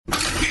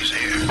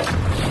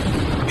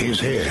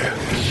here.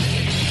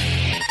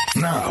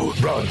 Now,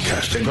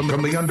 broadcasting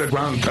from the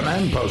underground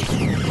command post,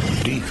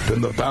 deep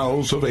in the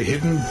bowels of a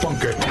hidden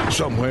bunker,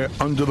 somewhere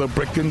under the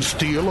brick and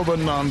steel of a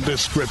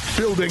nondescript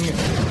building,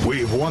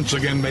 we've once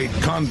again made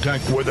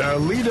contact with our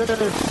leader,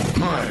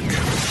 Mark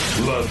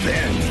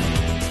Levin.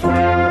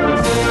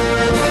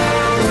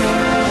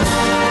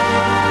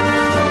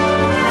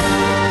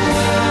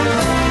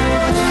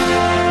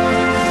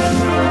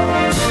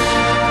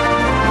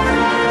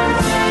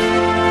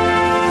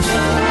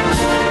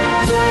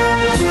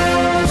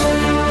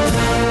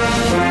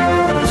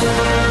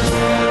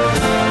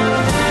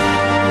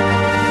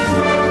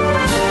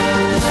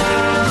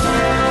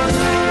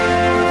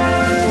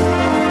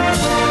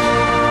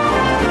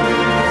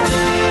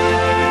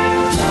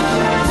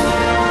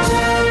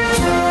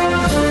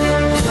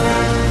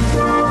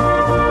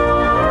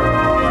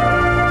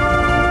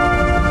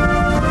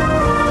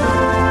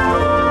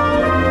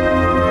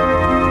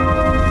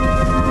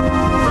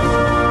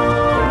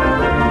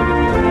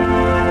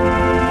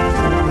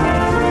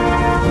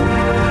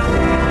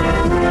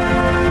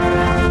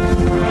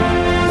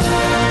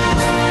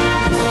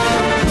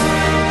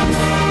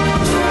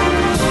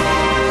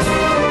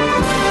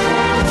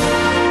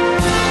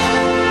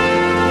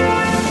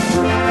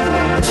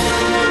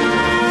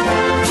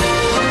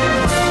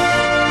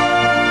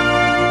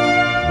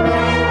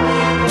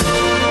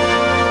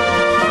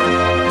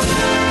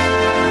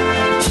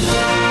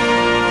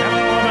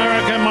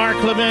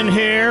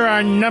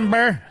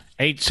 Number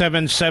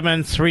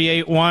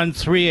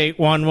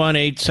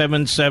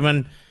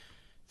 877-381-3811,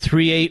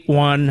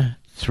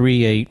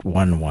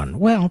 877-381-3811.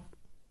 Well,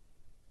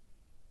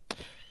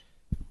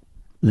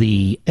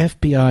 the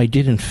FBI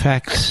did in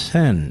fact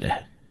send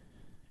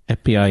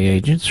FBI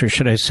agents, or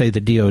should I say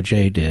the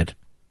DOJ did,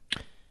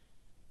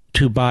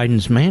 to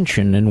Biden's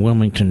mansion in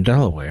Wilmington,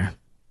 Delaware,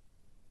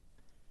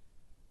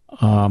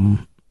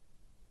 when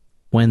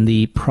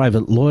the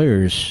private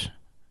lawyers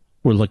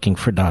were looking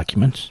for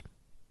documents.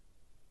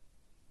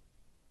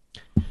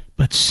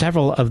 But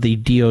several of the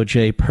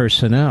DOJ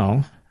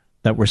personnel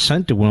that were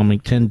sent to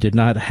Wilmington did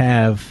not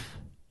have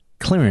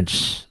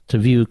clearance to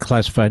view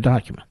classified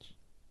documents.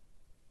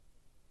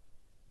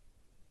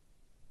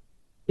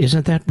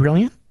 Isn't that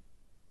brilliant?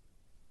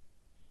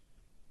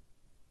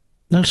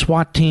 No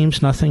SWAT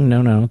teams, nothing,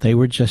 no. They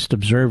were just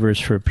observers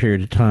for a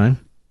period of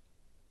time.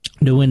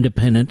 No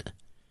independent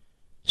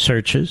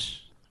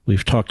searches.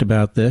 We've talked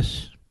about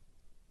this.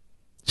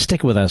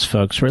 Stick with us,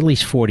 folks. We're at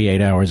least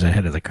 48 hours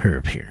ahead of the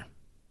curve here.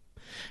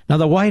 Now,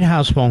 the White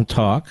House won't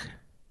talk.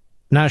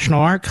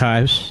 National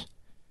Archives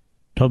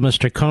told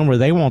Mr. Comer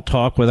they won't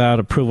talk without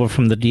approval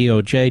from the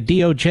DOJ.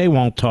 DOJ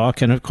won't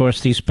talk, and, of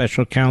course, the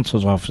special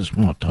counsel's office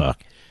won't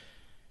talk.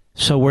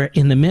 So we're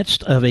in the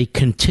midst of a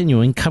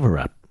continuing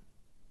cover-up.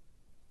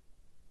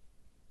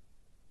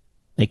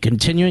 A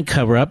continuing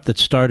cover-up that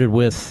started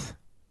with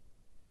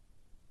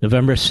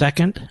November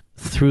 2nd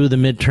through the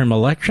midterm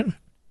election,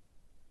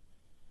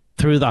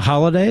 through the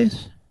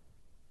holidays,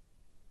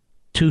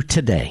 to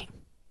today.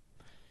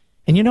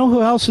 And you know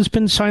who else has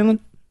been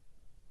silent?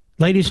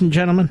 Ladies and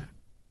gentlemen,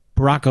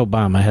 Barack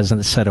Obama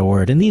hasn't said a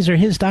word, and these are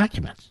his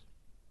documents.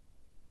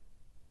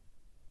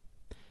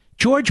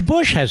 George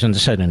Bush hasn't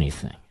said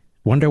anything.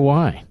 Wonder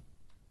why?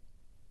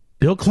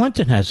 Bill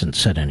Clinton hasn't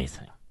said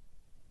anything.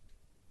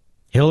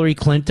 Hillary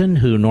Clinton,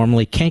 who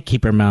normally can't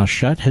keep her mouth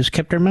shut, has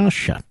kept her mouth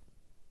shut.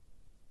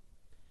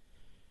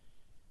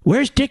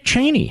 Where's Dick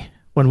Cheney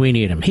when we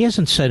need him? He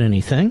hasn't said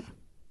anything.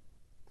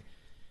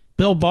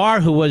 Bill Barr,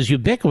 who was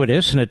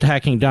ubiquitous in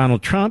attacking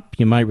Donald Trump,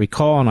 you might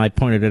recall, and I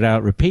pointed it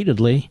out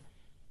repeatedly,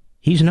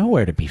 he's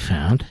nowhere to be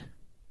found.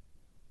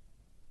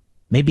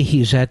 Maybe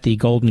he's at the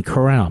Golden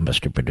Corral,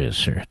 Mr.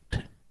 Producer,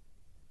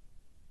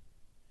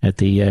 at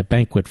the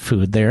banquet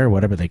food there,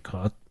 whatever they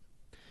call it.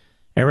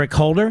 Eric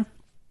Holder?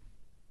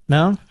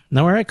 No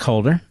Eric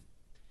Holder.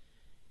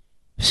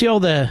 See all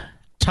the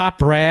top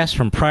brass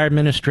from prior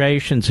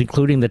administrations,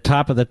 including the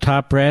top of the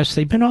top brass,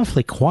 they've been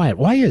awfully quiet.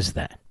 Why is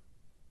that?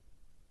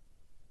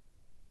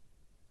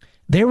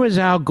 There was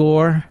Al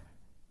Gore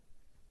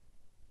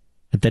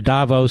at the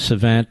Davos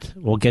event.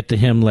 We'll get to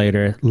him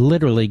later,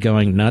 literally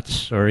going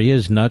nuts, or he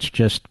is nuts,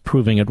 just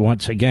proving it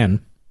once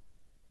again.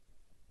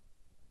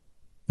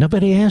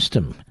 Nobody asked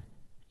him,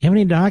 you have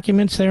any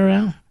documents there,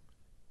 Al?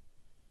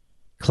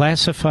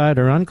 Classified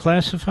or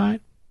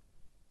unclassified?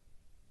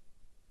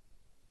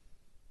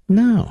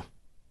 No.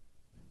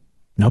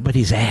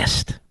 Nobody's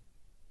asked.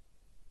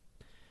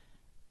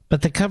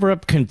 But the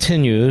cover-up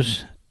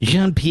continues.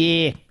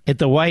 Jean-Pierre at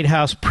the White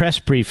House press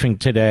briefing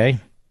today.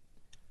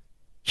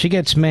 She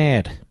gets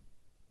mad.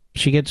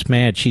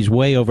 She's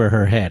way over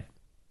her head.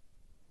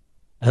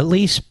 At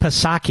least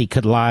Psaki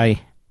could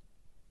lie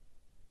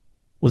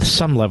with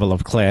some level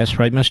of class,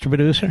 right, Mr.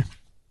 Producer?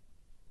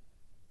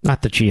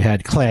 Not that she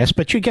had class,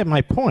 but you get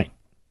my point.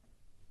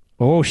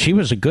 Oh, she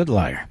was a good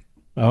liar.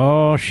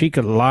 Oh, she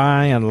could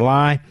lie and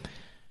lie.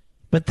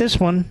 But this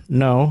one,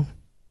 no.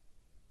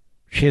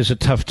 She has a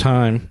tough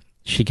time.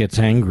 She gets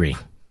angry.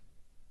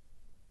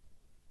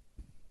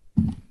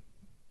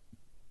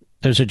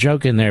 There's a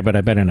joke in there, but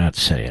I better not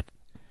say it.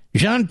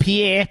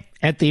 Jean-Pierre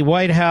at the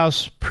White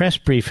House press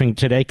briefing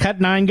today.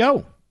 Cut 9,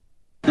 go.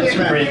 That's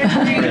great.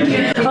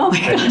 Oh my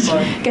gosh. Go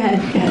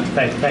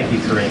ahead. Thank you,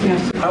 Corinne.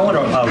 Yeah. I want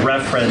to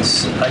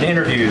reference an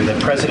interview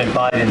that President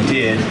Biden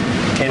did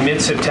in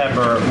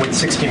mid-September with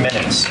 60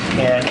 Minutes.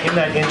 And in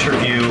that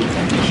interview,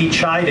 he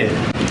chided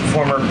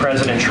former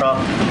President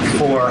Trump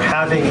for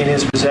having in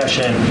his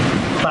possession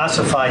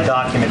classified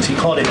documents. He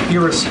called it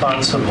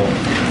irresponsible.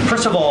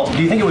 First of all,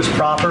 do you think it was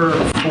proper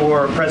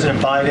for President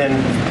Biden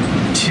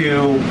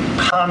to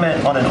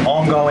comment on an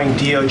ongoing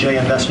DOJ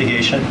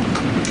investigation?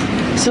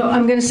 So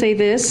I'm going to say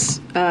this,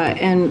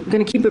 and I'm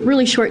going to keep it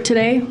really short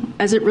today,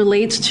 as it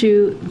relates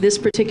to this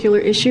particular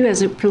issue,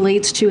 as it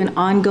relates to an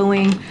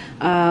ongoing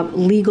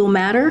legal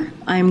matter.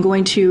 I'm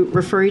going to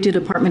refer you to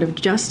Department of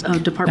Justice.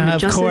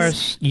 Of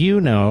course,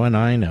 you know, and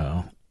I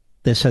know,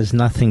 this has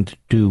nothing to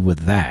do with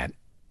that.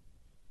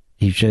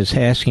 He's just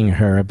asking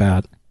her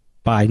about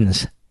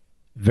Biden's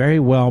very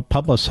well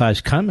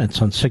publicized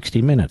comments on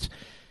 60 Minutes.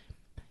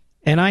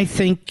 And I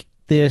think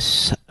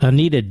this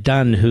Anita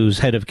Dunn, who's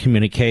head of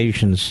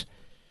communications,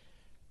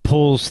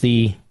 pulls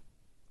the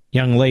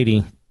young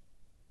lady,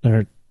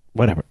 or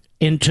whatever,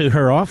 into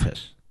her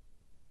office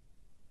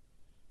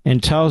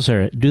and tells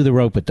her, do the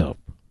rope-a-dope.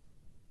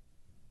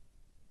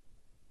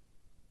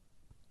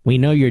 We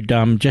know you're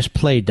dumb. Just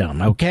play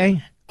dumb,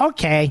 okay?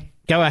 Okay.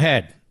 Go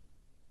ahead.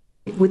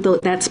 With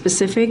that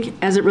specific,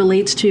 as it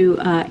relates to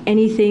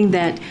anything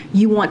that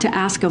you want to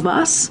ask of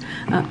us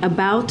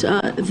about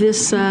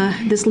this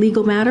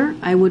legal matter,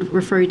 I would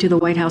refer you to the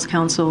White House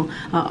counsel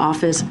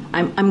office.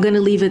 I'm going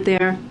to leave it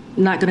there.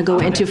 I'm not going to go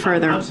into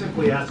further. I'm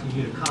simply asking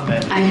you to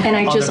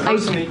comment the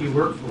person that you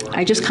work for.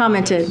 I just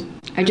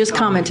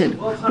commented.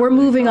 We're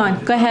moving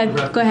on. Go ahead.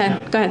 No, go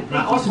ahead.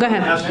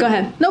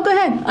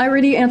 I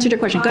already answered your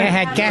question. Go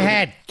ahead.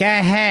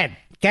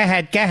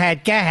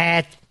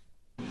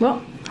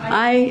 Well,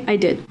 I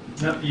did.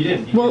 No, you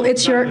didn't. Well,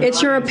 it's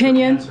your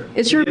opinion.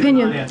 It's your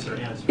opinion.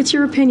 It's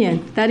your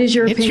opinion. That is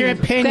your opinion. It's your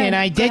opinion.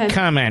 I did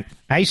comment.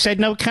 I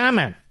said no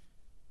comment.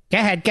 Go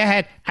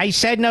ahead. I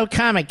said no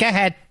comment. Go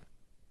ahead.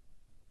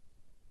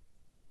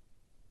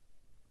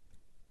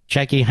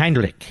 Jackie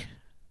Heinrich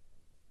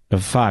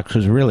of Fox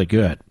was really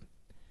good.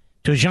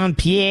 To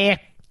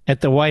Jean-Pierre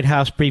at the White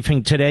House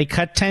briefing today.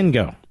 Cut 10,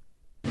 go.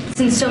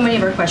 Since so many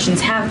of our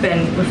questions have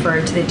been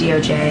referred to the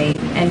DOJ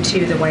and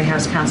to the White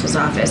House counsel's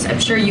office, I'm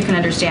sure you can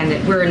understand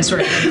that we're in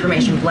sort of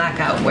information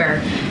blackout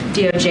where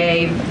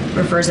DOJ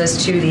refers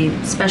us to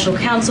the special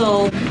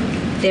counsel.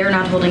 They're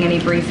not holding any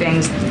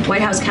briefings.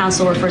 White House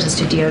counsel refers us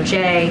to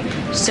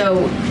DOJ.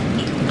 So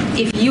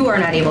if you are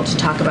not able to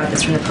talk about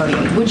this from the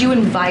podium, would you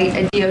invite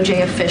a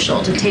DOJ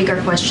official to take our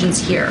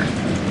questions here?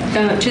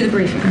 To the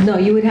briefing? No,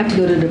 you would have to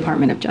go to the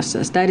Department of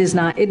Justice. That is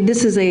not,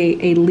 this is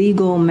a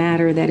legal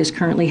matter that is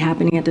currently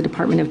happening at the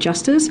Department of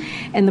Justice.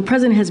 And the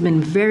president has been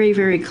very,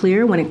 very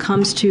clear when it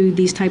comes to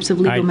these types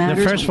of legal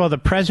matters. First of all, the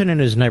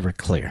president is never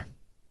clear.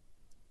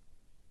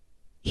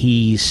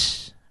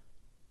 He's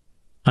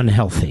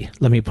unhealthy.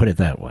 Let me put it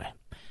that way.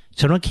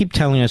 So don't keep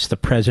telling us the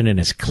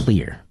president is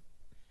clear.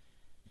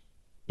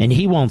 And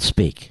he won't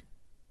speak.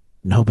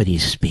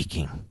 Nobody's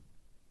speaking.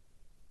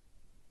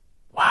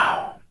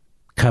 Wow.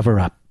 Cover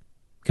up.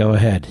 Go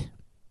ahead.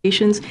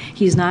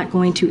 He's not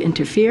going to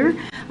interfere.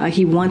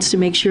 He wants to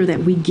make sure that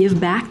we give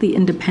back the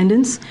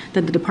independence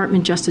that the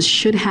Department of Justice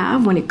should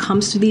have when it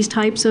comes to these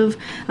types of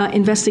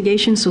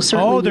investigations. So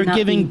certainly, they're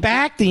giving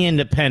back the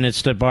independence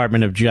to the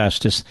Department of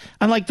Justice,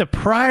 unlike the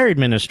prior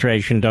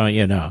administration, don't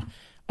you know?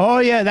 Oh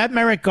yeah, that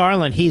Merrick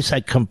Garland, he's a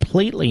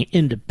completely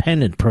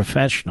independent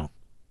professional.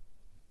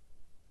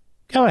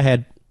 Go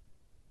ahead.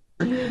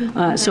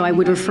 So I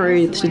would refer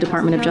you to the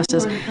Department of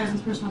Justice.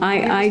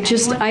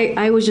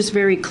 I was just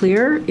very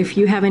clear. If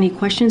you have any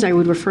questions, I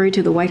would refer you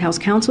to the White House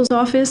counsel's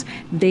office.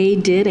 They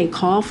did a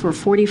call for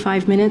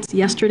 45 minutes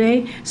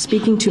yesterday,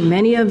 speaking to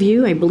many of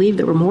you. I believe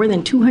there were more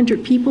than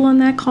 200 people on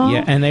that call.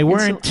 Yeah, and they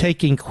weren't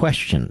taking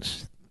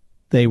questions.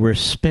 They were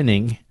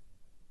spinning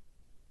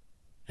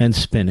and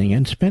spinning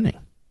and spinning.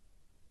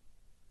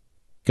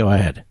 Go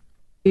ahead.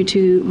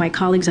 To my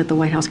colleagues at the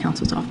White House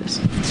counsel's office.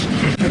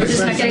 We're just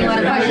not getting a lot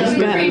of questions.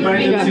 Go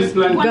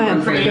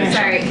ahead.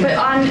 Sorry, but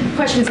on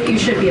questions that you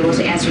should be able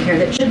to answer here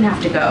that shouldn't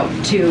have to go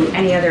to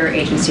any other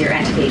agency or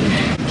entity,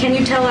 can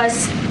you tell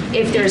us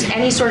if there's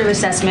any sort of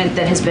assessment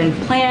that has been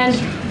planned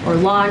or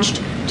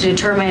launched to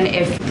determine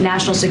if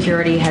national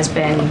security has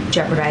been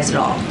jeopardized at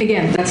all?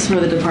 Again, that's for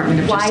the Department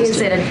of Justice. Why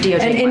is it a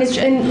DOJ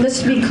question? And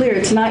let's be clear,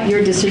 it's not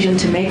your decision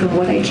to make of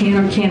what I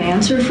can or can't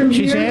answer from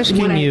here. She's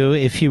asking you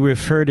if you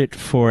referred it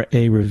for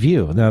a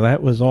review. Now,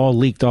 that was all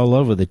leaked all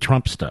over the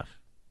Trump stuff.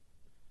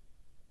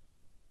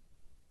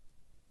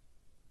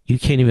 You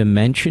can't even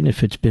mention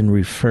if it's been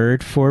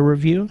referred for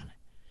review?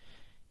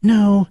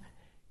 No,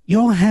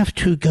 you'll have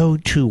to go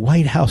to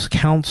White House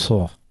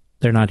counsel.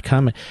 They're not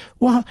coming.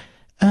 Well,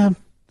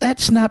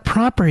 that's not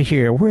proper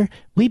here.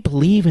 We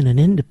believe in an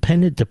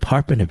independent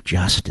Department of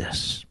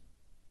Justice.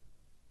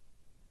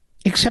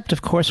 Except,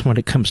 of course, when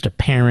it comes to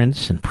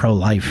parents and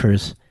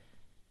pro-lifers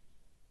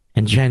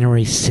and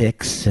January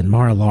 6th and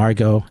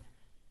Mar-a-Lago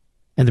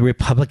and the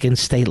Republican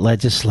state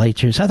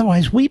legislatures.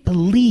 Otherwise, we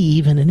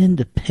believe in an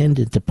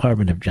independent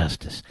Department of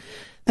Justice.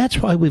 That's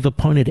why we've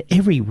appointed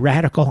every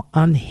radical,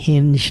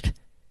 unhinged,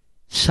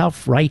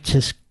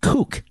 self-righteous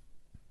kook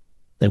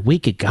that we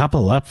could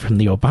gobble up from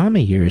the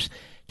Obama years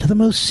to the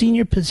most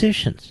senior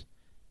positions.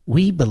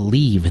 We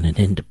believe in an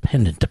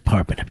independent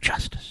Department of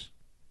Justice.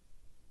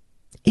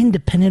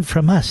 Independent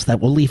from us, that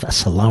will leave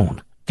us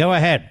alone. Go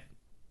ahead.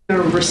 We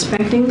are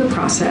respecting the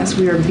process.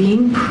 We are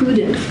being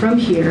prudent from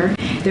here.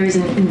 There is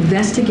an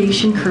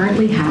investigation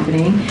currently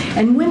happening.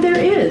 And when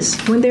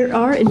there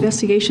are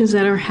investigations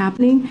that are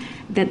happening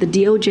that the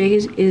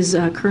DOJ is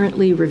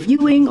currently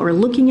reviewing or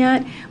looking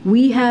at,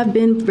 we have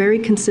been very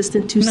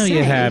consistent to say. No,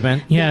 you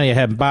haven't. Yeah, you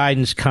have.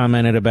 Biden's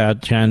commented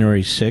about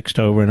January 6th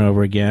over and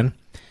over again.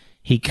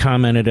 He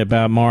commented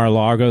about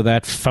Mar-a-Lago,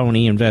 that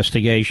phony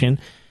investigation,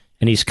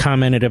 and he's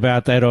commented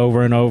about that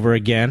over and over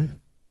again.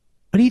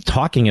 What are you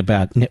talking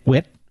about,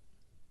 nitwit?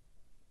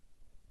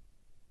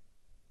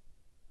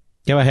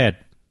 Go ahead.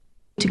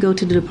 To go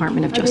to the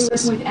Department of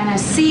Justice. With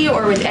NSC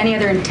or with any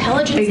other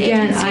intelligence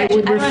agency? I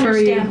would refer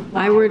you.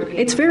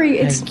 It's very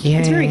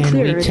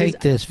clear. We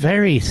take this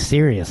very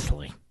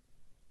seriously.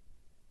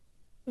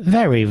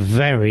 Very,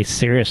 very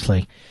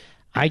seriously.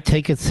 I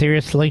take it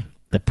seriously.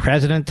 The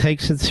president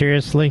takes it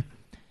seriously.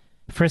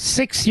 For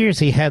 6 years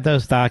he had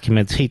those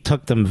documents. He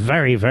took them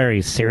very,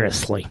 very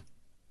seriously.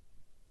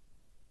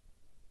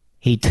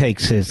 He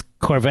takes his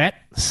Corvette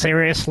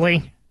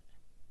seriously.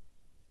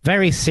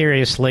 Very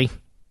seriously.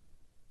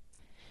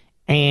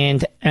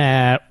 And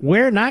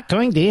we're not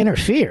going to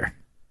interfere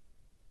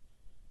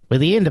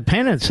with the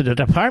independence of the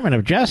Department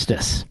of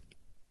Justice.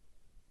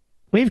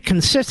 We've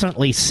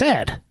consistently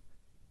said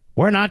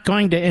we're not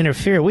going to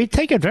interfere. We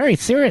take it very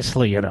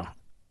seriously, you know.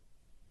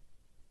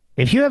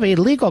 If you have a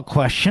legal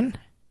question,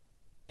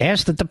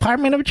 ask the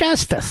Department of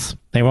Justice.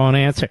 They won't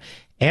answer.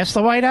 Ask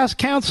the White House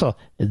counsel.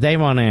 They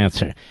won't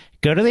answer.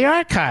 Go to the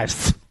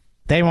archives.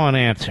 They won't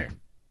answer.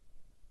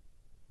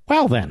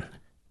 Well then,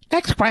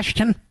 next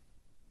question.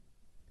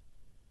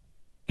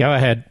 Go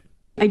ahead.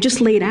 I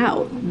just laid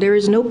out. There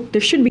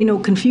should be no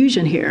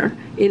confusion here.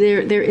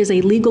 There is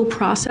a legal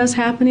process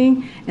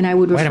happening, and I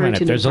would refer to the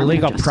Department of Justice. There's a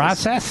legal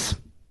process?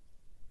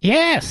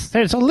 Yes,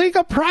 there's a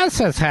legal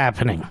process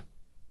happening.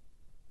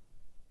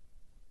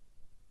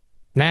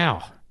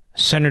 Now,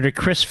 Senator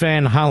Chris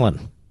Van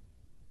Hollen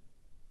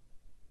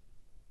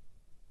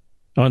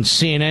on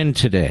CNN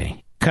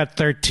today. Cut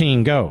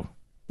 13, go.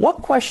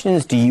 What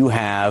questions do you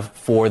have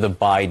for the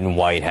Biden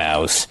White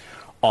House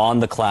on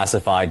the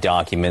classified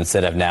documents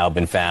that have now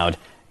been found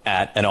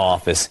at an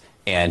office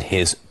and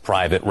his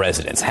private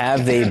residence?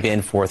 Have they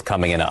been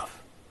forthcoming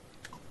enough?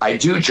 I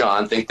do,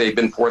 John, think they've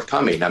been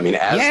forthcoming. I mean,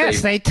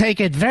 they take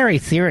it very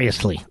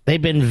seriously.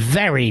 They've been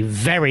very,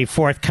 very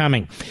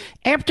forthcoming.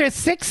 After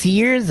 6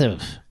 years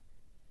of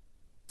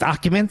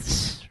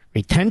documents,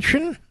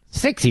 retention,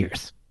 6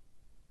 years.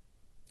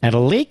 And a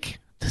leak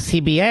to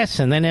CBS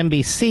and then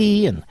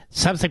NBC and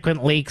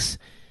subsequent leaks,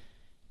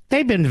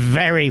 they've been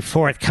very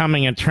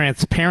forthcoming and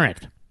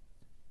transparent,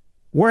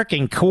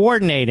 working,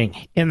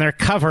 coordinating in their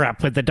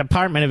cover-up with the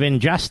Department of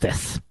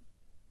Injustice.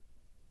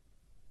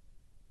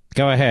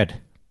 Go ahead.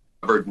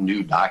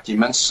 New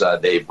documents.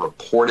 They've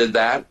reported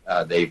that.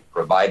 They've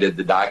provided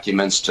the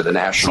documents to the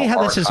National See how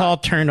Archives. This is all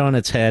turned on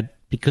its head?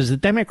 Because the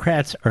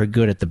Democrats are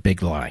good at the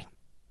big lie.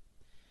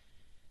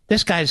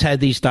 This guy's had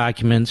these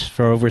documents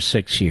for over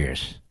 6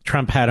 years.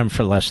 Trump had them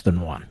for less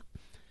than one.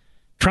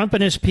 Trump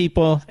and his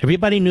people,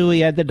 everybody knew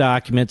he had the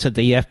documents at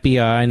the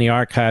FBI and the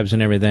archives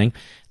and everything.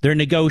 They're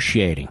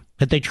negotiating.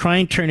 But they try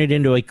and turn it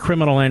into a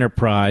criminal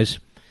enterprise.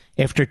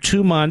 After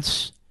 2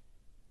 months,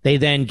 they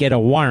then get a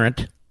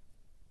warrant.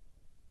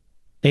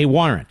 A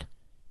warrant.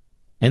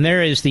 And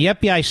there is the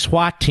FBI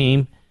SWAT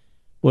team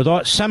with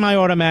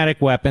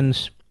semi-automatic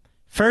weapons.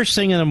 First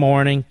thing in the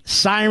morning,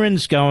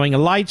 sirens going,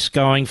 lights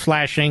going,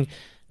 flashing.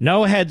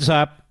 No heads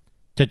up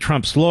to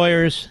Trump's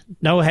lawyers.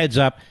 No heads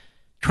up.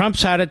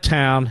 Trump's out of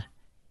town.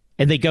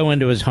 And they go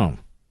into his home.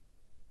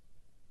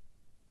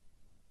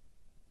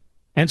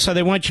 And so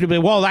they want you to be,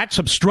 well, that's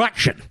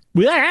obstruction.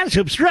 Well, that's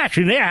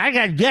obstruction.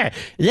 Yeah,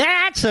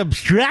 that's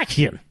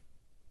obstruction.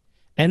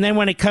 And then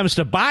when it comes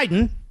to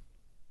Biden,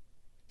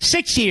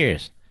 6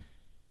 years.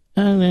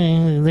 They're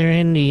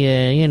in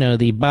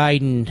the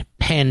Biden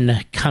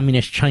Penn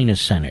Communist China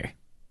Center.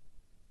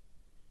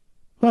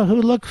 Well,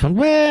 who looked from?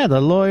 Well,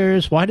 the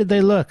lawyers. Why did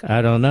they look?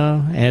 I don't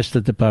know. Ask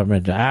the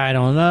department. I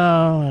don't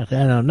know.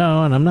 And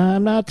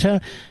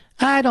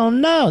I don't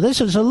know. This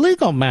is a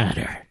legal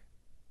matter.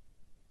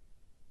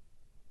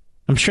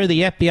 I'm sure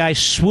the FBI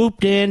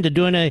swooped in to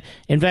do an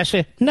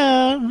investigation.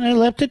 No, I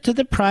left it to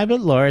the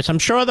private lawyers. I'm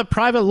sure the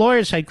private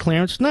lawyers had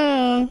clearance.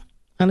 No,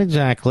 not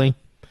exactly.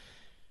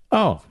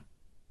 Oh,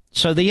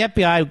 so the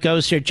FBI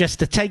goes there just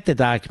to take the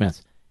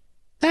documents.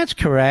 That's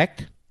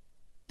correct.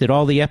 Did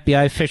all the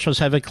FBI officials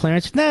have a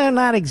clearance? No,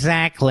 not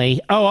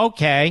exactly. Oh,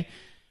 okay.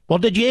 Well,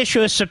 did you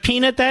issue a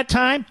subpoena at that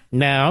time?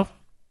 No.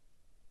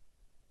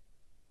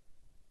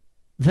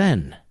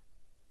 Then,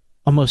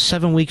 almost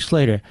 7 weeks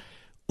later,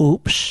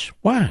 oops,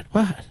 what?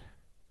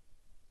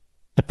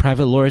 The The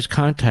private lawyers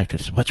contacted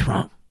us. What's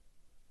wrong?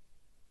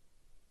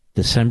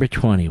 December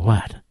 20,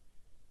 what?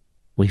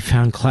 We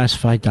found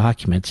classified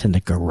documents in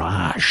the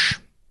garage.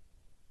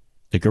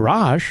 The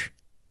garage?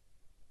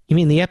 You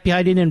mean the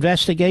FBI didn't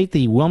investigate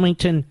the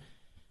Wilmington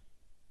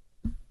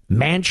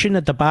mansion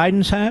that the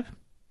Bidens have?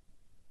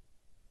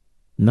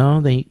 No,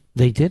 they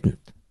didn't.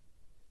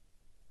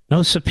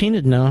 No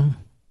subpoenaed, no.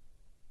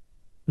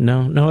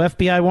 No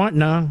FBI warrant,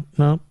 no.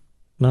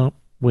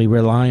 We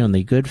rely on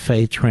the good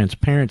faith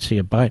transparency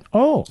of Biden.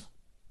 Oh.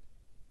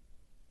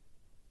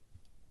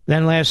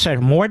 Then last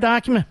Saturday, more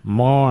document?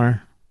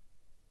 More.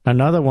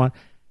 Another one.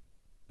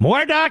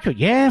 More document?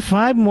 Yeah,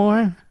 5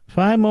 more.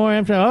 5 more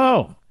after.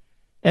 Oh.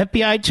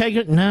 FBI take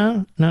it?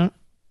 No.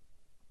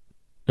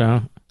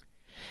 And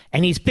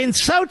he's been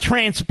so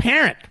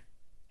transparent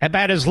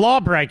about his law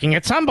breaking.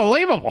 It's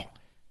unbelievable.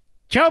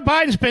 Joe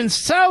Biden's been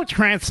so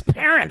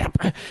transparent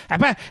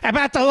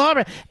about the law.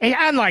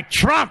 Unlike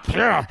Trump,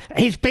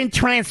 he's been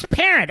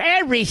transparent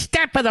every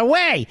step of the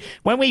way.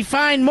 When we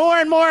find more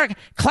and more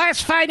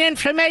classified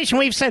information,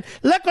 we've said,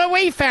 look what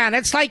we found.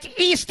 It's like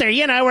Easter.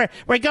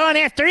 We're going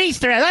after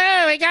Easter.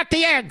 Oh, we got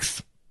the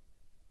eggs.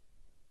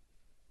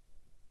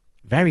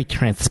 Very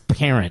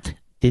transparent.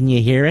 Didn't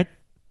you hear it?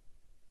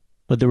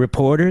 With the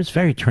reporters,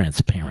 very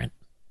transparent.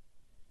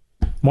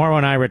 More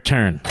when I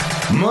return.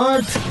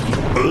 Mark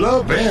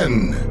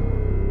Levin.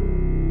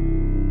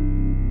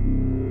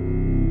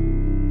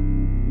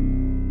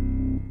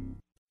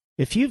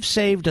 If you've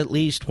saved at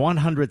least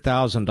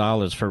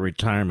 $100,000 for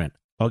retirement,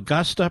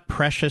 Augusta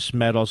Precious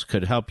Metals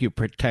could help you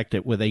protect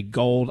it with a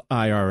gold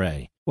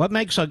IRA. What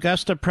makes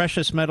Augusta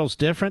Precious Metals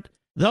different?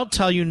 They'll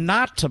tell you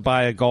not to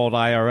buy a gold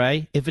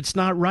IRA if it's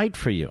not right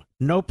for you.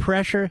 No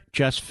pressure,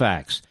 just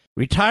facts.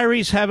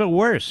 Retirees have it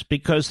worse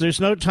because there's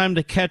no time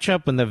to catch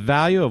up when the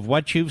value of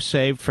what you've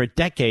saved for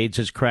decades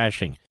is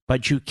crashing.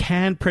 But you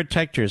can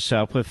protect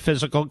yourself with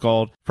physical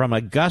gold from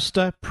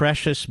Augusta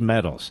Precious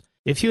Metals.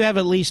 If you have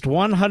at least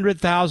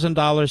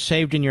 $100,000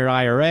 saved in your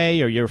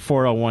IRA or your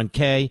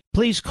 401k,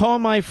 please call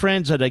my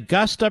friends at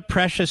Augusta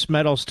Precious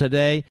Metals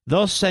today.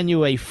 They'll send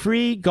you a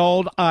free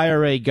gold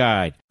IRA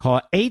guide.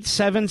 Call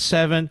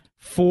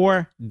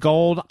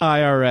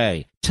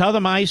 877-4-GOLD-IRA. Tell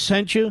them I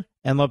sent you,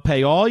 and they'll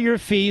pay all your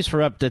fees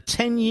for up to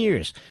 10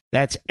 years.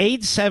 That's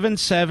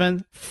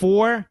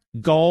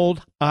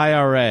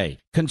 877-4-GOLD-IRA.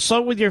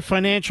 Consult with your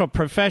financial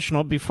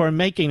professional before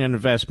making an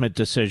investment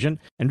decision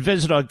and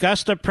visit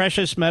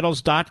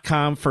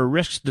AugustaPreciousMetals.com for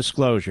risk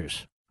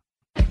disclosures.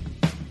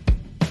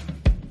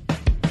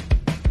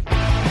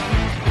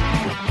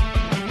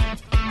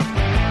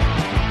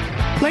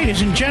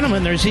 Ladies and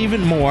gentlemen, there's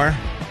even more.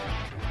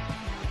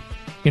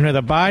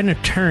 The Biden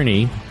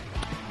attorney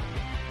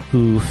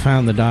who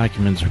found the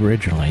documents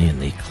originally in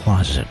the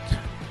closet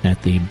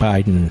at the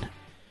Biden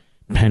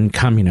Penn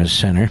Communist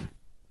Center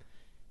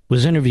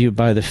was interviewed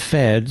by the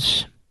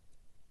feds,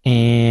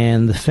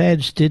 and the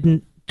feds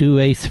didn't do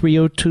a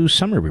 302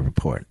 summary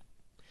report.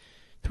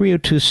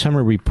 302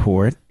 summary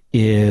report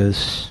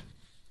is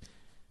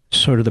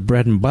sort of the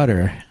bread and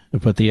butter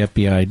of what the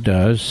FBI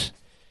does.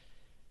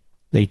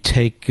 They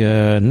take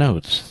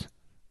notes.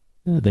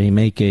 They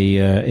make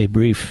a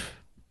brief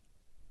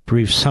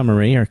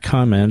summary or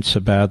comments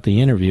about the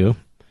interview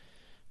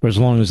for as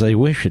long as they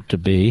wish it to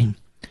be.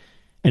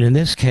 And in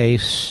this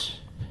case,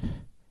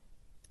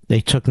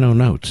 they took no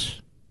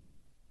notes.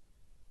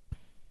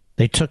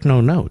 They took no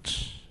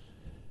notes.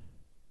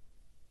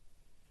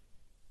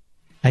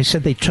 I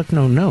said they took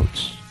no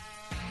notes.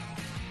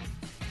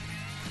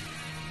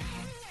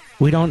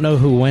 We don't know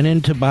who went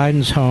into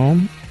Biden's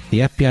home.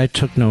 The FBI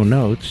took no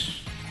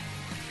notes.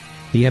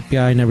 The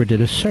FBI never did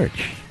a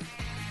search.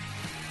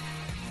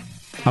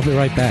 I'll be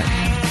right back.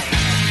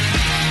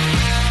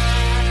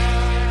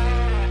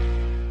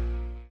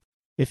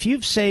 If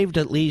you've saved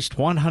at least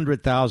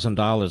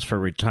 $100,000 for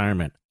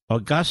retirement,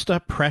 Augusta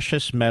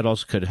Precious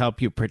Metals could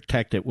help you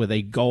protect it with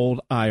a gold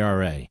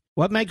IRA.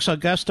 What makes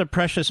Augusta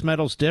Precious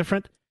Metals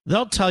different?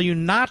 They'll tell you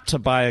not to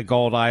buy a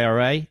gold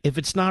IRA if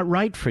it's not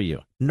right for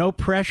you. No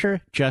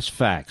pressure, just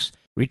facts.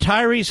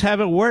 Retirees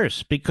have it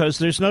worse because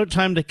there's no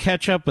time to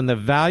catch up when the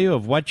value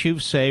of what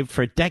you've saved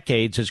for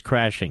decades is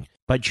crashing.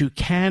 But you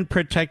can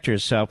protect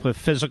yourself with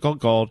physical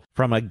gold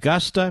from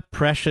Augusta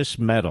Precious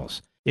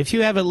Metals. If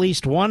you have at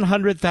least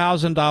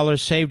 $100,000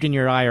 saved in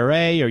your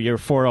IRA or your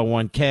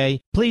 401k,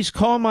 please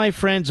call my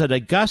friends at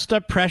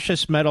Augusta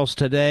Precious Metals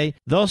today.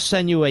 They'll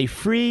send you a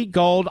free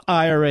gold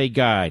IRA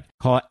guide.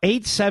 Call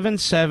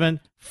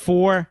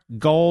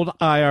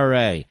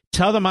 877-4-GOLD-IRA.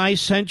 Tell them I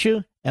sent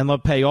you, and they'll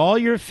pay all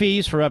your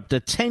fees for up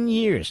to 10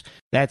 years.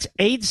 That's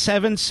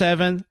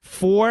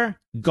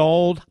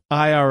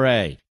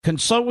 877-4-GOLD-IRA.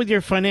 Consult with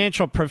your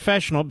financial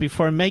professional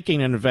before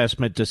making an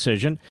investment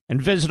decision and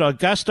visit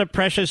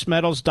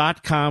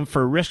AugustaPreciousMetals.com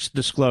for risk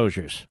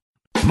disclosures.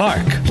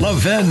 Mark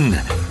Levin,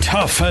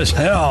 tough as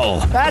hell.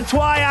 That's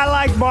why I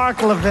like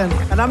Mark Levin.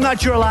 And I'm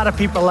not sure a lot of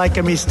people like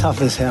him. He's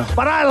tough as hell.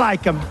 But I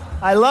like him.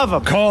 I love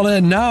him. Call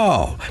in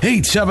now.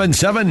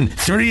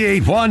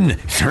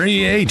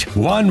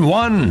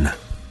 877-381-3811.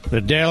 The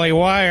Daily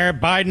Wire,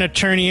 Biden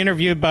attorney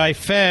interviewed by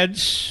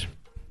feds,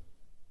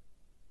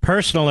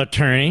 personal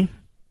attorney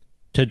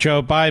to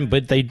Joe Biden,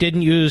 but they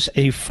didn't use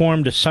a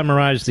form to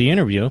summarize the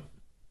interview.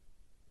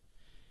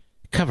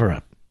 Cover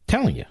up.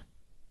 Telling you.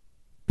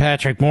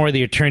 Patrick Moore,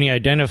 the attorney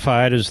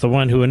identified as the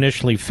one who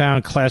initially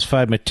found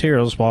classified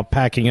materials while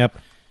packing up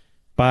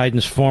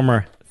Biden's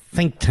former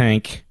think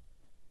tank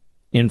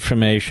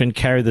information,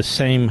 carried the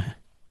same...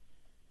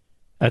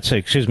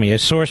 A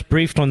source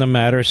briefed on the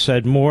matter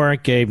said Moore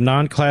gave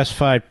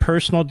non-classified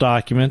personal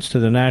documents to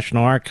the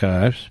National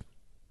Archives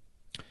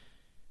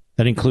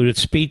that included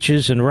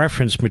speeches and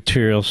reference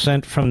material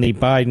sent from the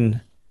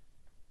Penn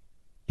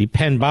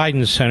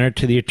Biden Center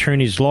to the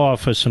attorney's law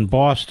office in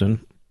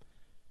Boston.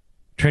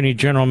 Attorney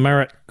General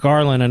Merrick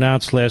Garland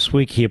announced last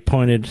week he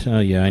appointed...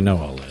 I know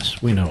all this.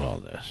 We know all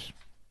this.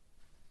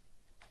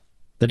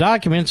 The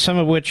documents, some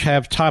of which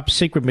have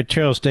top-secret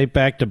materials, date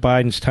back to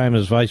Biden's time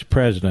as vice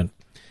president.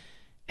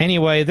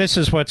 Anyway, this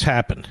is what's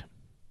happened.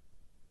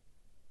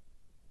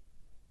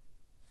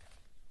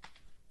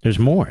 There's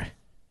more.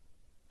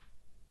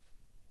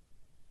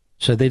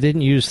 So they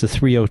didn't use the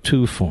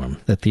 302 form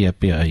that the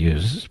FBI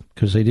uses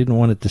because they didn't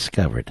want it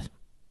discovered.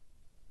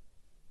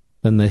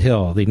 Then the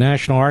Hill. The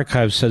National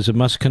Archives says it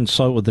must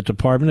consult with the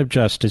Department of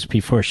Justice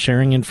before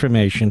sharing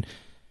information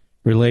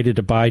related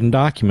to Biden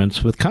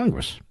documents with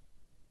Congress.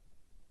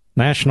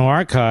 National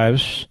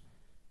Archives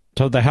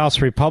told the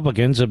House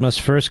Republicans it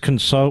must first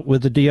consult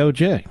with the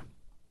DOJ.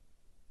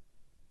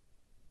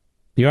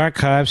 The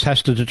Archives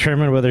has to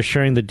determine whether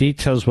sharing the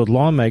details with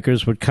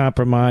lawmakers would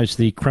compromise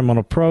the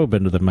criminal probe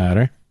into the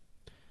matter,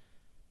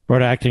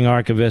 wrote Acting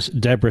Archivist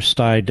Deborah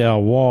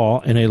Stidel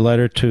Wall in a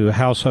letter to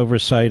House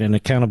Oversight and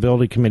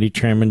Accountability Committee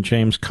Chairman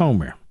James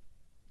Comer.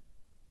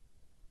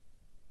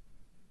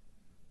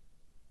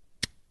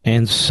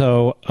 And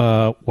so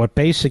what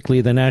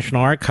basically the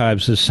National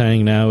Archives is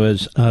saying now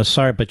is,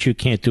 sorry, but you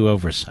can't do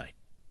oversight.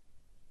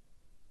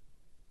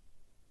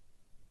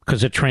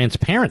 Because of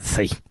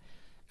transparency.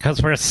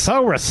 Because we're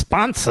so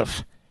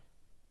responsive.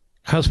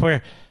 Because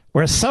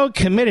we're so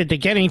committed to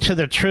getting to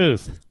the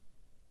truth.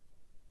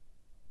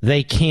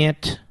 They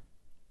can't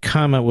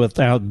comment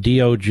without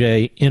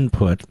DOJ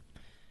input.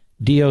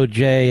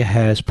 DOJ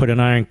has put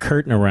an iron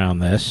curtain around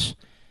this.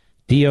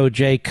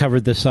 DOJ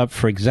covered this up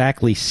for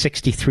exactly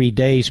 63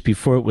 days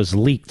before it was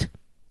leaked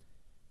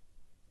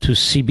to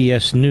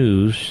CBS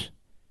News.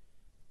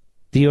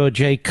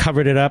 DOJ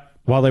covered it up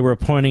while they were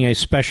appointing a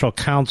special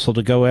counsel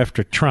to go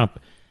after Trump.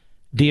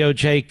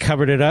 DOJ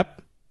covered it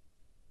up.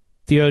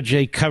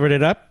 DOJ covered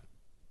it up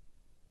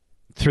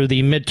through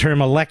the midterm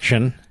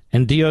election,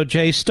 and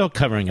DOJ is still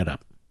covering it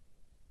up.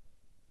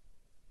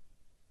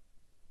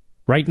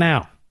 Right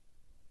now.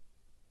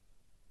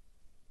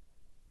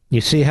 You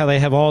see how they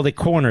have all the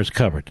corners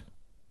covered.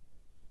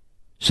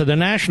 So the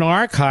National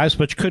Archives,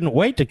 which couldn't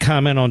wait to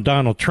comment on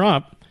Donald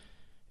Trump,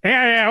 we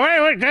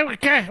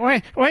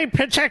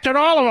protected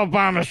all of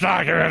Obama's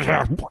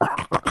documents,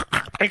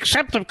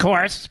 except, of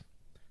course,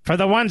 for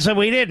the ones that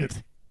we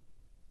didn't.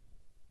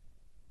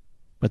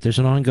 But there's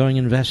an ongoing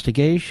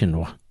investigation.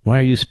 Why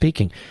are you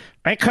speaking?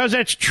 Because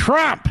it's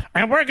Trump,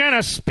 and we're going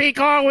to speak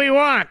all we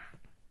want.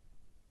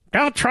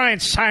 Don't try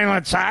and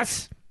silence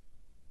us.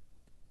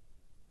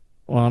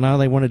 Well, now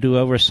they want to do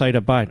oversight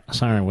of Biden.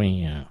 Sorry,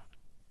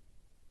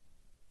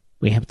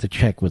 we have to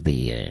check with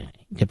the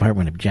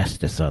Department of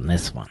Justice on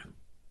this one.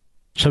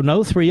 So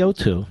no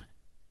 302.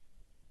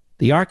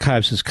 The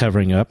Archives is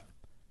covering up.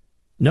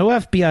 No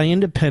FBI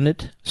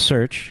independent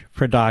search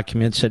for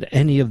documents at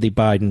any of the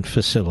Biden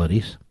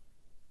facilities.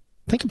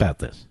 Think about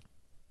this.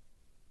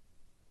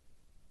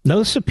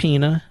 No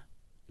subpoena,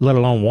 let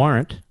alone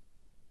warrant.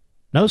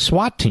 No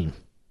SWAT team.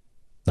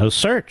 No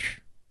search.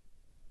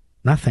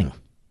 Nothing.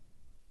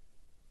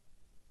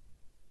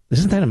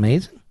 Isn't that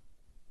amazing?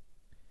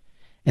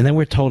 And then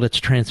we're told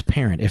it's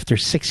transparent after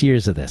 6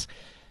 years of this.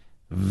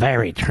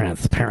 Very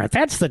transparent.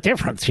 That's the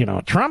difference,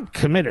 Trump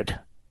committed,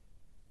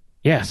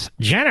 yes,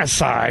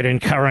 genocide in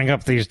covering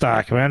up these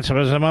documents. It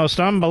was the most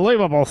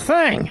unbelievable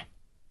thing.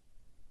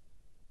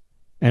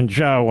 And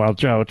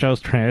Joe's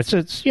trans.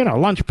 It's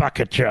lunch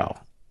bucket Joe.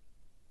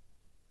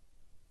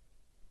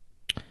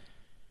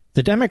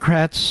 The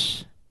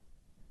Democrats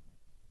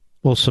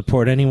will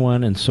support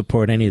anyone and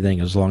support anything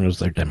as long as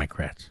they're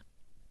Democrats.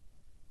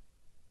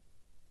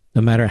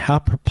 No matter how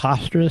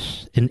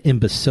preposterous and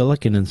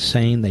imbecilic and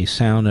insane they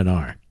sound and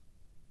are.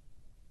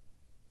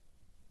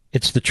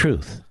 It's the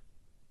truth.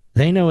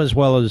 They know as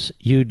well as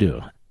you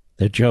do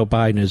that Joe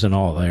Biden isn't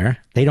all there.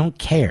 They don't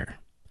care.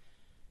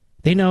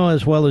 They know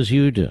as well as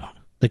you do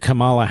that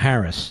Kamala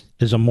Harris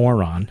is a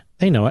moron.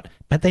 They know it,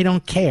 but they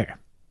don't care.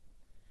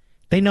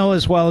 They know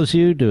as well as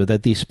you do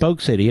that the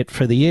spokes idiot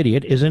for the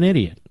idiot is an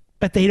idiot,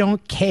 but they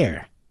don't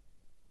care.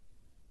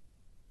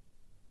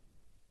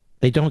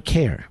 They don't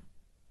care.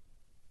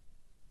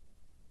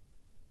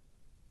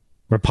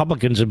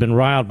 Republicans have been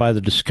riled by the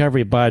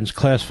discovery of Biden's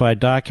classified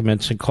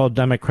documents and called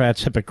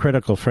Democrats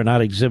hypocritical for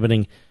not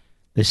exhibiting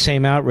the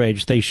same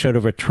outrage they showed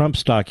over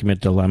Trump's document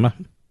dilemma.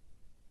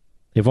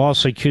 They've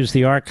also accused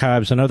the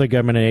archives and other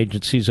government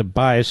agencies of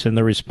bias in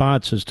their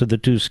responses to the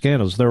two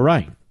scandals. They're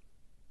right.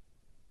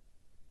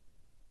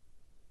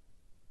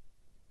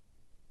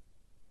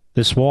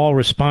 This wall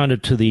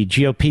responded to the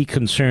GOP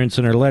concerns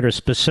in her letter,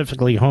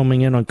 specifically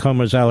homing in on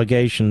Comer's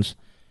allegations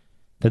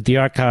that the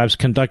archives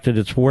conducted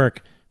its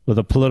work with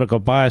a political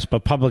bias,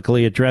 but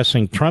publicly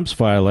addressing Trump's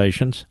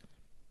violations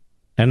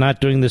and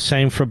not doing the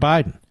same for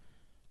Biden.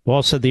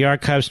 Wall said the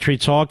archives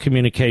treats all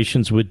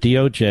communications with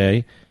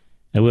DOJ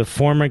and with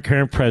former and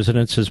current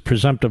presidents as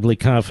presumptively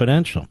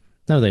confidential.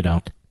 No, they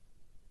don't.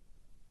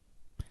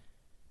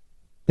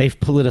 They've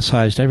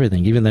politicized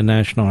everything, even the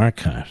National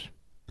Archives.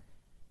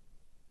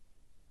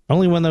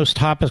 Only when those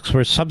topics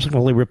were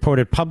subsequently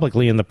reported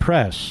publicly in the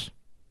press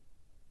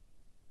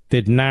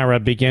did NARA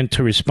begin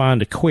to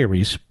respond to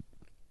queries,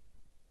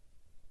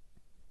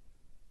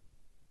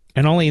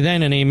 and only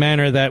then in a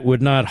manner that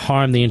would not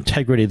harm the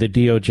integrity of the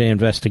DOJ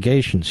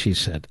investigation, she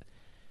said.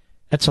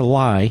 That's a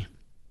lie.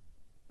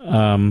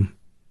 They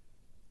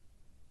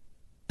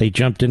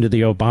jumped into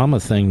the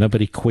Obama thing.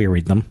 Nobody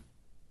queried them.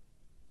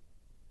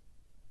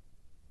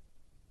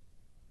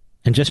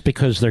 And just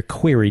because they're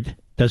queried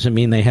doesn't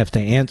mean they have to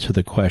answer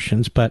the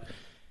questions, but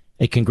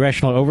a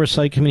congressional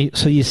oversight committee.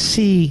 So you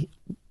see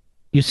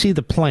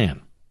the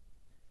plan.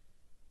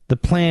 The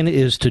plan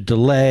is to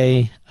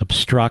delay,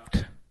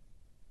 obstruct,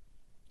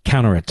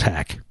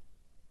 counterattack.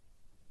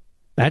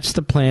 That's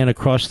the plan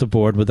across the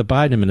board with the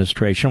Biden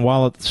administration,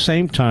 while at the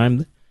same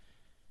time,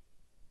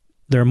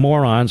 there are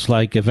morons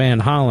like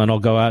Van Hollen will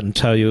go out and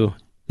tell you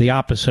the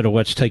opposite of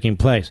what's taking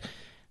place.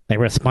 They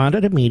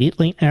responded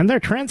immediately, and they're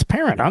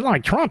transparent,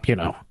 unlike Trump, you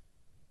know.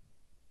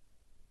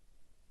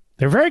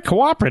 They're very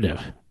cooperative.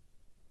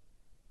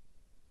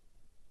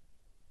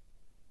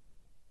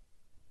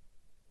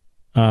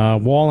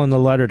 Wall in the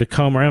letter to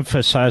Comer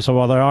emphasized that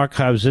while the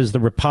archives is the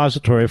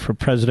repository for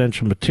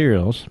presidential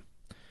materials,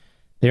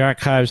 the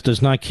archives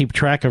does not keep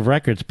track of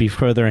records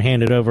before they're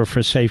handed over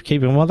for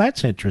safekeeping. Well,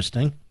 that's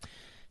interesting,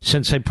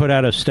 since they put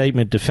out a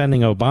statement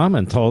defending Obama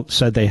and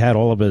said they had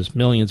all of his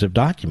millions of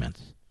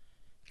documents.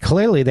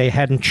 Clearly, they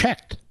hadn't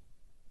checked.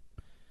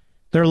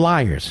 They're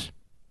liars.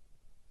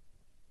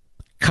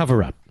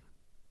 Cover up.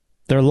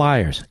 They're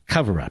liars.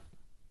 Cover up.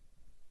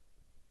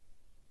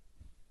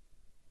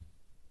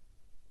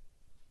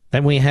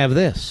 Then we have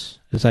this,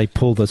 as I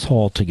pull this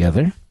all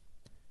together.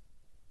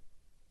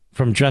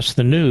 From Just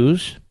the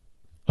News,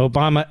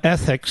 Obama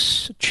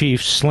ethics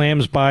chief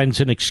slams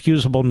Biden's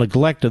inexcusable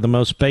neglect of the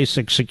most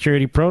basic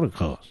security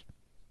protocols.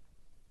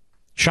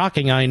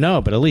 Shocking, I know,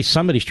 but at least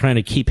somebody's trying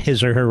to keep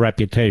his or her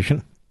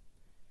reputation.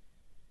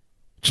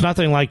 It's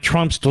nothing like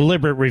Trump's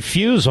deliberate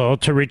refusal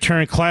to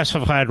return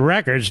classified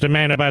records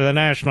demanded by the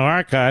National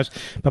Archives,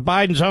 but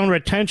Biden's own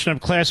retention of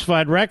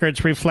classified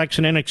records reflects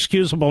an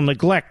inexcusable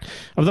neglect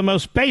of the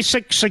most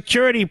basic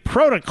security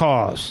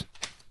protocols,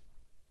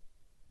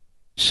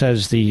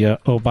 says the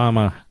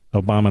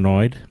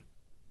Obamanoid.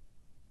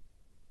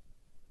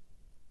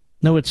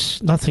 No,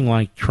 it's nothing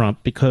like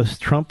Trump, because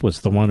Trump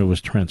was the one who was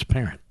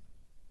transparent.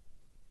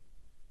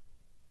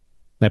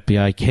 The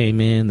FBI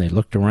came in, they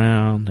looked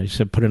around, they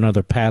said put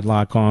another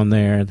padlock on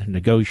there, they're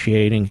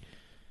negotiating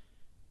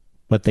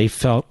what they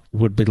felt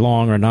would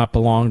belong or not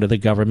belong to the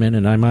government.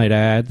 And I might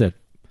add that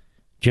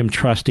Jim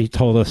Trusty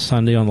told us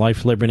Sunday on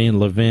Life, Liberty, and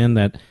Levin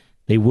that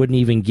they wouldn't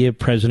even give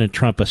President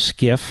Trump a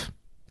SCIF,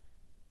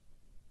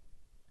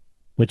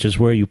 which is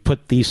where you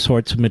put these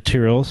sorts of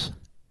materials,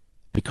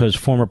 because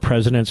former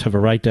presidents have a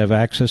right to have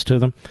access to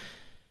them.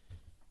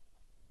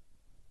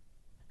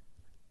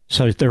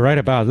 So they're right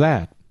about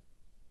that.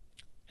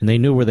 And they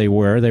knew where they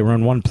were. They were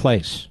in one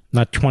place,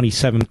 not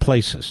 27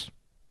 places.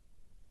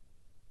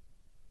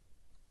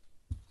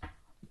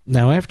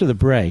 Now, after the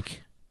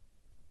break,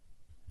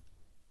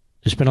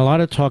 there's been a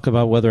lot of talk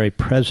about whether a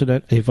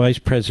vice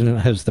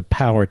president has the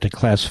power to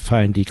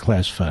classify and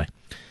declassify.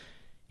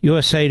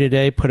 USA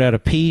Today put out a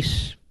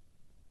piece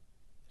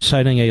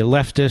citing a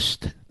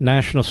leftist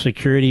national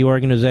security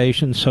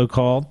organization,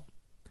 so-called,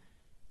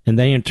 and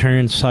they in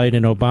turn cite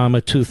an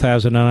Obama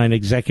 2009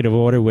 executive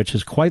order, which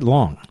is quite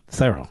long,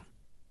 thorough.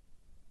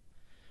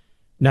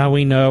 Now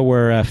we know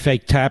where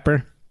Fake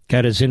Tapper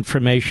got his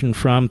information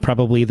from,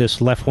 probably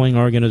this left-wing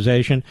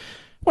organization.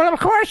 Well, of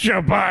course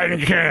Joe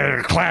Biden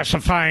can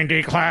classify and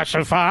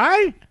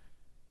declassify.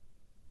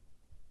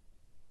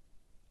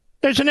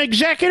 There's an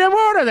executive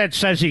order that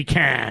says he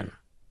can.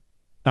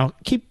 Now,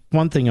 keep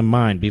one thing in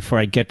mind before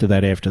I get to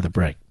that after the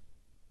break.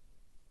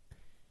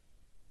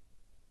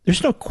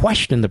 There's no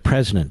question the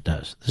president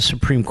does. The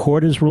Supreme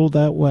Court has ruled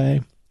that way.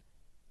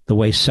 The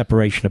way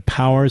separation of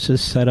powers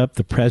is set up,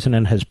 the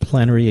president has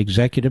plenary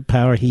executive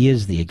power. He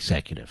is the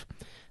executive.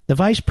 The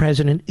vice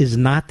president is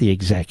not the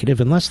executive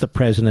unless the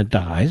president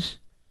dies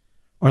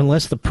or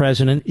unless the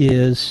president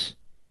is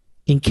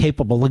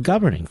incapable of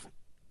governing.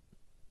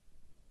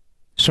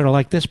 Sort of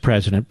like this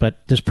president,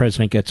 but this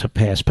president gets a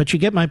pass. But you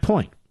get my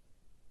point.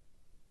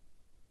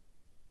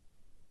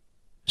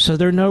 So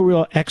there are no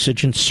real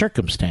exigent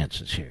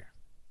circumstances here.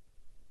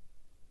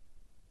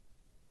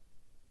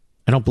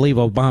 I don't believe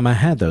Obama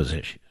had those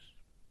issues.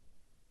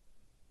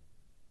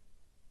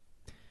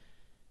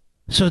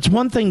 So it's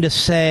one thing to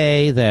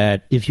say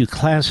that if you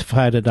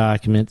classified a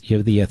document, you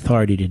have the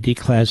authority to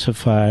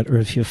declassify it, or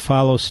if you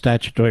follow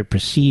statutory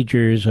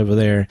procedures over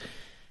there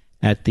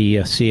at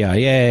the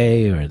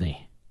CIA or the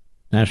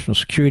National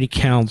Security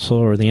Council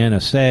or the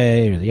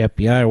NSA or the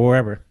FBI or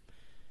wherever,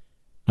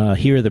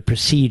 here are the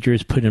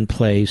procedures put in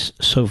place,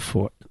 so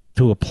forth,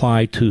 to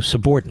apply to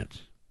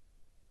subordinates.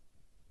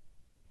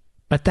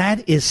 But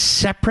that is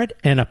separate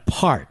and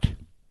apart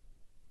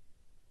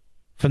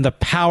from the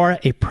power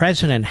a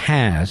president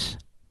has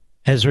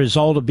as a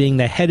result of being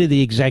the head of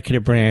the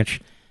executive branch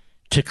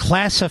to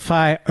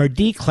classify or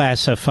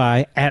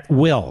declassify at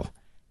will.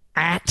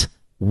 At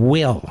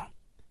will.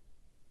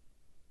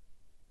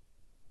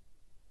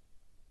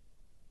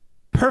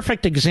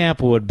 Perfect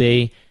example would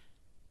be,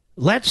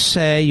 let's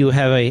say you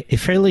have a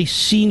fairly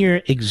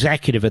senior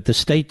executive at the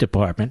State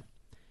Department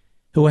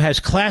who has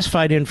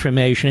classified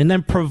information and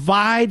then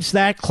provides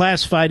that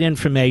classified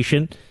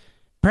information,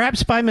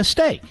 perhaps by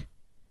mistake,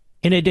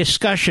 in a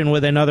discussion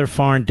with another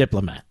foreign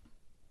diplomat.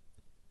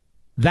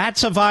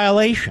 That's a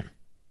violation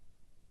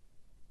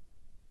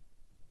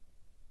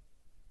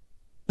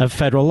of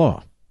federal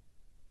law.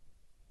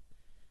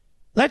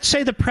 Let's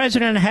say the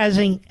president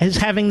is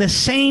having the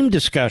same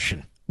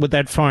discussion with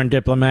that foreign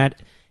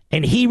diplomat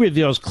and he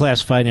reveals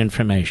classified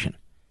information.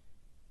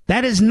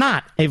 That is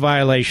not a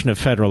violation of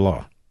federal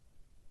law.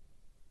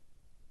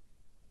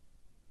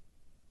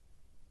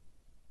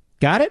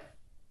 Got it?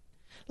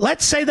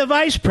 Let's say the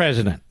vice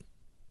president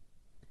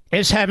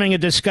is having a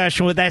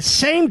discussion with that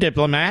same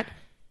diplomat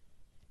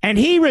and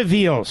he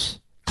reveals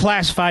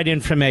classified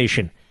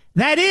information.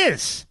 That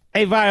is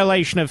a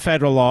violation of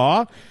federal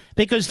law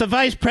because the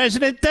vice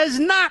president does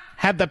not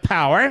have the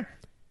power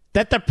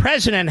that the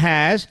president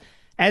has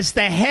as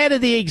the head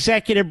of the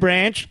executive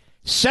branch,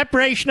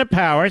 separation of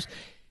powers.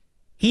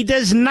 He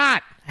does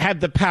not have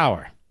the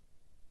power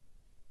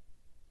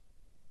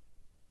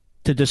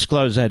to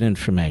disclose that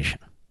information.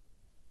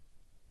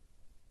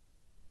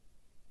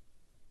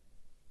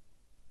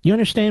 You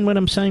understand what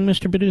I'm saying,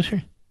 Mr.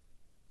 Producer?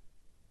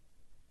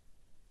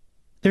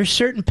 There are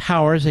certain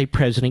powers a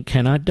president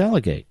cannot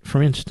delegate.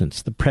 For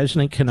instance, the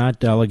president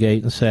cannot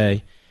delegate and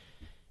say,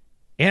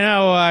 you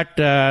know what,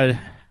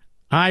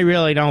 I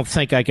really don't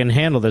think I can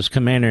handle this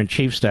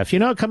commander-in-chief stuff. You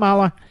know,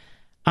 Kamala,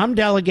 I'm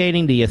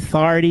delegating the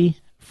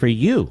authority for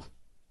you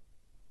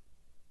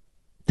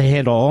to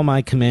handle all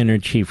my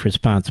commander-in-chief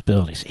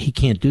responsibilities. He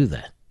can't do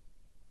that.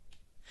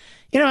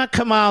 You know what,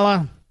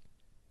 Kamala?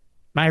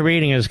 My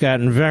reading has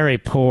gotten very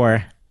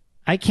poor.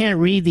 I can't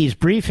read these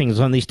briefings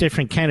on these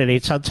different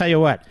candidates. I'll tell you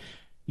what.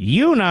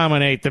 You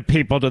nominate the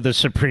people to the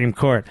Supreme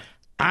Court.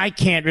 I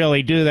can't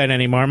really do that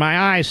anymore.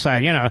 My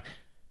eyesight, you know.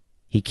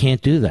 He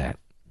can't do that.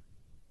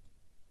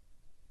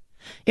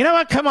 You know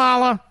what,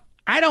 Kamala?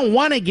 I don't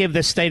want to give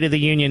the State of the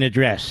Union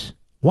address.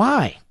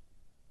 Why?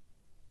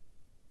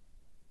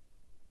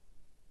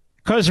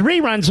 Because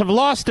reruns of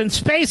Lost in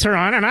Space are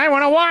on, and I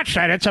want to watch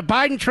that. It's a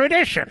Biden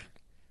tradition.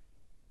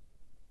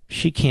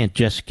 She can't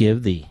just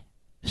give the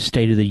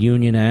State of the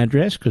Union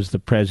address because the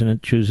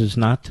president chooses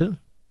not to.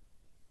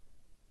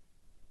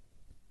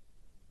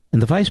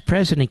 And the vice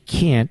president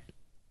can't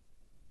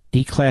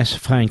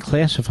declassify and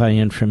classify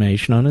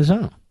information on his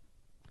own.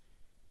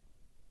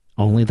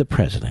 Only the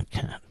president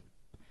can.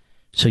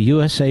 So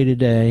USA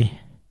Today,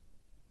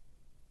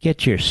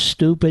 get your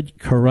stupid,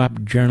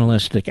 corrupt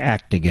journalistic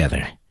act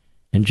together.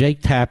 And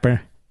Jake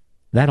Tapper,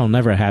 that'll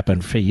never happen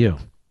for you.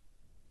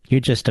 You're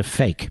just a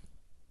fake.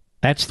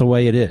 That's the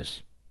way it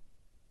is.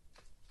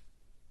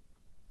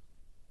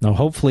 Now,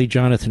 hopefully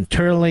Jonathan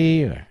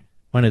Turley or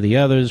one of the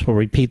others will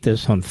repeat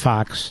this on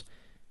Fox,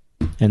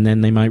 and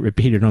then they might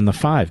repeat it on the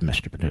 5,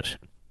 Mr. Producer,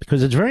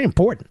 because it's very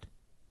important.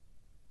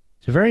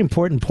 It's a very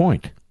important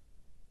point.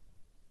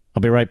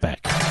 I'll be right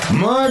back.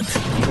 Mark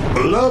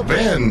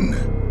Levin.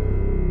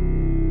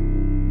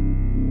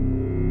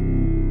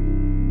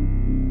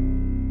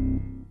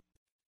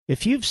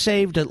 If you've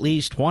saved at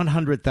least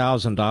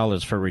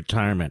 $100,000 for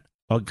retirement,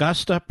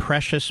 Augusta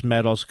Precious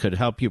Metals could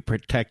help you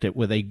protect it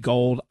with a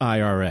gold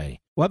IRA.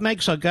 What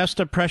makes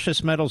Augusta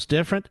Precious Metals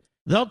different?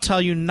 They'll tell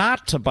you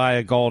not to buy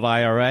a gold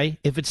IRA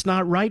if it's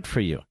not right for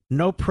you.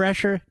 No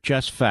pressure,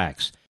 just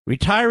facts.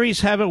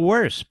 Retirees have it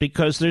worse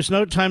because there's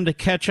no time to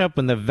catch up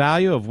when the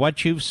value of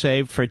what you've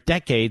saved for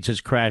decades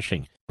is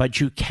crashing. But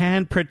you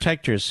can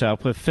protect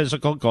yourself with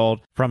physical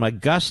gold from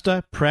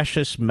Augusta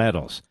Precious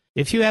Metals.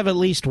 If you have at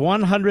least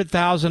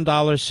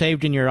 $100,000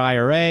 saved in your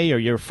IRA or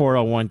your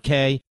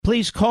 401k,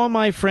 please call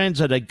my friends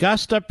at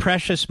Augusta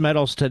Precious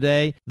Metals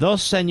today. They'll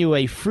send you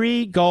a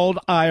free gold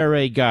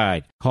IRA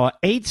guide. Call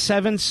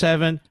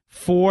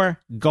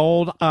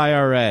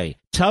 877-4-GOLD-IRA.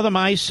 Tell them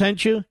I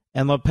sent you,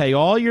 and they'll pay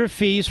all your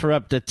fees for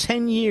up to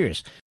 10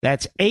 years.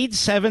 That's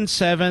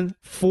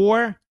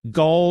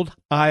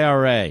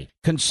 877-4-GOLD-IRA.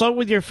 Consult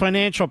with your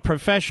financial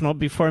professional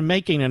before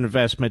making an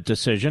investment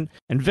decision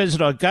and visit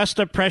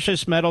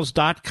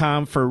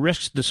AugustaPreciousMetals.com for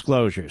risk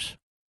disclosures.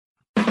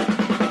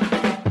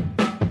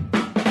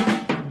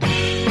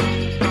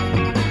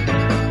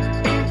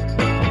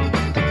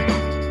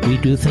 We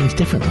do things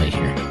differently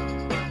here.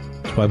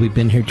 That's why we've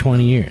been here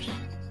 20 years.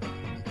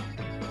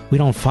 We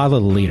don't follow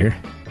the leader.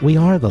 We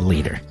are the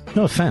leader.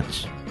 No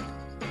offense.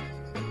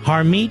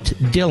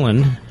 Harmeet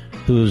Dillon,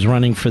 who is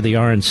running for the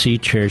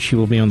RNC chair, she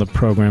will be on the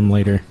program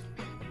later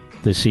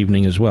this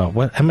evening as well.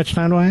 How much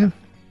time do I have?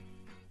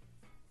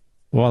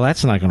 Well,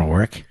 that's not going to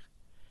work.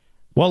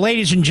 Well,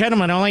 ladies and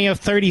gentlemen, I only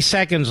have 30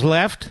 seconds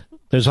left.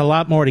 There's a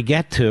lot more to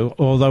get to,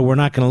 although we're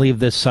not going to leave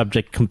this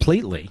subject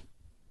completely.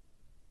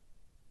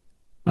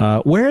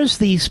 Where is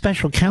the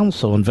special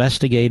counsel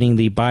investigating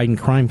the Biden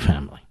crime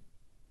family?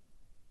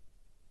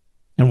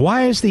 And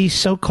why is the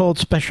so-called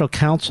special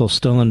counsel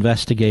still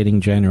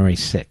investigating January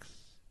 6th?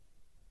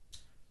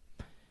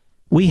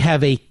 We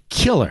have a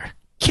killer,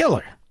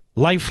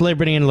 Life,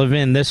 Liberty, and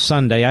Levin this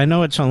Sunday. I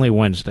know it's only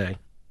Wednesday.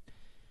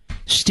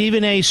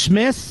 Stephen A.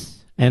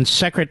 Smith and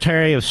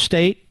Secretary of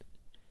State,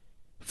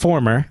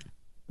 former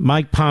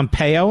Mike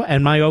Pompeo,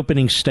 and my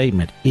opening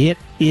statement. It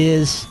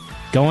is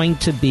going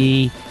to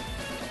be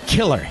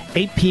killer.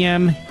 8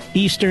 p.m.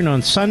 Eastern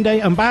on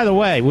Sunday. And by the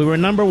way, we were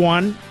number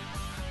one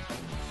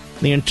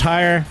the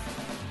entire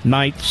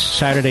night,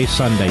 Saturday,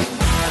 Sunday.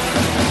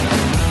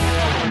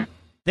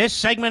 This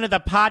segment of the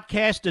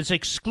podcast is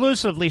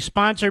exclusively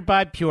sponsored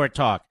by Pure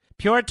Talk.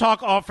 Pure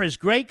Talk offers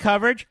great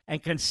coverage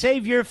and can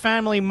save your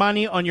family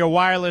money on your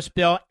wireless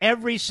bill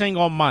every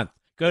single month.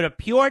 Go to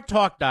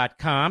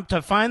puretalk.com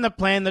to find the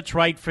plan that's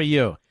right for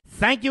you.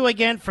 Thank you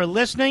again for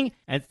listening,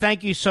 and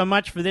thank you so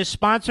much for this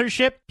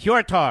sponsorship,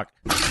 Pure Talk.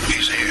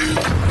 He's here.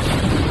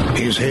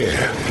 He's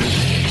here.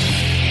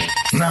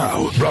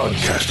 Now,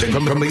 broadcasting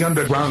from the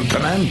underground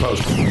command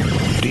post,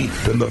 deep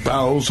in the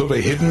bowels of a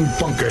hidden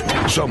bunker,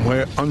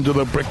 somewhere under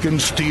the brick and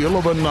steel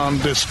of a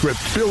nondescript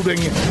building,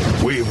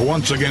 we've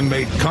once again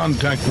made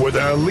contact with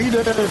our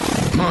leader,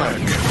 Mark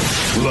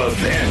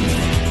Levin.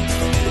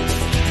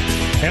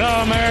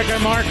 Hello, America.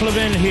 Mark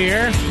Levin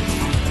here.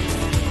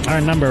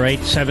 Our number,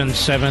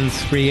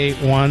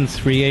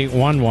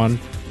 877-381-3811.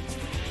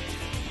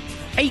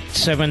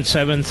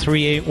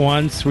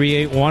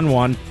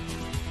 877-381-3811.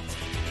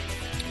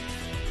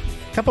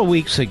 A couple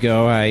weeks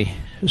ago, I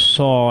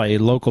saw a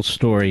local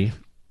story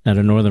out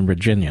of Northern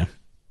Virginia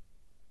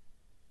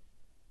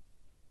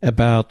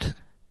about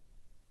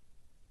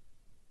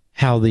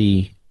how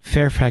the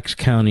Fairfax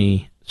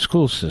County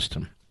school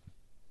system,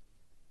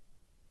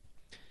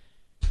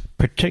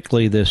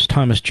 particularly this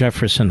Thomas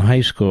Jefferson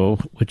High School,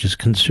 which is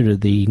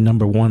considered the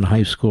number one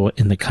high school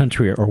in the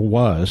country, or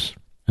was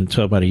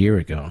until about a year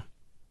ago,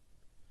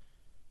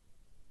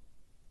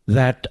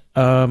 that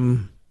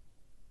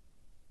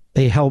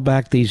they held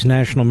back these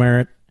National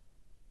Merit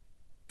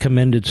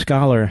Commended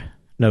Scholar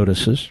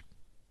notices.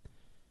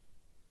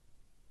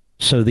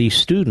 So these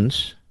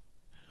students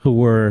who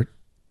were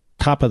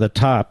top of the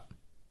top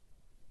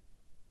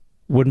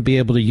wouldn't be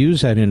able to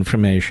use that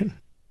information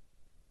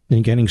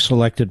in getting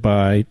selected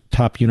by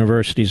top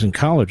universities and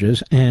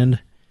colleges, and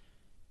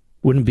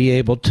wouldn't be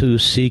able to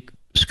seek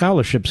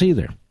scholarships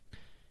either.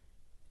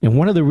 And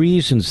one of the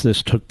reasons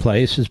this took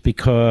place is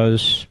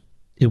because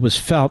it was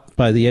felt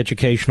by the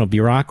educational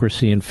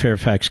bureaucracy in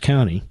Fairfax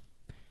County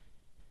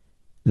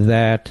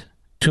that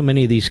too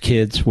many of these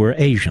kids were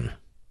Asian.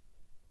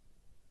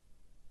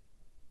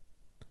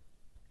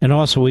 And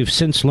also, we've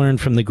since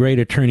learned from the great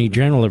Attorney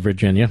General of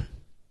Virginia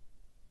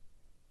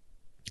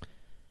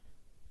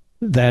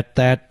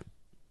that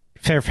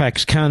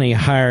Fairfax County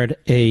hired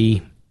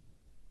a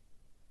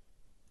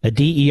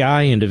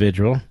DEI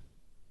individual.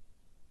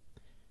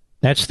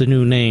 That's the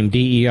new name,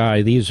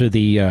 DEI. These are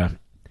the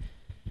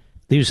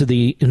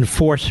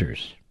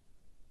enforcers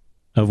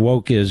of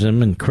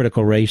wokeism and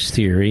critical race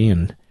theory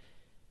and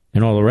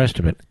all the rest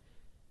of it,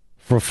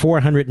 for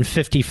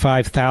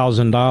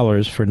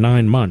 $455,000 for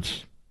 9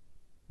 months.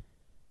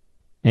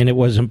 And it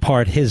was in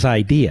part his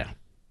idea.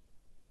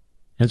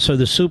 And so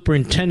the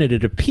superintendent,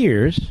 it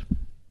appears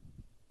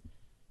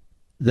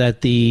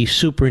that the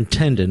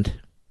superintendent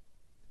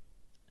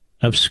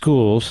of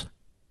schools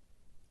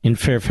in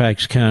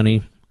Fairfax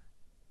County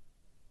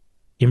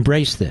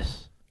embraced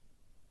this.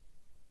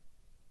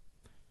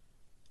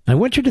 I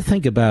want you to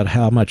think about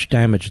how much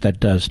damage that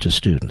does to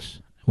students.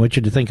 I want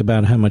you to think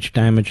about how much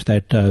damage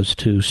that does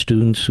to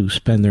students who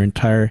spend their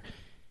entire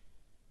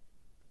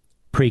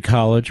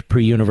pre-college,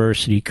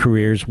 pre-university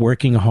careers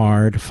working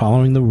hard,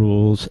 following the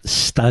rules,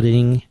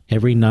 studying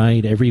every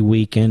night, every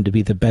weekend to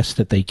be the best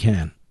that they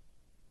can.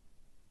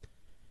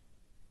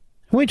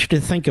 I want you to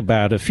think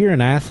about if you're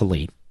an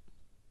athlete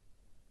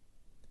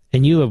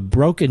and you have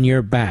broken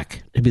your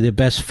back to be the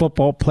best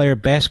football player,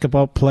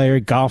 basketball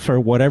player, golfer,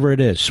 whatever it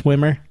is,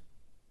 swimmer,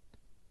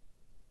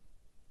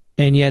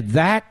 and yet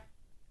that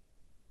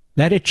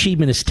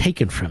achievement is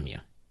taken from you.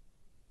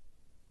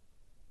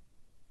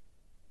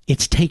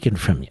 It's taken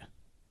from you.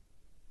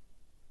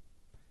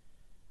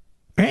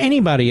 Or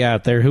anybody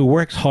out there who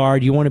works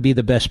hard, you want to be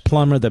the best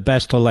plumber, the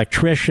best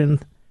electrician,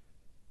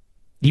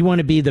 you want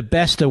to be the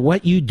best at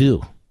what you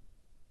do.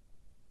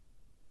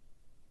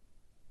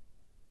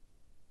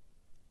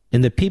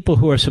 And the people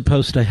who are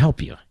supposed to help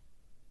you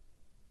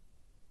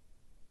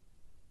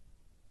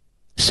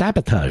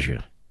sabotage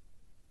you.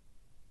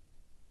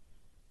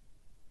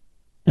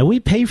 And we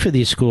pay for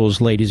these schools,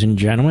 ladies and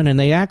gentlemen, and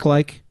they act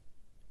like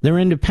they're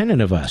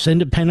independent of us,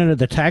 independent of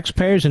the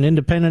taxpayers and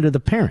independent of the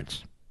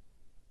parents.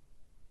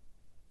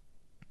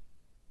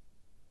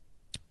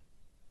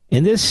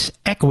 And this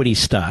equity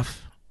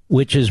stuff,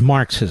 which is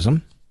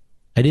Marxism,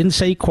 I didn't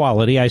say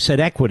equality, I said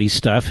equity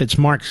stuff, it's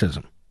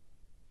Marxism,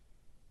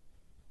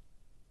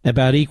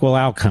 about equal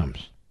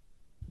outcomes,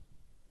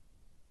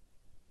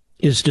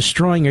 is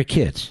destroying your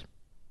kids.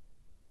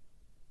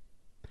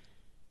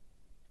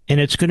 And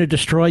it's going to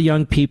destroy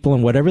young people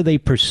and whatever they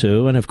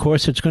pursue, and of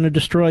course it's going to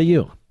destroy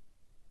you.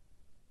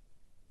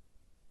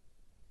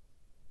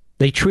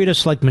 They treat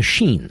us like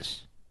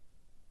machines.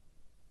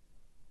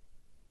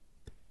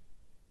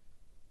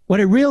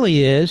 What it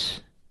really is,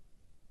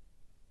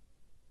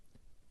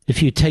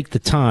 if you take the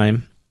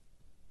time,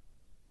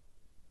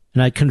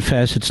 and I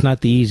confess it's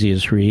not the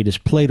easiest read, is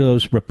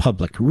Plato's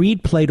Republic.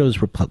 Read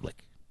Plato's Republic.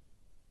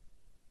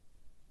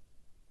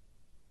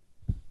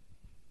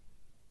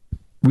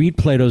 Read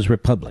Plato's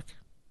Republic.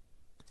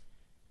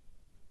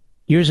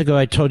 Years ago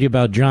I told you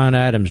about John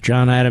Adams.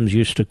 John Adams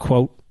used to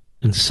quote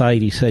and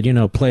cite, he said,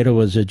 Plato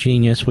was a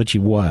genius, which he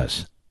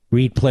was.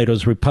 Read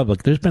Plato's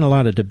Republic. There's been a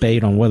lot of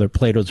debate on whether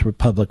Plato's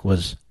Republic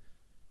was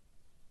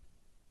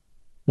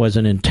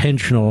an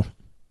intentional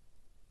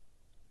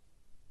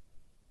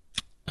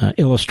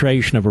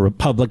illustration of a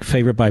republic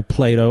favored by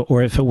Plato,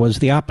 or if it was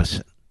the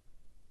opposite.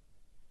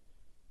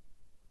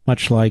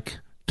 Much like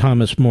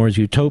Thomas More's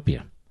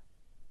Utopia.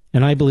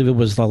 And I believe it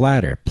was the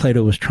latter.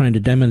 Plato was trying to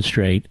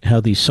demonstrate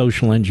how these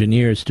social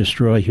engineers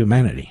destroy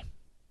humanity.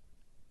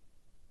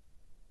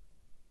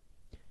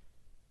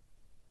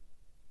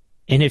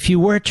 And if you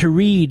were to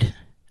read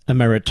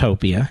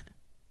Emeritopia,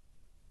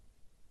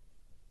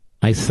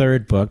 my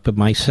third book, but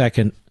my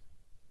second...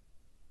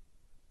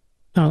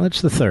 No,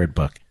 that's the third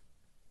book.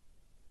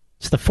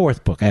 It's the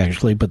fourth book,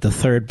 actually, but the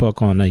third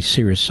book on a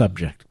serious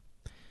subject.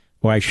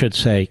 Or I should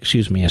say,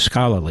 a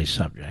scholarly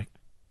subject.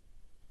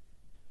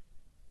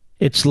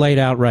 It's laid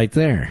out right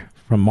there,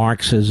 from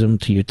Marxism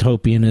to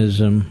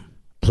utopianism,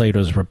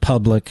 Plato's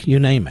Republic, you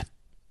name it.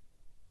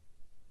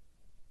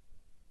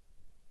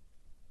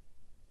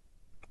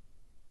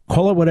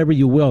 Call it whatever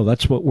you will,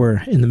 that's what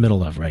we're in the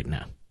middle of right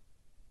now.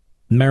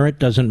 Merit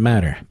doesn't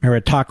matter.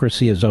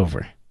 Meritocracy is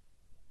over.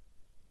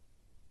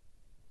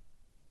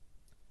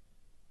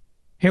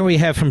 Here we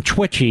have from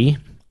Twitchy,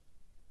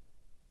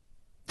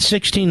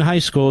 16 high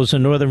schools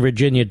in Northern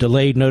Virginia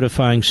delayed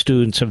notifying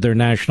students of their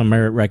national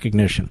merit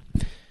recognition.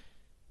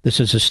 This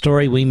is a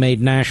story we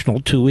made national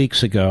 2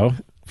 weeks ago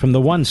from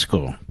the one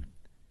school.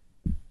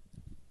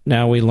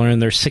 Now we learn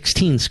there's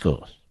 16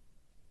 schools.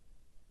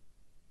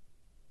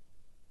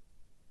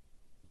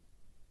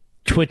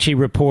 Twitchy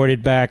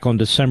reported back on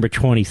December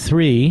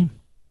 23,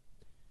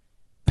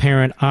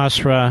 parent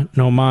Asra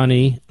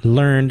Nomani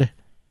learned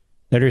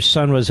that her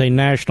son was a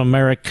National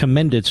Merit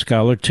Commended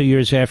Scholar 2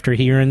 years after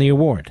he earned the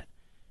award.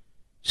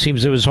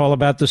 Seems it was all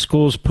about the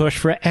school's push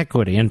for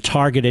equity and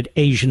targeted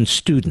Asian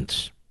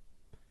students.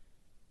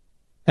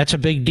 That's a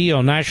big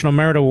deal. National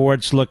Merit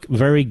Awards look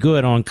very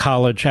good on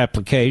college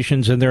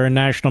applications, and there are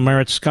National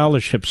Merit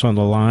Scholarships on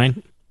the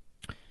line.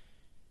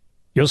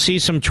 You'll see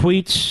some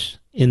tweets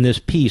in this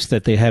piece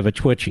that they have at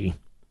Twitchy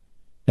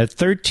that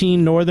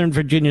 13 Northern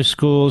Virginia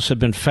schools have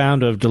been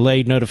found to have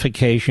delayed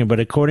notification, but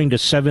according to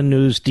 7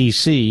 News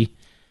DC,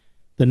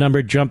 the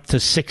number jumped to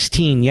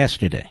 16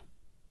 yesterday.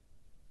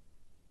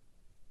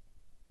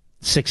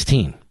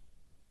 16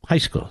 high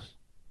schools.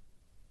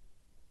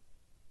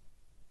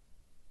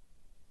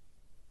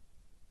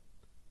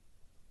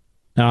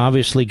 Now,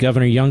 obviously,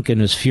 Governor Youngkin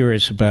is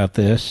furious about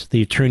this.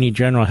 The Attorney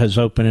General has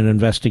opened an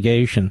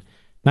investigation.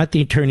 Not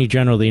the Attorney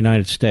General of the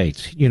United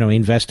States. He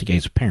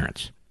investigates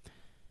parents.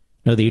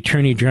 No, the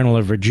Attorney General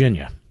of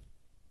Virginia.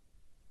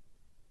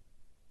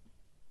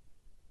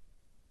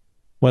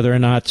 Whether or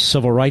not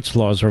civil rights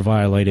laws are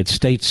violated,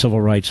 state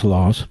civil rights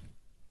laws,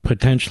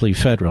 potentially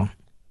federal.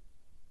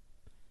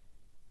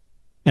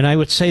 And I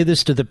would say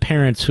this to the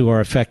parents who are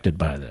affected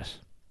by this.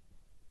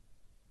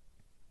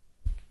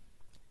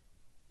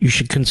 You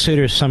should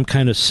consider some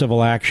kind of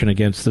civil action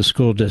against the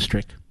school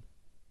district,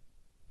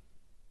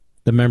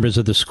 the members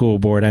of the school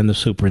board, and the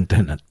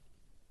superintendent.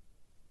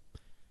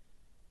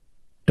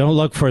 Don't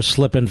look for a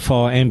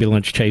slip-and-fall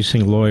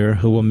ambulance-chasing lawyer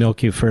who will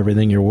milk you for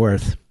everything you're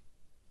worth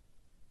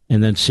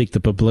and then seek the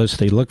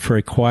publicity. Look for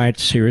a quiet,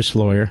 serious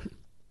lawyer,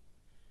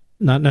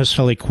 not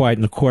necessarily quiet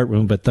in the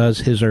courtroom, but does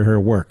his or her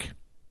work.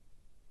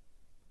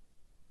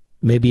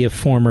 Maybe a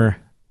former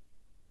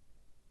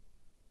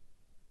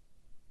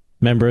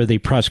member of the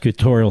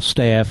prosecutorial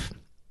staff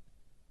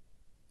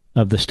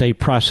of the state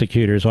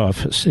prosecutor's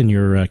office in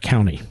your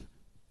county,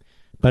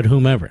 but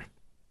whomever,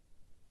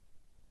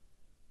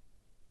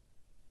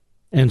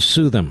 and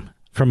sue them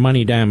for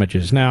money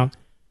damages. Now,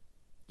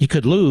 you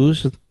could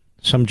lose.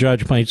 Some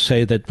judge might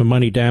say that the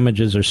money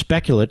damages are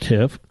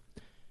speculative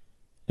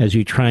as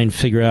you try and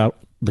figure out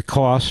the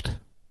cost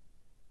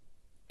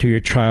to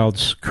your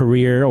child's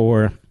career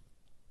or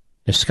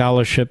a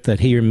scholarship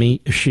that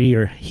she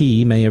or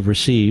he may have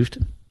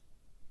received.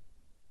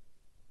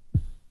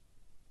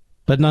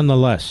 But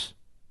nonetheless,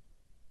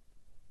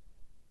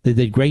 they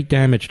did great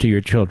damage to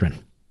your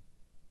children.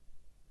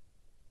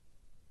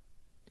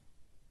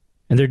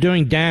 And they're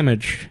doing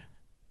damage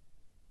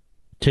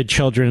to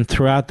children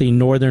throughout the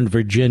Northern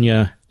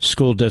Virginia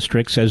school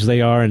districts, as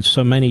they are in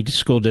so many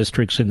school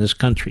districts in this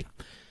country.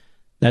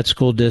 That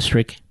school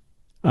district,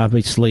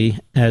 obviously,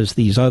 as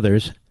these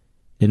others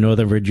in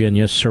Northern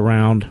Virginia,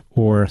 surround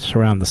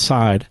the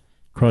side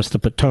across the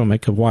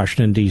Potomac of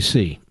Washington,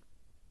 D.C.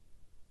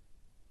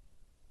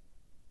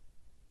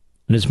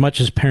 And as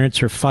much as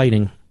parents are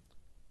fighting,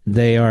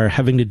 they are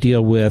having to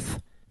deal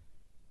with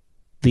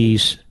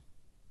these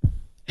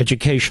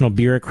educational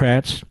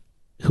bureaucrats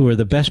who are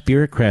the best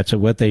bureaucrats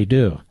at what they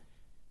do.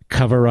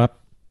 Cover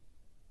up,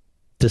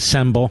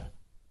 dissemble,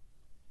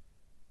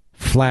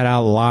 flat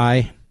out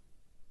lie.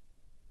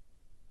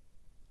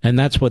 And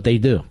that's what they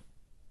do.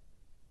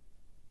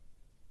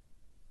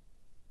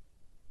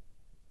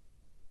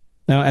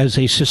 Now, as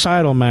a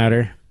societal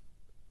matter,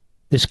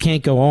 this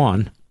can't go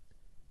on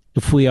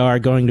if we are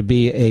going to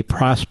be a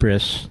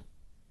prosperous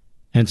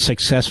and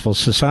successful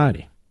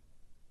society.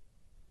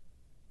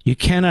 You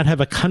cannot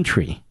have a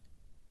country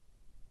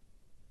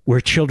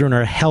where children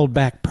are held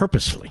back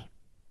purposely,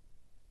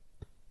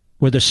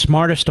 where the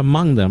smartest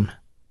among them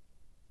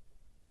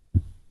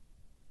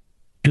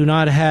do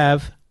not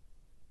have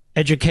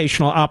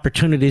educational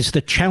opportunities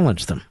that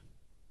challenge them.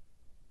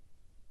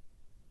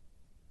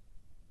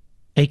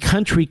 A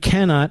country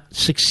cannot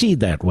succeed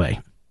that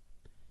way.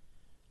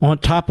 On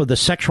top of the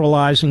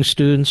sexualizing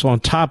students, on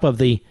top of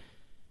the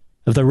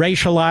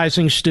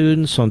racializing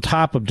students, on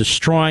top of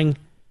destroying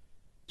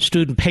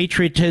student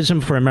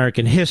patriotism for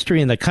American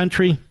history in the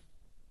country,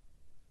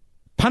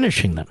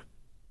 punishing them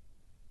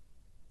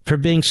for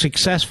being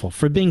successful,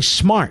 for being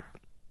smart.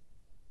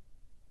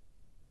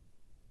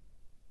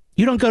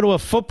 You don't go to a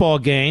football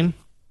game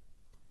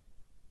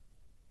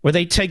where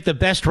they take the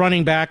best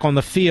running back on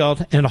the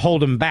field and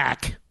hold him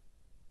back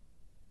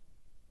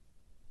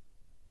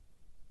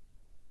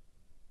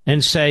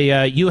and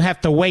say, you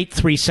have to wait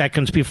 3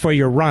 seconds before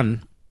you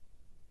run.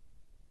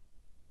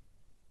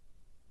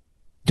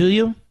 Do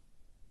you?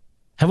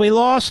 Have we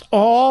lost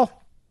all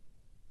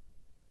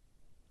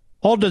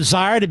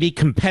desire to be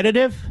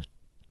competitive?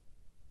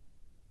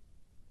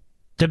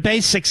 To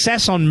base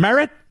success on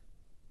merit?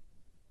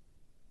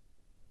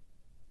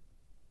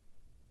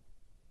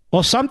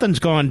 Well, something's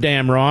gone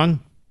damn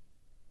wrong.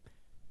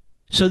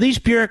 So these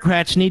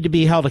bureaucrats need to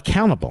be held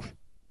accountable.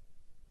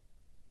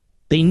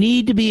 They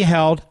need to be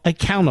held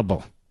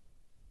accountable.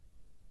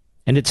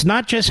 And it's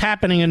not just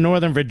happening in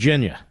Northern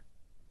Virginia.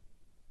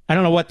 I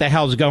don't know what the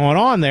hell's going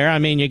on there. I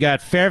mean, you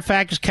got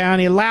Fairfax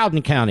County,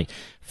 Loudoun County,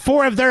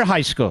 4 of their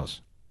high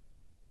schools.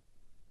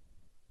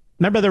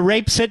 Remember the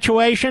rape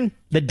situation?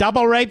 The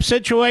double rape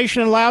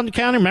situation in Loudoun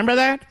County? Remember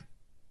that?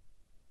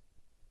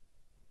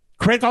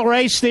 Critical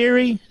race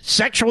theory,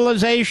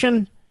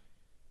 sexualization.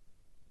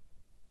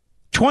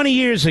 20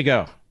 years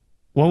ago,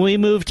 when we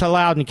moved to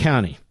Loudoun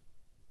County,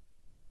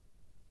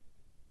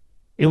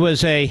 it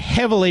was a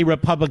heavily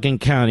Republican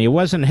county. It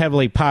wasn't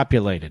heavily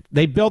populated.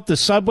 They built the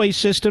subway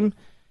system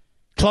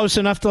close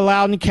enough to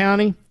Loudoun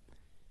County.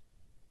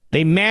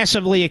 They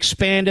massively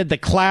expanded the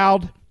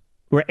cloud,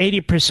 where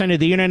 80%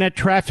 of the internet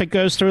traffic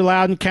goes through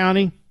Loudoun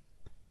County.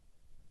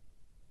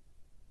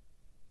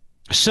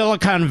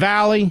 Silicon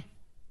Valley,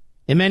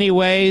 in many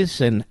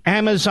ways, and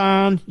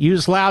Amazon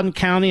used Loudoun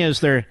County as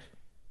their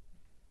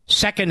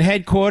second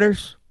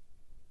headquarters.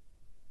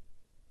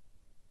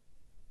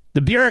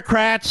 The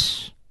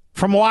bureaucrats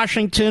from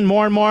Washington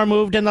more and more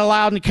moved into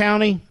Loudoun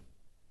County.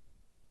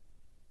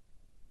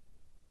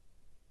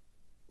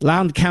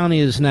 Loudoun County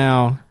is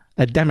now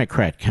a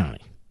Democrat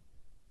county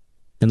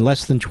in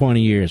less than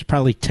 20 years,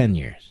 probably 10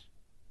 years.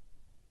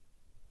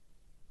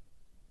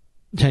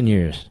 10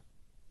 years.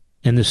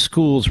 And the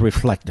schools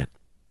reflect it.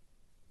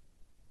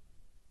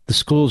 The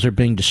schools are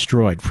being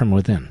destroyed from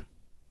within.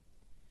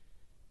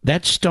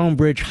 That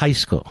Stonebridge High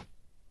School,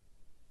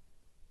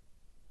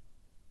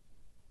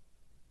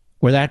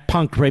 where that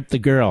punk raped the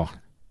girl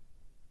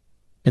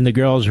in the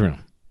girls'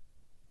 room.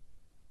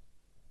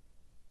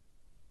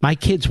 My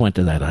kids went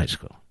to that high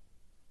school.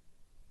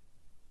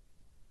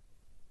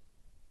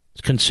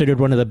 It's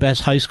considered one of the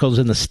best high schools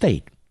in the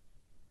state.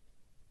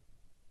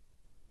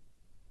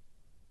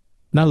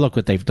 Now look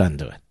what they've done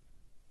to it.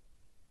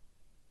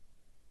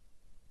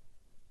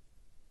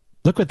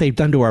 Look what they've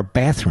done to our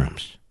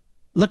bathrooms.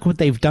 Look what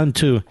they've done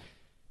to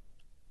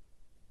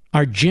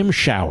our gym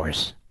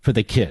showers for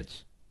the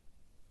kids.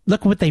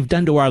 Look what they've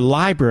done to our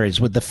libraries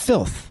with the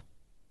filth.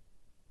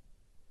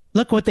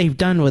 Look what they've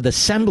done with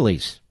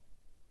assemblies,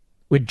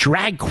 with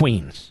drag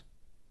queens.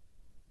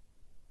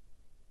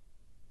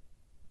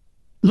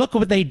 Look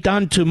what they've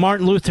done to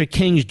Martin Luther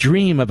King's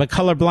dream of a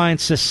colorblind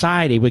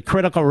society with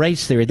critical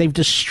race theory. They've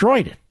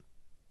destroyed it.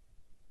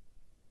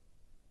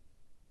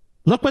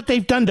 Look what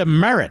they've done to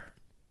merit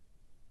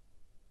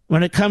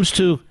when it comes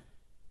to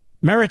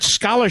Merit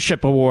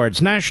Scholarship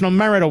Awards, National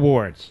Merit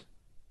Awards.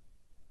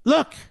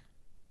 Look.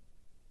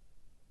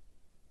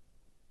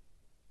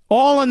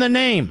 All in the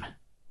name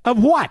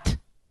of what?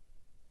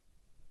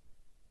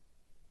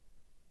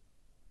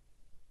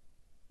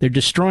 They're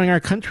destroying our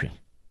country.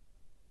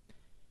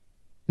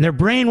 And they're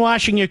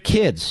brainwashing your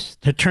kids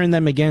to turn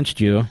them against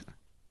you.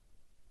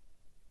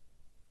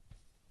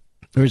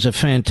 There's a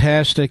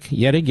fantastic,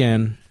 yet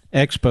again,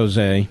 expose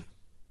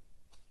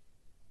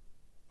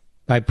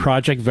by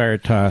Project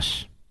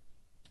Veritas.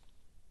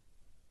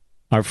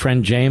 Our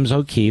friend James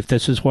O'Keefe.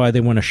 This is why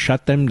they want to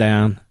shut them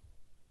down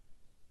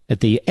at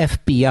the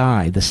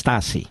FBI, the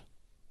Stasi,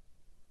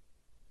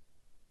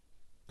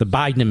 the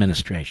Biden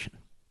administration,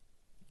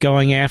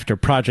 going after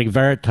Project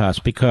Veritas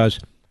because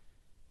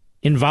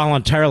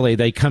involuntarily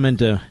they come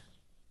into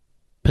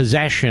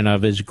possession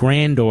of his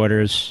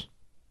granddaughter's,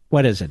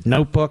 what is it,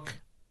 notebook?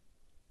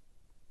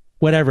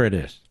 Whatever it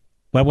is.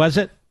 What was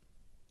it?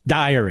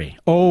 Diary.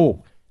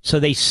 Oh, so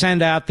they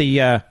send out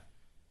the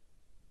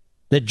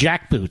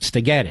jackboots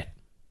to get it.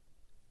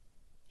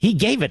 He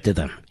gave it to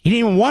them. He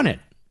didn't even want it.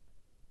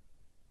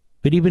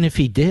 But even if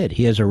he did,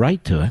 he has a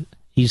right to it.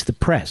 He's the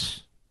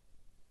press.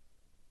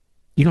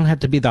 You don't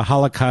have to be the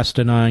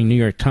Holocaust-denying New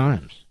York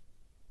Times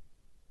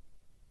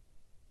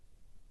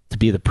to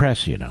be the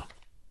press, you know.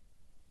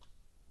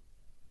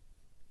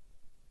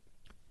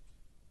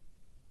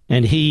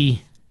 And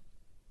he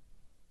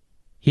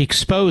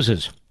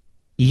exposes,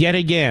 yet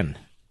again,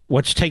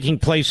 what's taking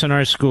place in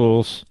our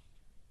schools.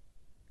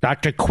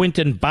 Dr.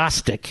 Quentin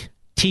Bostic,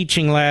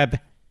 teaching lab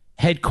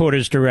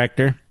headquarters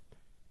director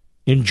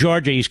in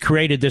Georgia, he's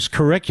created this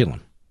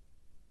curriculum.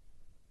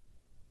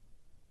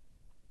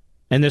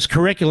 And this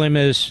curriculum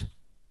is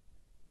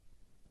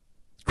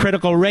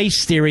critical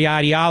race theory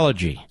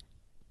ideology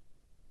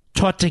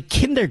taught to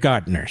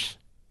kindergartners.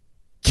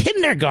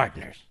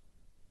 Kindergartners.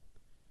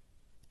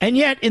 And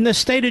yet, in the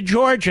state of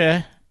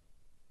Georgia,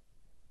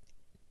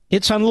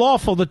 it's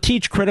unlawful to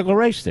teach critical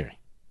race theory.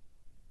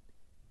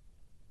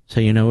 So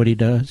you know what he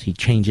does? He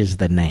changes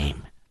the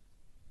name.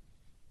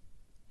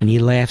 And he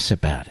laughs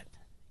about it.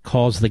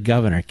 Calls the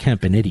governor,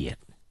 Kemp, an idiot.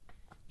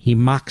 He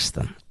mocks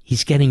them.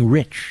 He's getting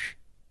rich.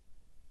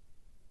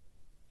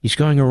 He's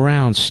going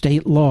around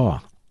state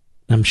law.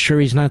 I'm sure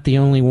he's not the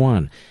only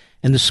one.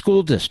 And the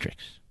school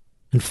districts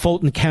in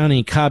Fulton County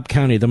and Cobb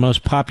County, the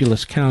most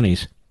populous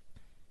counties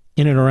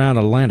in and around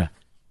Atlanta,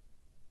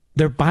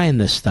 they're buying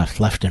this stuff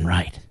left and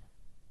right.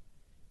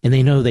 And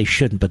they know they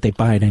shouldn't, but they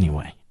buy it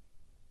anyway.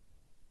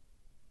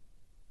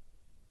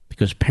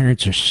 Because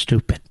parents are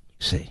stupid,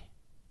 you see.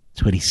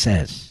 That's what he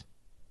says.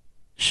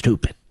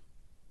 Stupid.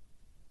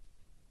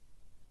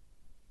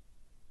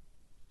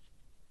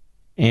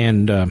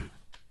 And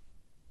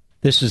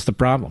this is the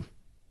problem.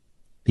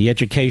 The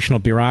educational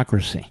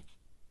bureaucracy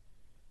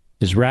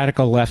is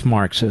radical left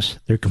Marxists.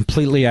 They're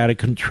completely out of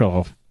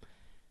control.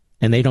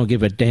 And they don't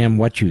give a damn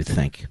what you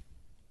think.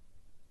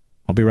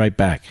 I'll be right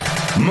back.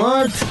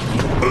 Mark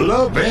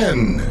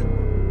Levin.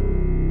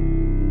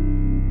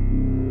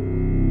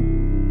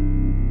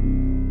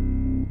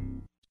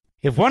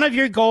 If one of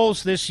your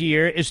goals this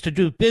year is to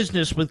do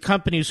business with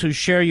companies who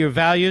share your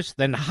values,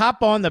 then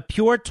hop on the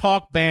Pure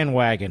Talk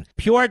bandwagon.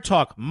 Pure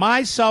Talk,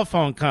 my cell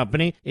phone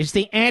company, is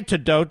the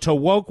antidote to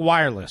woke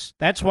wireless.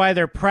 That's why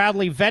they're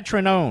proudly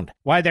veteran-owned,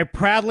 why they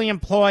proudly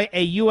employ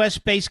a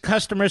U.S.-based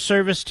customer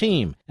service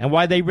team, and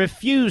why they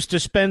refuse to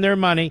spend their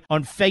money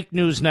on fake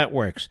news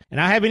networks. And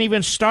I haven't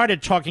even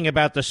started talking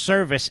about the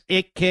service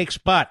it kicks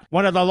butt,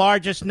 one of the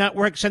largest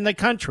networks in the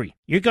country.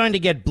 You're going to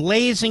get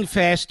blazing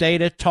fast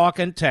data, talk,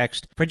 and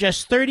text for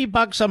just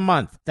 $30 a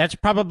month. That's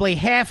probably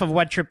half of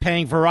what you're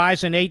paying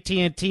Verizon,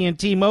 AT&T, and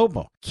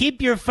T-Mobile.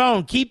 Keep your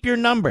phone, keep your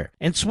number,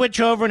 and switch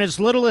over in as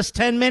little as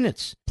 10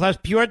 minutes. Plus,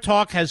 Pure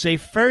Talk has a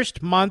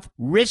first-month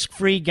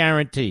risk-free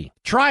guarantee.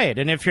 Try it,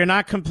 and if you're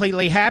not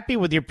completely happy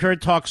with your Pure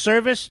Talk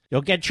service,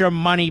 you'll get your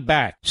money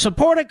back.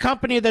 Support a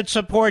company that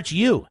supports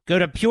you. Go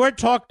to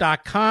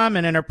puretalk.com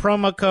and enter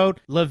promo code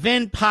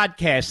Levin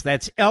Podcast.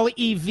 That's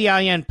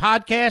Levin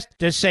Podcast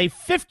to save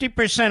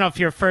 50% off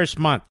your first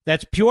month.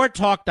 That's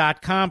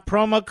puretalk.com,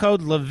 promo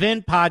code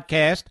Levin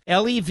Podcast,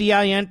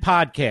 Levin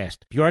Podcast.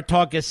 Pure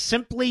Talk is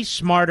simply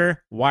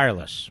smarter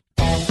wireless.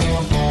 How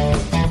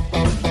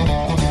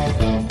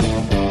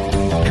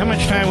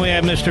much time we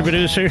have, Mr.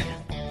 Producer?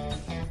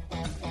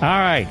 All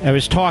right, I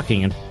was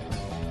talking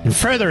in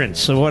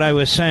furtherance of what I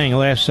was saying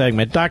last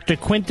segment. Dr.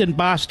 Quentin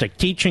Bostic,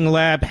 teaching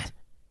lab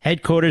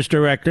headquarters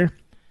director,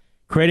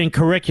 creating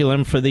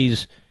curriculum for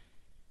these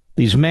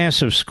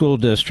massive school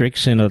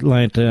districts in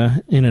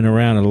Atlanta, in and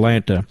around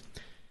Atlanta.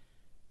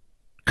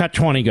 Cut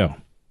 20, go.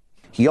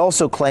 He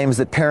also claims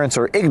that parents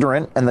are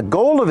ignorant, and the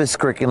goal of his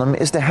curriculum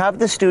is to have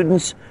the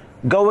students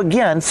go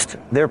against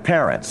their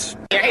parents.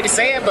 I hate to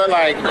say it, but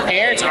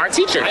parents aren't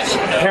teachers.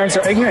 Parents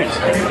are ignorant.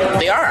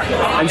 They are.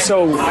 And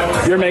so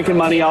you're making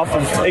money off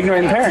of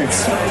ignorant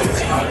parents.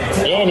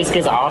 And these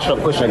kids are also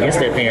pushing against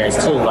their parents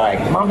too.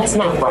 Mom, that's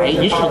not right.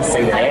 You shouldn't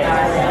say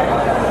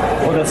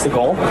that. Well, that's the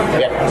goal.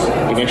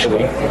 Yeah, eventually.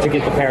 To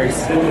get the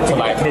parents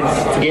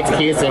to get the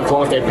kids to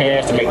influence their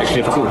parents to make the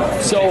shift too.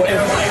 So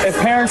if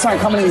parents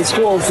aren't coming to the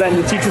schools, then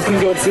the teachers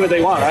can go and see what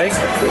they want, right?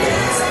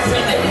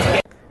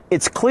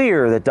 It's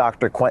clear that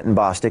Dr. Quentin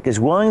Bostic is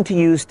willing to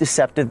use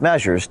deceptive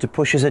measures to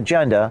push his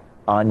agenda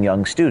on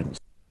young students.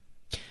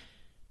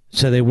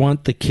 So they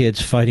want the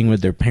kids fighting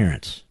with their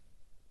parents.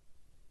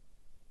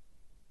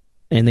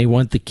 And they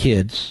want the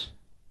kids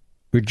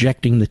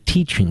rejecting the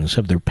teachings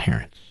of their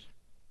parents.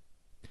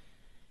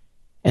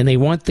 And they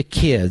want the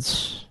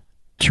kids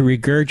to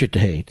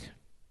regurgitate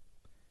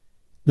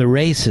the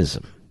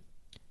racism,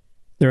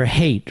 their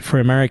hate for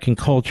American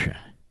culture,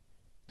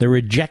 the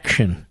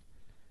rejection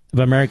of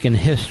American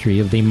history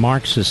of the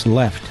Marxist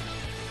left.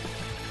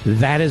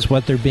 That is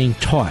what they're being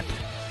taught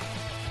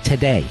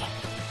today,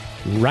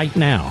 right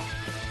now.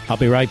 I'll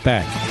be right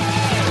back.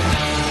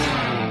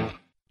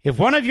 If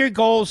one of your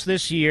goals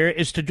this year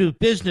is to do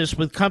business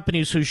with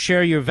companies who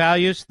share your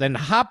values, then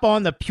hop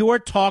on the Pure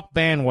Talk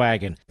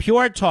bandwagon.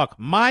 Pure Talk,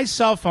 my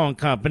cell phone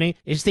company,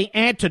 is the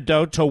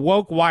antidote to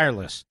woke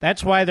wireless.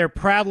 That's why they're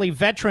proudly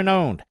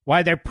veteran-owned,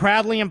 why they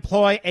proudly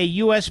employ a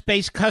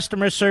U.S.-based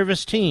customer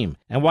service team,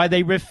 and why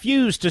they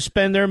refuse to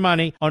spend their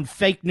money on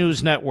fake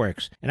news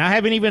networks. And I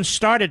haven't even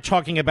started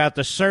talking about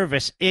the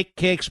service it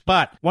kicks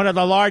butt, one of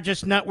the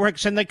largest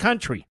networks in the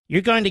country.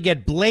 You're going to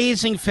get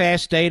blazing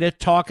fast data,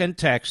 talk, and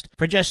text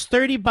for just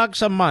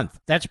 $30 a month.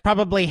 That's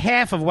probably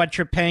half of what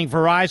you're paying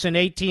Verizon,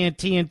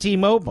 AT&T, and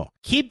T-Mobile.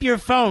 Keep your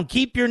phone,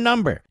 keep your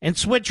number, and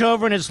switch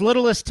over in as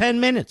little as 10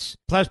 minutes.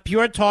 Plus,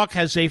 Pure Talk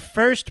has a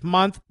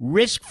first-month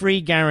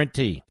risk-free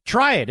guarantee.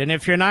 Try it, and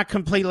if you're not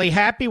completely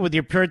happy with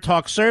your Pure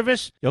Talk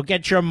service, you'll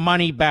get your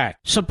money back.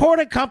 Support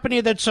a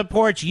company that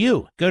supports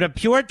you. Go to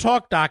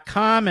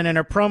puretalk.com and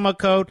enter promo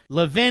code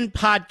Levin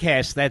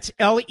Podcast. That's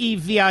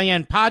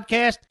Levin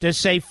Podcast to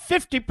save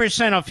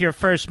 50% off your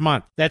first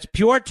month. That's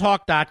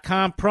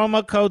puretalk.com,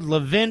 promo code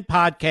Levin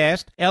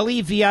Podcast,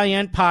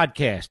 Levin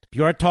Podcast.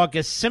 Pure Talk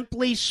is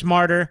simply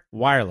smarter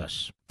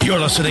wireless. You're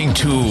listening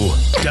to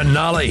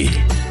Denali,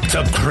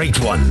 the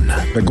great one.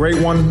 The great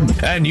one.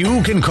 And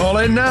you can call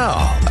in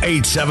now,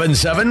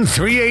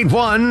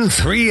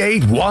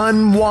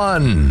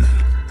 877-381-3811.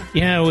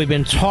 You know, we've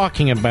been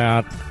talking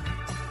about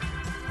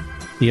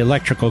the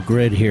electrical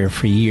grid here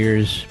for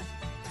years,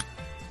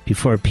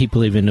 before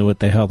people even knew what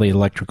the hell the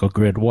electrical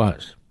grid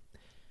was.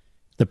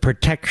 The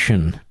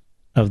protection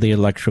of the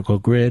electrical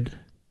grid,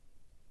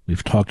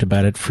 we've talked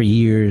about it for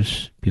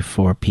years,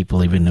 before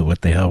people even knew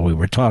what the hell we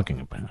were talking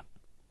about.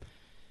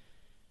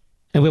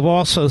 And we've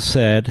also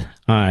said,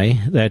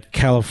 that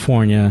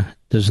California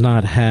does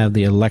not have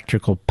the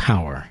electrical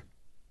power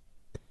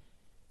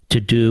to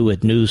do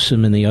what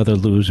Newsom and the other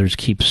losers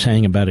keep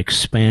saying about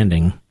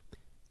expanding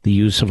the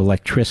use of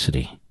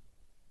electricity.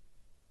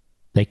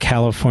 That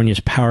California's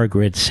power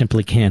grid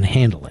simply can't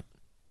handle it.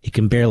 It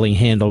can barely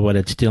handle what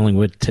it's dealing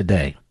with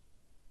today.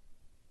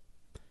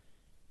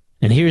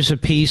 And here's a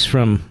piece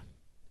from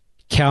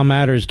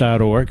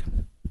CalMatters.org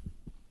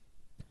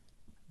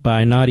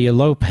by Nadia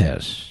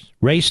Lopez.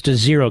 Race to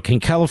zero. Can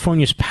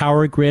California's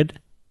power grid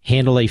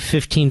handle a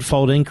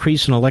 15-fold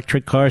increase in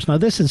electric cars? Now,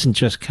 this isn't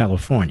just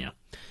California.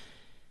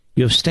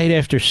 You have state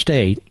after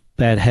state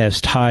that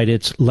has tied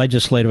its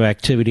legislative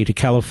activity to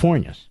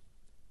California's.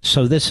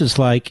 So this is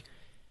like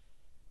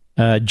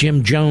a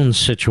Jim Jones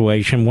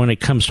situation when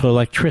it comes to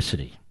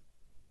electricity.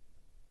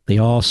 They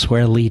all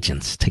swear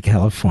allegiance to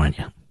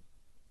California.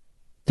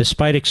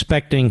 Despite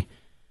expecting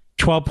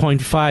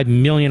 12.5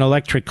 million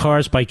electric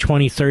cars by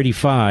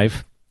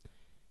 2035,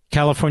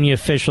 California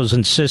officials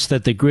insist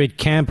that the grid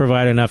can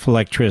provide enough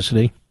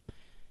electricity,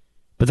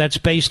 but that's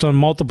based on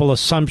multiple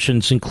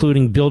assumptions,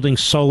 including building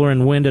solar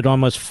and wind at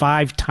almost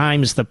 5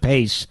 times the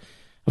pace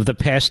of the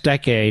past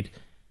decade.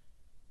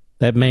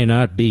 That may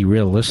not be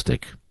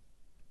realistic.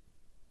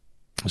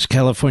 As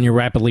California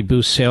rapidly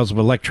boosts sales of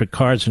electric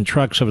cars and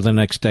trucks over the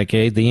next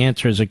decade, the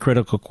answer is a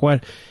critical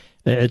question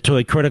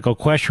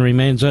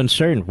remains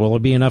uncertain. Will there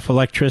be enough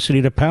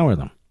electricity to power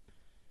them?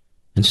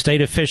 And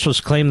state officials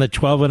claim that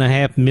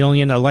 12.5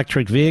 million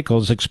electric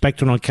vehicles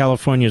expected on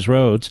California's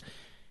roads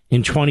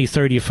in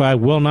 2035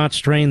 will not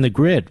strain the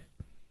grid.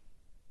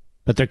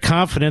 But their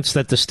confidence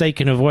that the state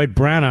can avoid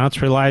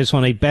brownouts relies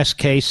on a best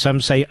case,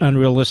 some say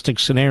unrealistic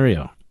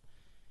scenario.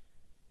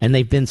 And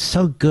they've been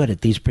so good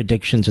at these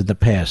predictions in the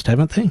past,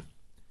 haven't they?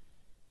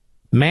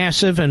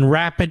 Massive and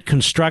rapid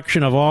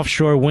construction of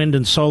offshore wind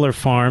and solar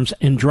farms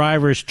and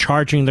drivers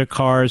charging their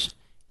cars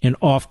in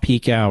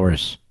off-peak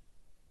hours.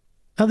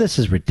 Now, this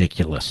is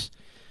ridiculous.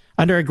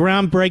 Under a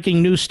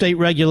groundbreaking new state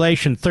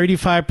regulation,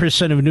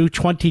 35% of new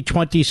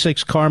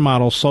 2026 car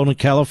models sold in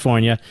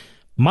California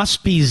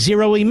must be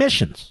zero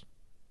emissions.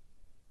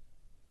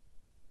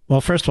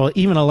 Well, first of all,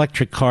 even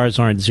electric cars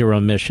aren't zero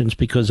emissions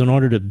because in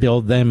order to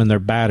build them and their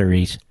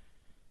batteries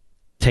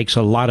takes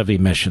a lot of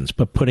emissions.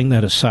 But putting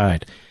that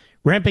aside,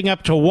 ramping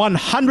up to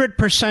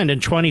 100% in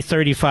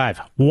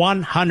 2035.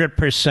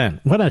 100%.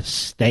 What a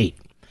state.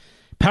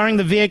 Powering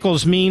the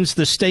vehicles means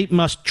the state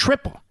must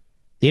triple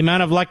the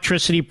amount of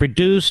electricity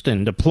produced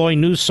and deploy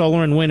new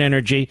solar and wind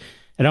energy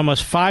at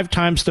almost 5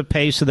 times the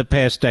pace of the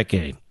past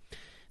decade.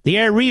 The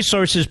Air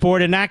Resources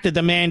Board enacted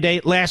the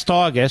mandate last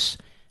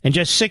August, and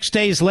just 6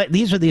 days later,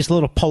 these are these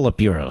little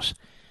Politburos,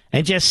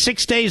 and just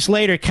 6 days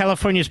later,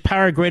 California's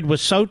power grid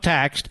was so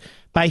taxed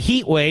by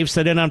heat waves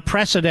that an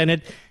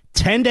unprecedented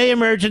 10-day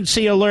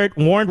emergency alert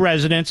warned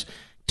residents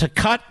to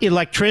cut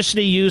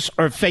electricity use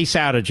or face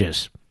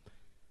outages.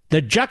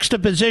 The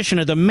juxtaposition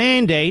of the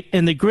mandate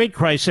and the grid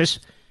crisis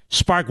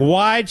sparked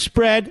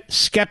widespread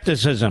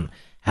skepticism.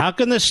 How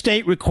can the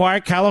state require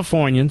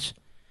Californians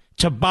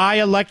to buy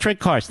electric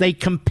cars? They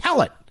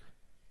compel it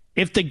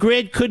if the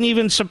grid couldn't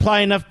even supply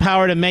enough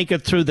power to make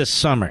it through the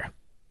summer.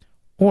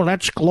 Well,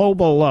 that's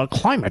global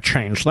climate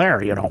change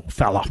there,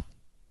 fella.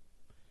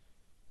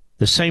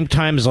 The same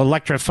time as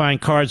electrifying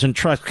cars and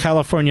trucks,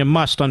 California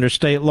must, under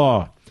state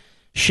law,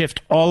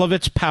 shift all of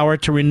its power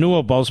to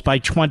renewables by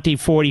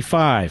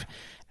 2045.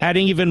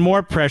 Adding even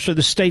more pressure,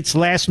 the state's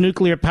last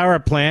nuclear power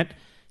plant,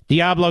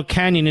 Diablo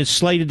Canyon, is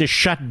slated to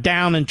shut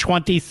down in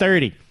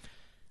 2030.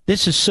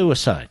 This is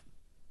suicide.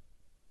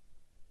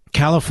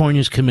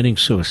 California's committing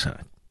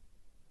suicide.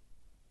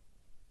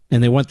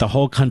 And they want the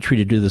whole country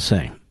to do the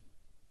same.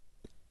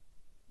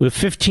 With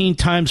 15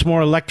 times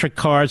more electric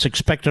cars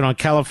expected on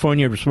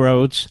California's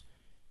roads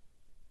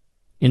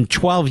in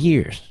 12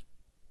 years,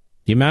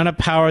 the amount of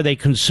power they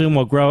consume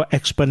will grow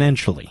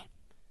exponentially.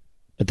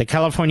 But the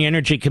California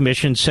Energy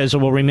Commission says it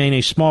will remain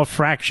a small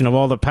fraction of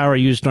all the power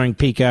used during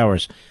peak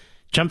hours,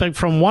 jumping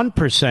from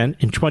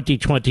 1% in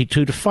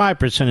 2022 to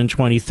 5% in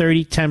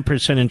 2030,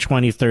 10% in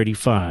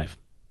 2035.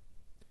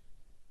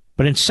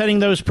 But in setting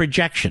those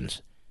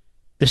projections,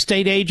 the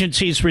state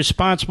agencies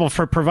responsible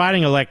for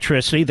providing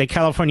electricity, the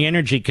California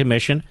Energy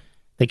Commission,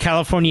 the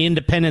California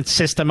Independent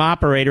System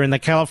Operator, and the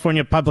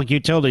California Public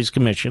Utilities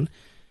Commission,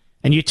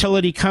 and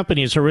utility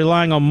companies are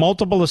relying on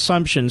multiple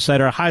assumptions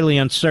that are highly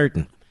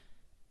uncertain.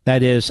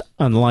 That is,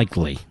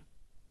 unlikely.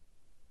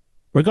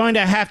 We're going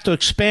to have to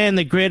expand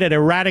the grid at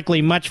a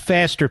radically much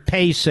faster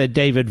pace, said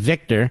David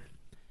Victor,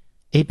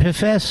 a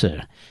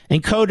professor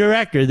and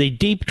co-director of the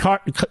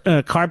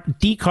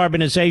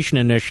Decarbonization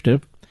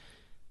Initiative.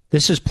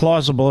 This is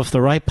plausible if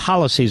the right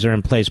policies are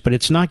in place, but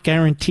it's not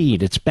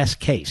guaranteed. It's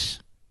best case.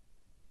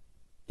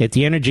 Yet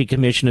the Energy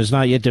Commission has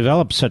not yet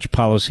developed such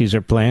policies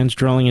or plans,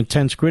 drawing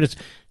intense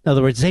criticism. In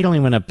other words, they don't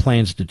even have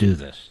plans to do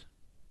this,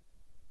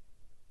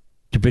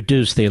 to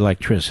produce the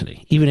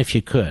electricity, even if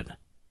you could.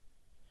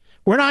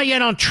 We're not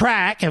yet on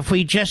track. If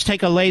we just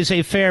take a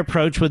laissez-faire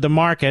approach with the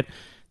market,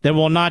 then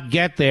we'll not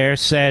get there,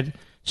 said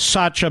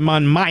Sacha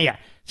Van Maya.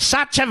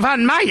 Sacha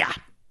Van Maya!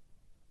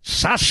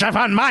 Sacha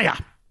Van Maya!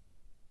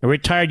 A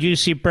retired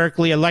UC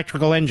Berkeley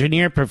electrical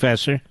engineer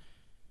professor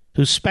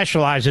who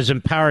specializes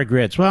in power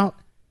grids. Well,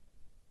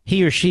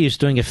 he or she is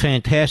doing a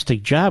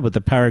fantastic job with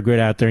the power grid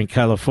out there in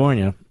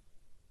California.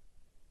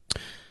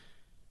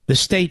 The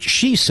state,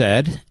 she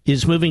said,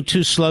 is moving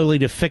too slowly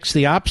to fix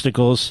the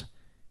obstacles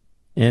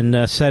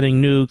in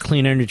setting new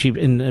clean energy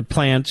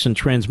plants and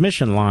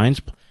transmission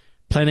lines.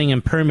 Planning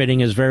and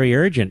permitting is very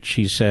urgent,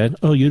 she said.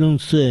 Oh, you don't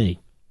say.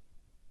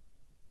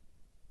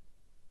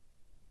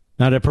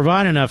 Now, to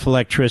provide enough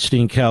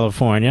electricity in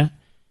California,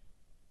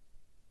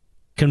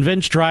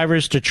 convince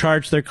drivers to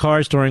charge their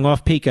cars during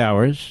off-peak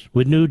hours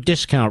with new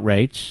discount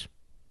rates,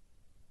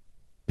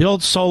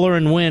 build solar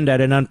and wind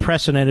at an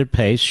unprecedented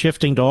pace.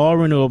 Shifting to all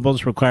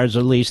renewables requires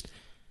at least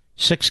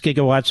 6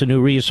 gigawatts of new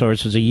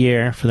resources a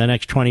year for the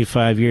next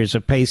 25 years,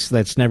 a pace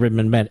that's never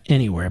been met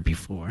anywhere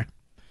before.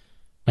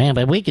 Man,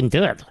 but we can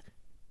do it.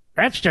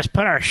 Let's just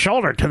put our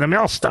shoulder to the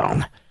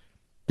millstone.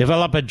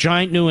 Develop a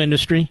giant new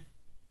industry.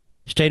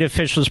 State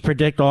officials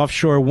predict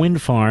offshore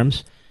wind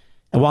farms,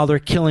 and while they're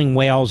killing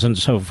whales and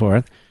so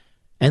forth,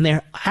 and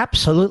they're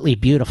absolutely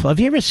beautiful.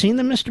 Have you ever seen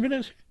them, Mr.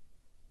 Producer?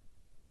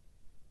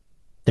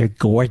 They're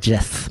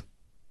gorgeous.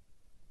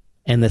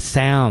 And the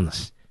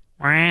sounds.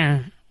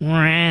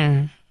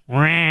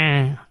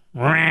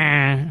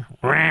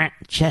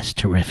 Just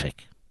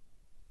terrific.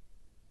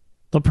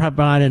 They'll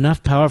provide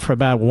enough power for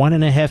about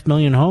 1.5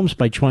 million homes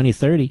by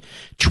 2030,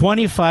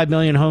 25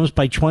 million homes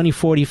by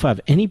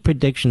 2045. Any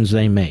predictions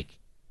they make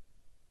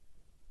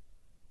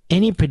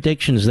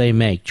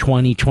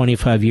 20,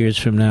 25 years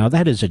from now,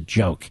 that is a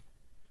joke.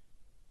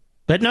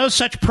 But no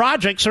such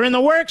projects are in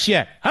the works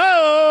yet.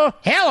 Oh,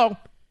 hello.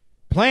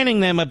 Planning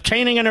them,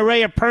 obtaining an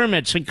array of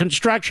permits and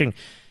construction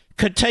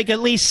could take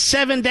at least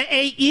 7 to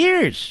 8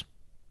 years.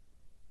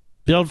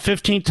 Build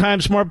 15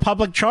 times more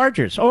public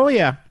chargers. Oh,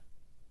 yeah.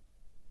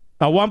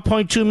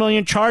 1.2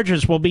 million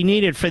chargers will be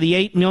needed for the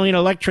 8 million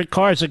electric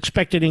cars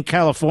expected in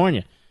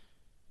California.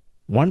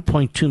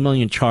 1.2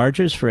 million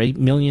chargers for 8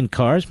 million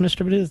cars,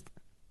 Mr. Booth?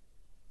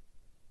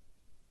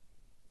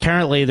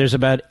 Currently, there's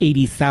about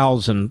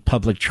 80,000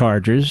 public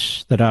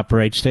chargers that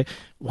operate state.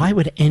 Why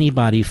would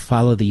anybody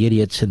follow the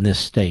idiots in this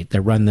state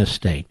that run this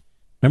state?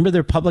 Remember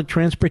their public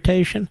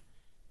transportation?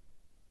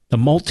 The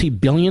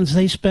multi-billions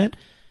they spent?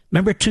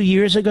 Remember 2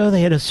 years ago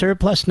they had a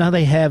surplus? Now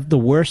they have the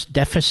worst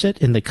deficit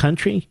in the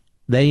country?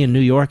 They in New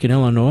York and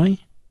Illinois?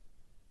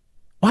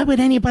 Why would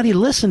anybody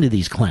listen to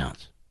these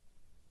clowns?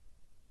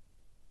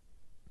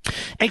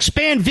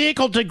 Expand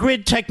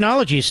vehicle-to-grid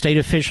technology. State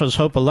officials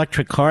hope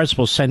electric cars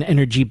will send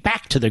energy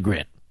back to the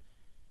grid.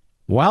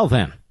 Well,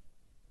 then.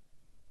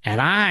 And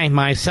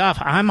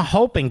I'm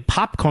hoping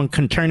popcorn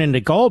can turn into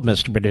gold,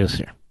 Mr.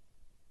 Producer.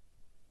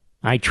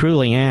 I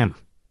truly am.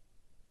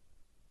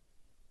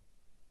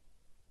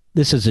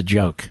 This is a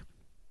joke.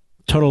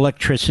 Total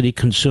electricity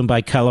consumed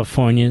by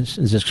Californians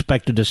is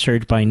expected to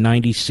surge by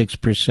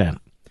 96%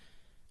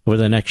 over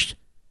the next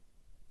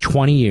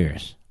 20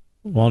 years,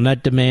 while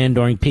net demand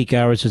during peak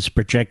hours is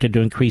projected to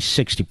increase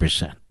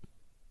 60%.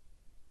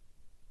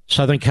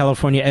 Southern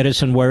California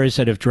Edison worries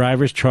that if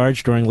drivers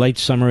charge during late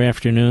summer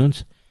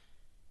afternoons,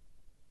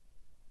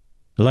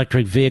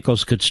 electric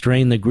vehicles could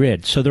strain the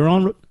grid. So they're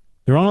on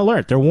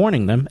alert. They're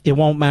warning them it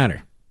won't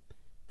matter.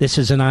 This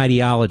is an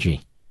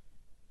ideology.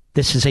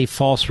 This is a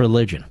false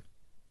religion.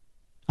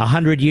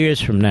 100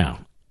 years from now,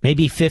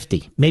 maybe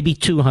 50, maybe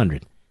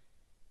 200,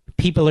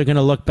 people are going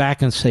to look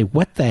back and say,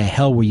 what the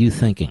hell were you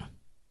thinking?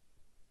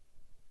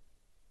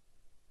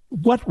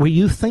 What were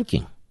you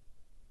thinking?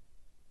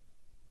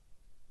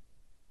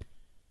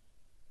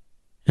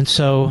 And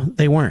so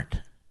they weren't.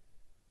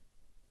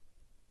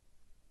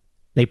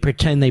 They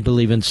pretend they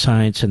believe in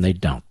science and they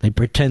don't. They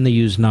pretend they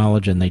use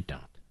knowledge and they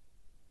don't.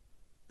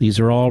 These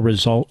are all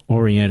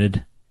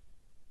result-oriented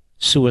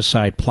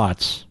suicide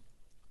plots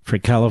for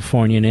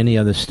California and any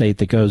other state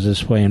that goes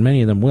this way, and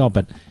many of them will.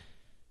 But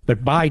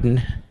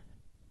Biden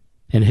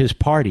and his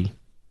party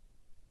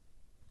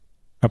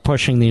are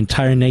pushing the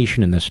entire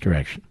nation in this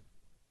direction.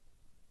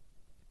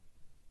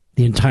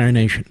 The entire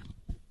nation.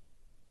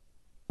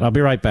 I'll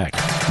be right back.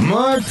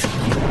 Mark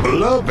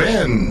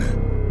Levin.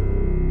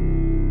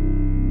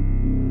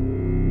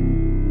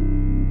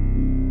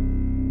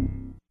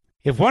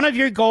 If one of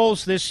your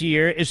goals this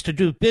year is to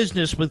do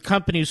business with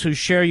companies who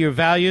share your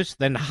values,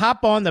 then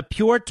hop on the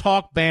Pure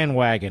Talk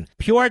bandwagon.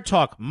 Pure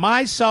Talk,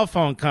 my cell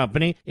phone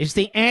company, is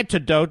the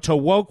antidote to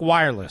woke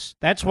wireless.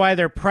 That's why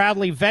they're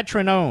proudly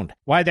veteran-owned,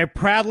 why they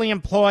proudly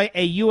employ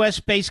a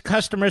U.S.-based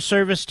customer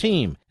service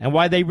team, and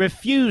why they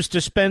refuse to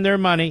spend their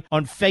money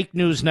on fake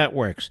news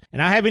networks.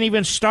 And I haven't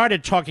even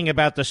started talking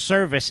about the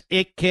service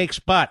it kicks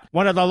butt,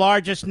 one of the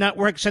largest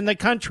networks in the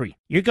country.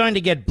 You're going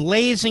to get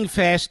blazing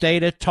fast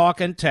data,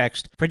 talk, and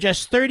text for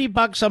just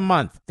 $30 a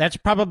month. That's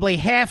probably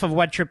half of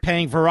what you're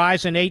paying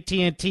Verizon,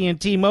 AT&T,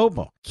 and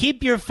T-Mobile.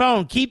 Keep your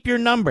phone, keep your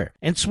number,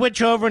 and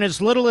switch over in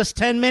as little as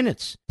 10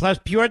 minutes. Plus,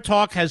 Pure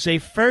Talk has a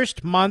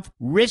first-month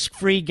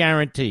risk-free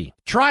guarantee.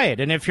 Try it,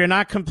 and if you're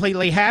not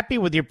completely happy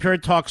with your Pure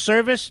Talk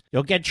service,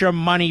 you'll get your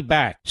money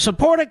back.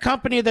 Support a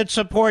company that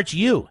supports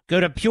you. Go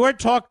to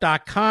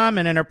puretalk.com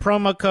and enter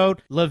promo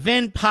code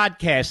Levin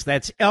Podcast.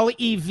 That's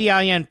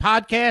Levin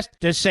Podcast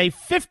to save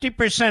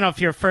 50%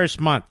 off your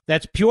first month.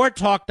 That's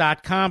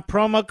puretalk.com,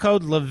 promo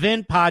code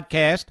Levin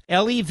Podcast,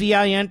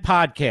 Levin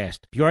Podcast.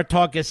 Pure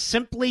Talk is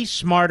simply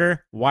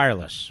smarter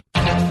wireless.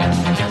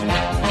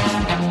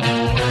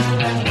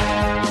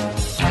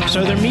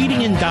 So they're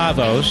meeting in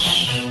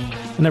Davos.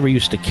 I never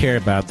used to care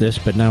about this,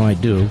 but now I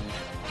do.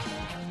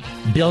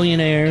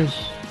 Billionaires,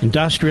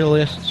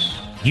 industrialists,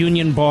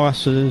 union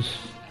bosses,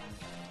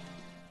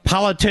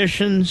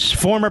 politicians,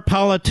 former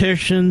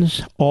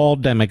politicians, all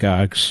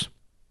demagogues,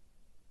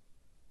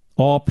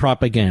 all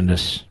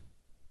propagandists.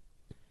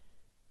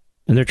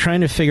 And they're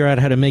trying to figure out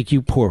how to make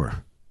you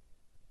poorer.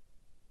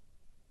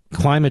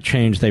 Climate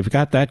change, they've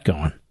got that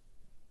going.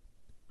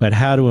 But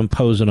how to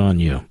impose it on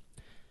you.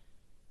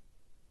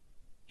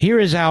 Here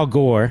is Al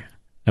Gore.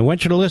 I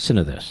want you to listen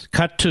to this.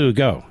 Cut 2,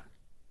 go.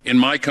 In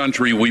my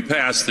country, we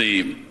passed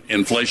the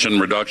Inflation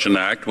Reduction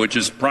Act, which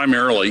is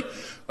primarily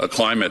a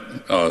climate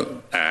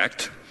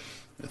act,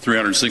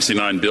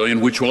 $369 billion,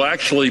 which will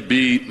actually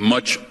be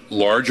much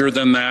larger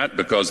than that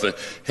because the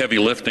heavy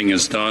lifting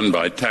is done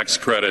by tax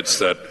credits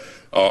that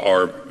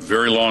are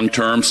very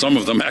long-term, some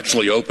of them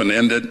actually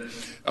open-ended,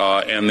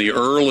 and the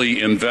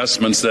early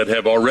investments that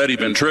have already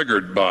been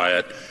triggered by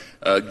it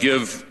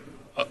give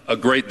a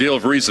great deal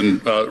of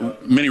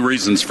many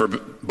reasons for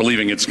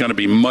believing it's going to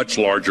be much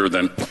larger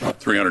than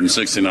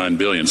 $369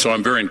 billion. So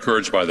I'm very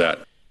encouraged by that.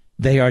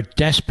 They are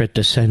desperate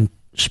to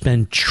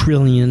spend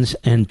trillions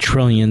and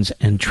trillions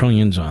and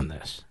trillions on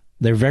this.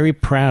 They're very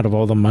proud of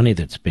all the money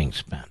that's being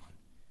spent.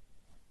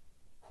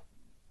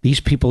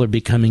 These people are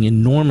becoming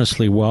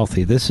enormously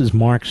wealthy. This is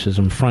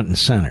Marxism front and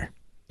center.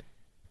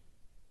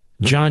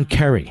 John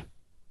Kerry.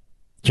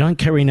 John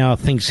Kerry now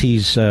thinks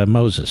he's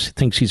Moses,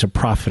 thinks he's a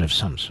prophet of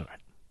some sort.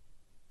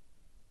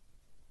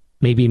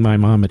 Maybe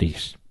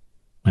Maimonides.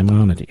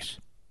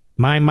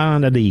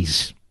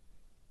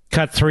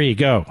 Cut 3,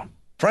 go.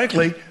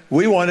 Frankly,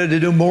 we wanted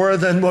to do more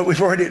than what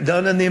we've already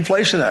done in the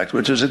Inflation Act,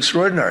 which is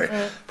extraordinary.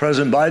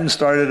 President Biden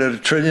started at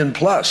 $1 trillion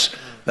plus.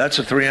 That's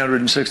a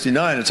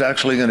 369. It's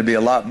actually going to be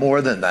a lot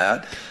more than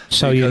that.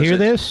 So you hear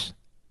this?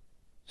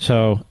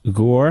 So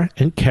Gore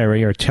and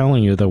Kerry are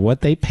telling you that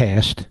what they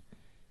passed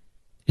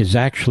is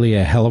actually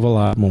a hell of a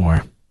lot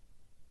more.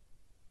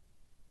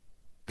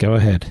 Go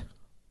ahead.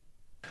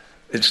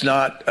 It's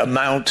not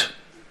amount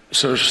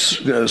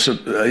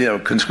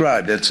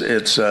conscribed.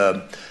 It's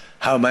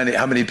how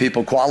many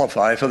people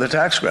qualify for the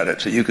tax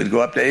credit. So you could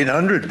go up to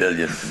 800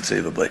 billion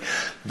conceivably.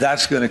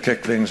 That's going to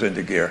kick things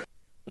into gear.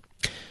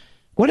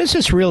 What is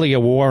this really a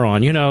war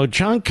on? You know,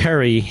 John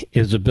Kerry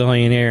is a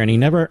billionaire and he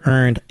never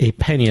earned a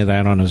penny of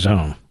that on his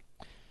own.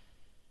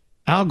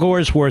 Al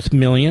Gore's worth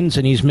millions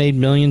and he's made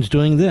millions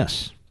doing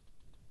this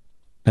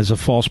as a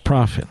false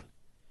prophet.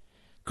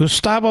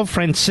 Gustavo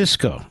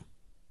Francisco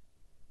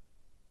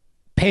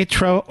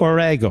Petro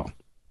Orrego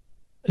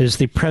is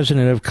the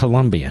president of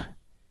Colombia.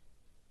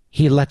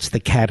 He lets the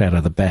cat out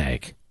of the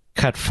bag.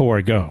 Cut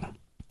 4, go.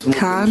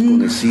 Can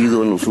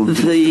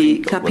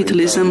the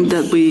capitalism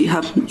that we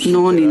have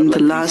known in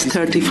the last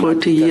 30,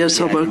 40 years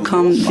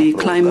overcome the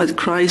climate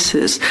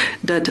crisis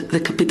that the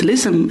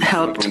capitalism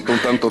helped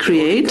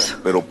create?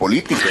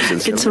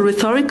 It's a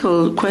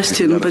rhetorical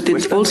question, but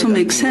it also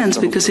makes sense,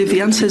 because if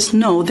the answer is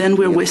no, then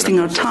we're wasting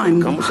our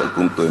time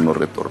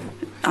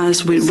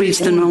as we reach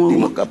the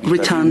no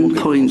return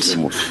point.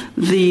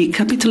 The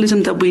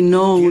capitalism that we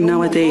know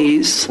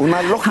nowadays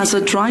has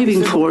a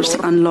driving force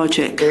and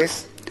logic,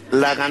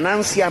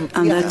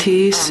 and that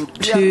is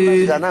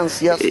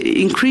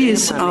to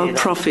increase our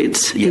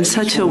profits in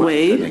such a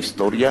way,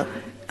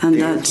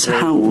 and that's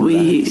how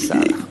we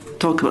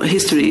talk about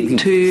history,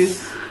 to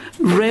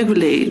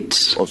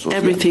regulate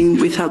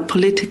everything without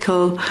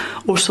political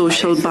or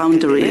social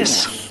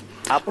boundaries.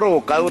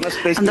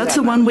 And that's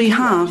the one we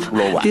have.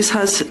 This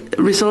has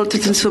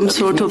resulted in some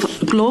sort of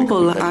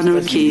global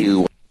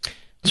anarchy.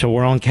 So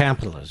we're on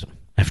capitalism.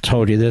 I've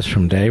told you this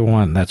from day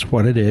one. That's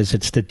what it is.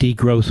 It's the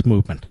degrowth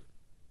movement,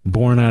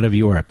 born out of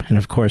Europe. And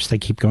of course, they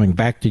keep going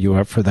back to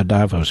Europe for the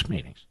Davos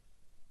meetings.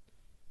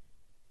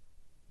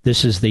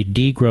 This is the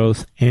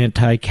degrowth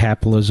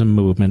anti-capitalism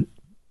movement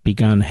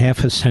begun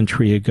half a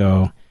century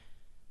ago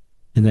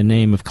in the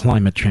name of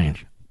climate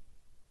change.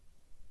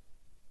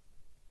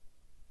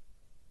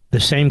 The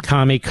same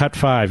commie, cut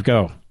 5,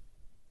 go.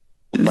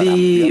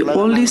 The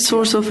only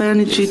source of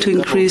energy to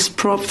increase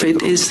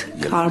profit is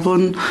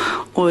carbon,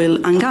 oil,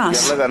 and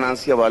gas,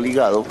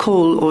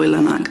 coal, oil,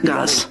 and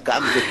gas.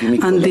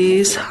 And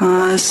this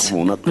has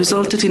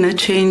resulted in a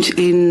change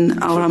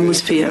in our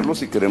atmosphere.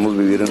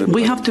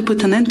 We have to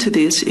put an end to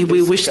this if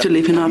we wish to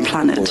live in our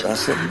planet.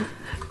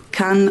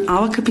 Can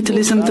our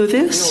capitalism do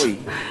this?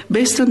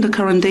 Based on the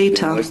current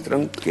data,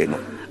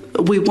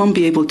 we won't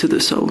be able to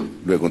do so.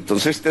 Therefore,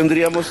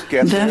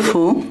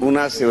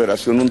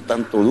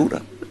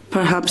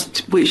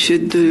 perhaps we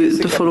should do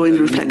the following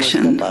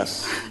reflection.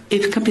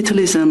 If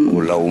capitalism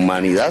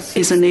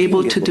is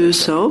unable to do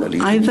so,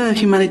 either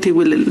humanity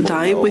will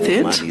die with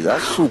it,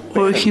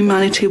 or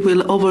humanity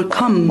will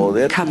overcome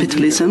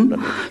capitalism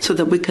so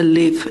that we can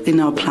live in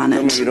our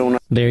planet.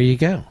 There you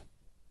go.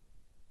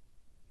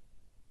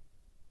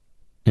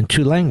 In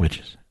 2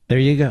 languages. There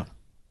you go.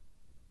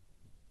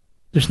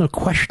 There's no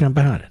question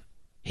about it.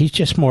 He's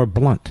just more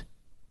blunt.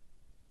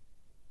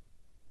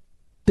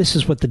 This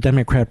is what the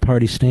Democrat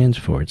Party stands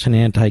for. It's an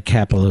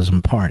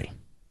anti-capitalism party.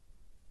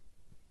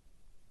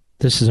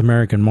 This is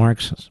American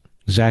Marxism.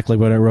 Exactly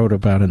what I wrote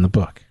about in the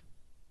book.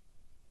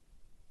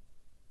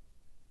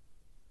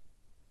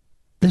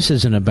 This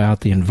isn't about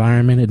the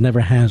environment. It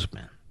never has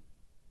been.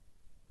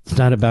 It's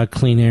not about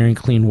clean air and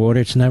clean water.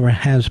 It's never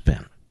has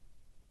been.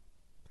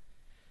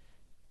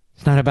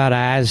 It's not about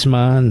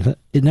asthma.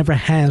 It never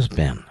has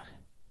been.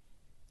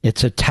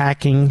 It's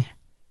attacking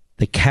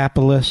the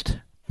capitalist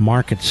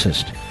market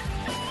system.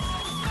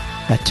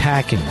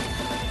 Attacking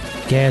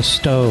gas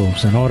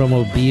stoves and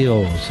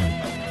automobiles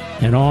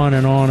and on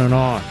and on and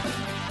on.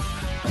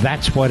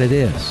 That's what it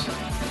is.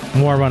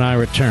 More when I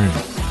return.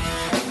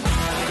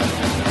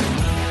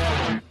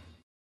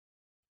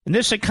 In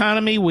this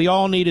economy, we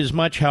all need as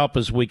much help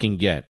as we can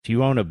get. If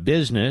you own a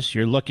business,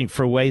 you're looking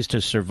for ways to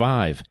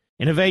survive.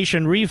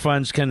 Innovation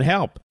Refunds can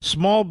help.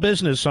 Small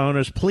business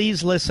owners,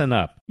 please listen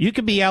up. You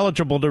could be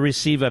eligible to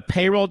receive a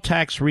payroll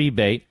tax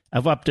rebate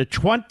of up to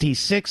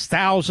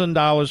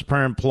 $26,000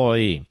 per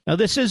employee. Now,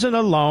 this isn't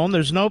a loan.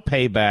 There's no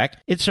payback.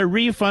 It's a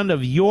refund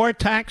of your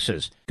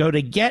taxes. Go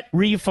to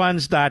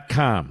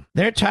getrefunds.com.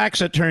 Their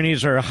tax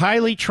attorneys are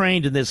highly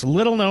trained in this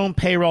little-known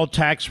payroll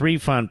tax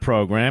refund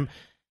program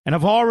and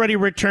have already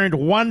returned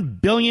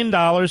 $1 billion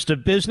to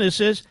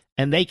businesses,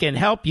 and they can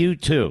help you,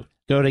 too.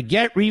 Go to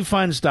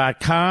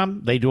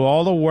getrefunds.com. They do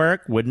all the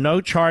work with no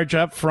charge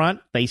up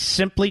front. They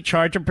simply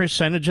charge a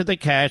percentage of the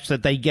cash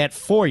that they get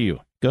for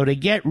you. Go to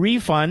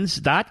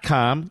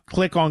getrefunds.com,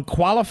 click on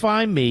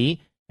Qualify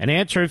Me, and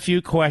answer a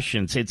few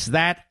questions. It's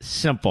that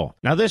simple.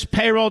 Now, this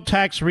payroll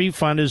tax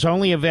refund is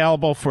only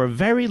available for a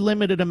very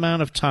limited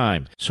amount of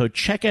time, so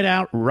check it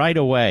out right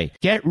away.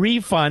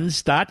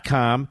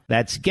 Getrefunds.com.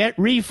 That's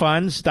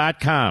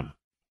getrefunds.com.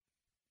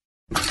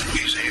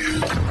 He's here.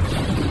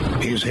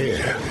 He's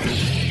here.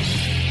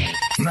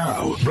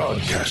 Now,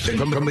 broadcasting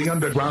from the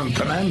underground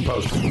command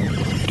post,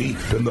 deep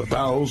in the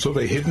bowels of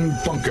a hidden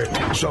bunker,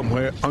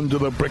 somewhere under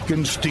the brick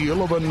and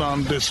steel of a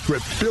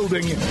nondescript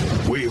building,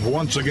 we've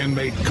once again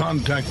made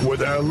contact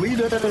with our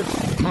leader,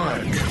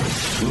 Mark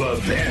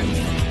Levin.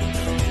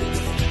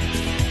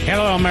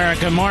 Hello,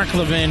 America. Mark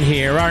Levin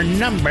here. Our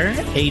number,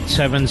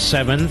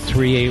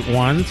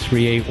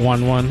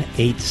 877-381-3811,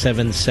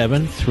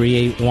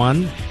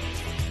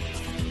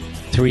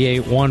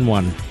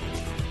 877-381-3811.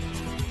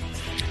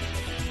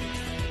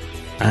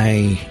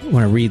 I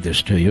want to read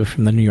this to you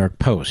from the New York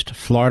Post.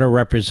 Florida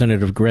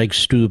Representative Greg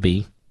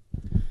Steube,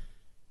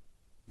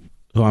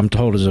 who I'm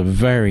told is a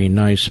very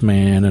nice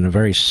man and a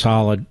very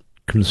solid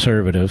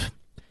conservative,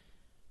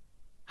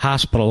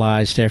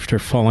 hospitalized after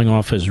falling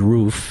off his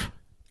roof.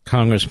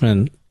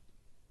 Congressman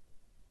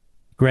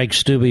Greg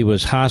Steube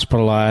was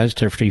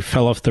hospitalized after he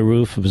fell off the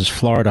roof of his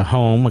Florida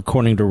home.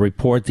 According to a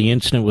report, the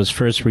incident was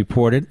first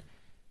reported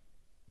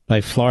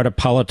by Florida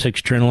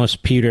politics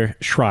journalist Peter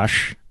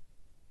Schrosch,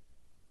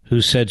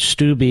 who said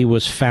Steube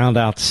was found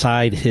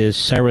outside his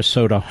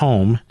Sarasota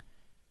home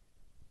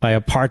by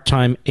a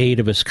part-time aide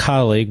of his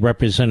colleague,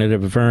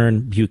 Representative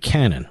Vern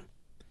Buchanan.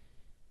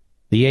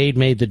 The aide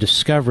made the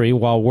discovery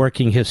while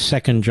working his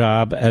second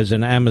job as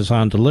an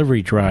Amazon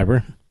delivery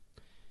driver.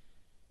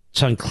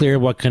 It's unclear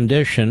what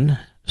condition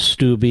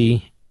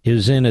Steube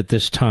is in at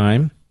this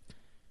time.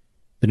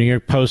 The New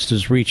York Post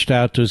has reached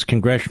out to his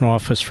congressional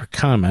office for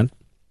comment.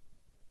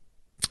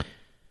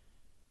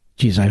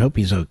 Geez, I hope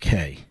he's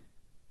okay.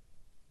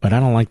 But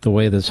I don't like the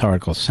way this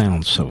article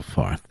sounds so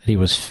far. That he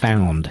was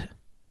found.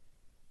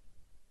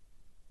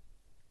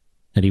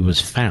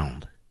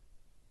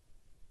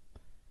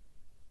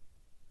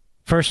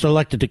 First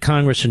elected to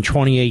Congress in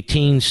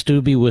 2018,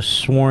 Steube was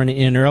sworn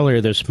in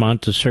earlier this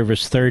month to serve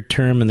his third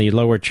term in the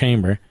lower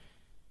chamber,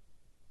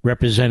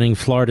 representing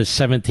Florida's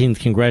 17th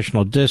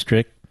congressional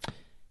district.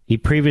 He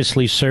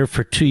previously served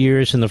for 2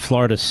 years in the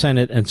Florida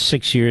Senate and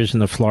 6 years in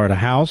the Florida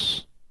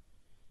House.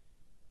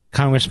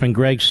 Congressman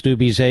Greg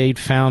Steube's aide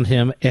found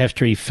him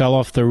after he fell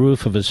off the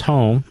roof of his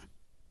home.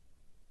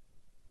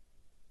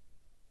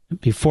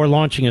 Before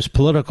launching his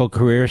political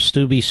career,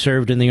 Steube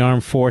served in the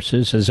armed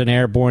forces as an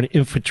airborne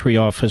infantry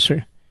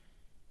officer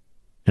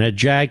and a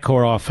JAG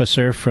Corps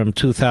officer from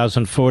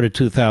 2004 to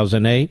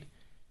 2008,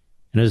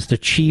 and as the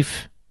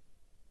chief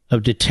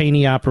of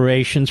detainee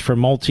operations for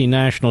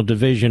Multinational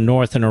Division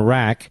North in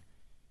Iraq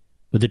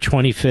with the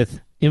 25th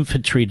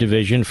Infantry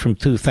Division from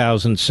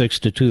 2006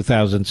 to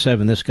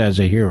 2007. This guy's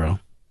a hero.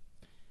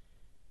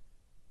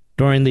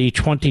 During the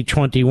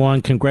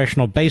 2021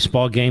 congressional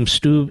baseball game,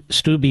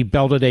 Steube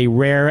belted a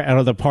rare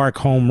out-of-the-park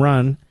home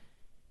run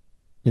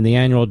in the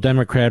annual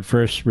Democrat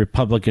versus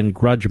Republican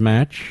grudge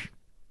match.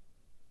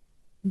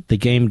 The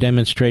game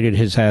demonstrated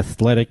his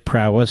athletic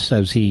prowess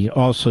as he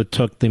also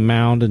took the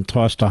mound and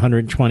tossed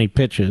 120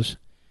 pitches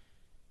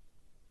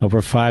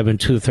over 5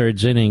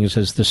 2/3 innings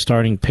as the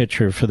starting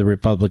pitcher for the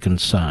Republican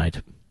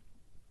side.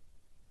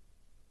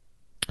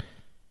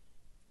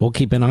 We'll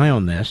keep an eye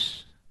on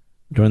this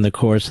during the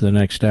course of the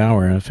next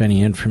hour if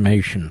any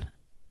information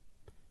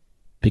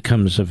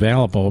becomes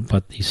available,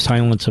 but the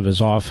silence of his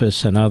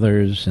office and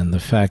others and the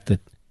fact that,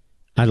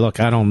 I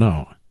don't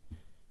know,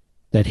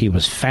 that he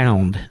was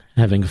found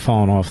having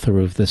fallen off the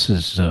roof, this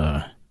is,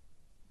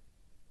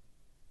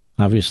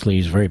 obviously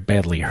he's very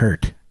badly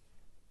hurt.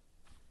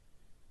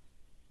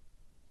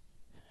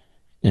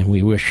 And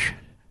we wish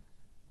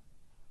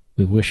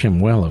him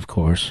well, of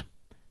course.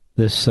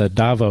 This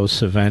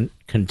Davos event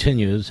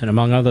continues, and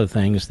among other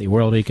things, the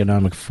World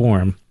Economic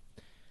Forum.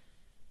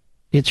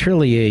 It's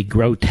really a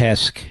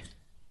grotesque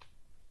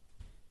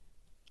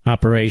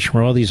operation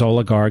where all these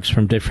oligarchs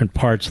from different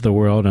parts of the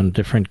world and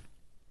different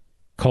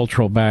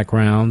cultural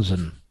backgrounds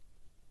and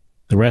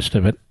the rest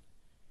of it,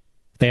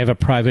 they have a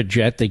private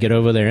jet, they get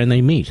over there and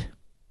they meet.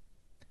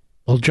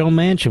 Well, Joe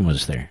Manchin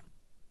was there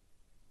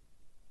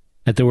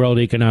at the World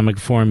Economic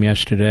Forum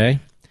yesterday,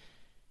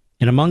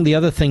 and among the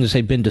other things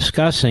they've been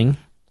discussing,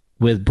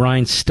 with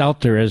Brian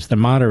Stelter as the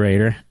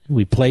moderator,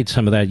 we played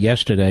some of that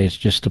yesterday, it's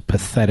just a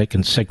pathetic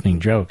and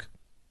sickening joke,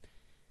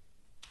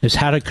 is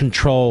how to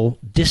control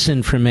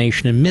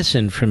disinformation and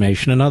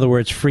misinformation, in other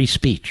words, free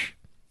speech.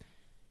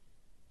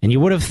 And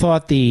you would have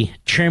thought the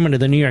chairman of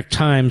the New York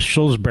Times,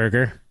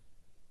 Sulzberger,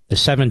 the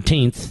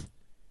 17th,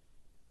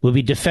 would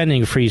be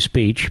defending free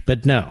speech,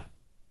 but no.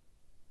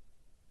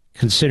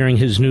 Considering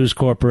his news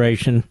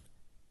corporation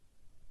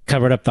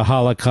covered up the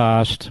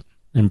Holocaust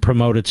and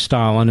promoted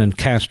Stalin and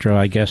Castro,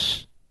 I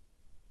guess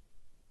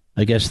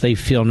they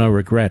feel no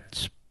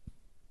regrets.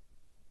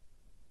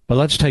 But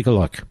let's take a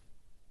look.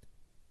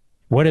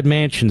 What did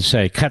Manchin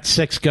say? Cut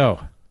 6,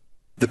 go.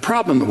 The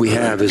problem that we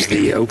have is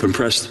the open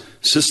press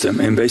system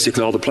and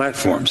basically all the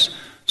platforms.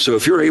 So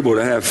if you're able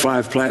to have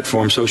 5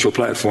 platforms, social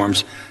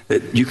platforms,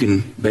 that you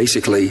can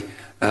basically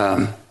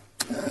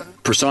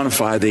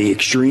personify the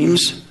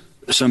extremes,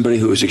 somebody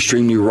who is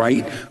extremely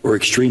right or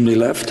extremely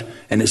left,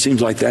 and it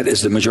seems like that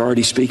is the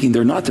majority speaking.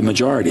 They're not the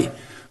majority,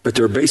 but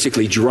they're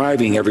basically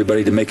driving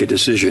everybody to make a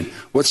decision.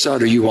 What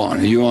side are you on?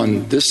 Are you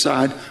on this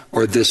side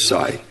or this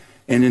side?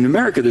 And in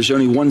America, there's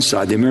only one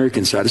side, the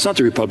American side. It's not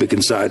the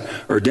Republican side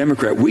or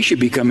Democrat. We should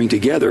be coming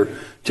together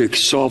to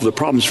solve the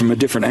problems from a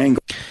different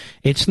angle.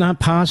 It's not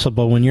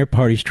possible when your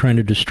party's trying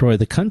to destroy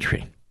the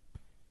country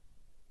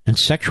and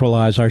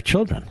sexualize our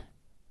children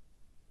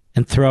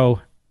and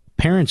throw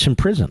parents in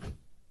prison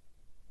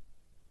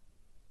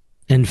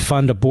and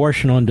fund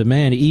abortion on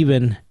demand,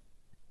 even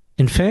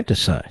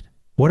infanticide.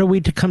 What are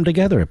we to come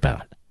together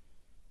about?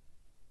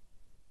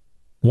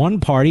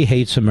 One party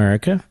hates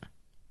America,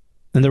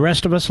 and the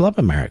rest of us love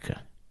America.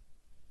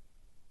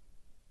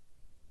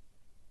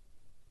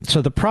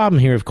 So the problem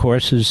here, of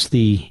course, is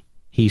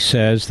he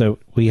says that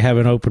we have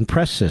an open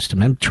press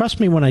system. And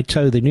trust me when I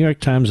tell you, the New York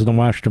Times and the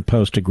Washington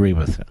Post agree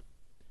with him.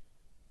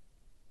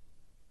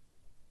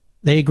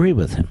 They agree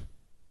with him.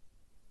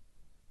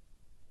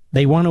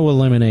 They want to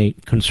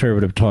eliminate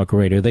conservative talk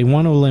radio. They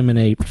want to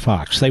eliminate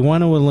Fox. They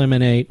want to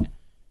eliminate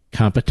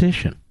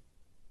competition.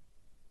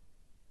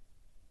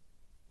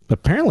 But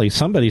apparently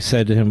somebody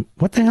said to him,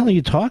 what the hell are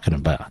you talking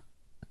about?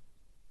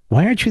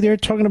 Why aren't you there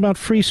talking about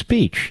free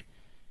speech?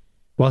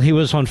 Well, he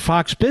was on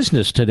Fox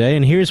Business today,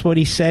 and here's what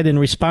he said in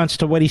response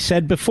to what he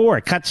said before.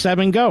 Cut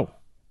 7, go.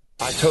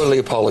 I totally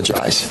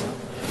apologize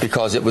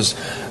because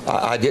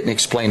I didn't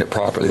explain it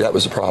properly. That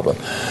was the problem.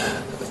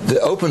 The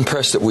open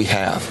press that we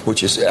have,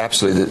 which is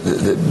absolutely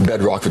the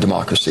bedrock of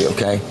democracy,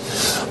 okay?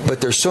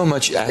 But there's so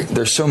much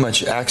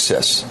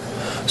access.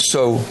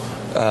 So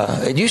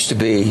it used to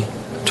be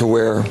to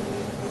where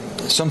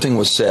something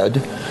was said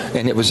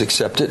and it was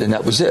accepted and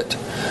that was it.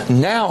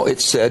 Now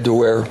it's said to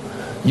where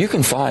you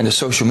can find a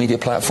social media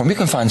platform. You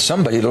can find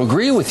somebody that'll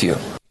agree with you.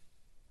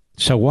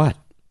 So what?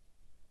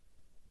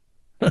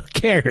 Who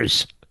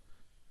cares?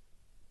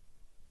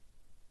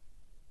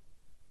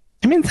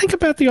 I mean, think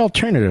about the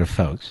alternative,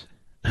 folks.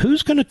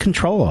 Who's going to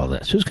control all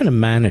this? Who's going to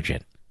manage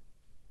it?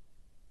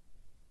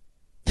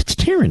 It's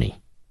tyranny.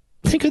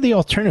 Think of the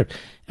alternative.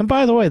 And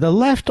by the way, the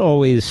left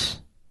always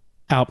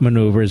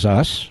outmaneuvers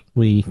us,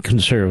 we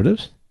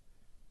conservatives,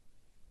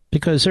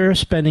 because they're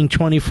spending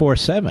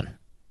 24/7,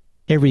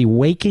 every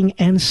waking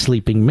and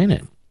sleeping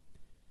minute,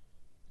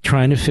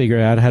 trying to figure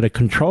out how to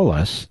control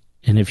us,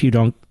 and if you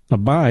don't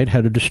abide,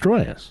 how to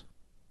destroy us.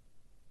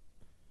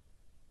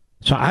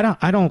 So I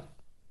don't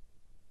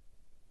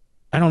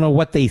know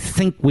what they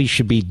think we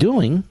should be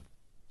doing.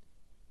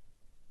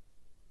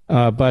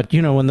 But,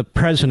 you know, when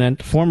the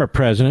former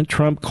president,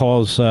 Trump,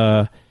 calls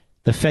the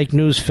fake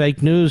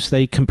news,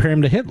 they compare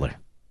him to Hitler.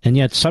 And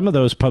yet some of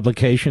those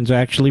publications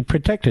actually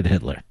protected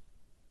Hitler.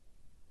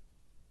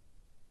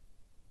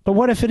 But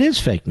what if it is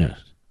fake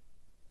news?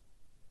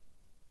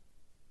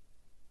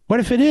 What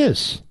if it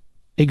is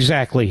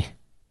exactly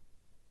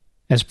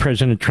as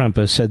President Trump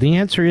has said? The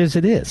answer is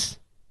it is.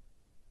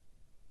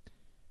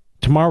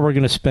 Tomorrow we're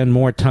going to spend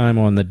more time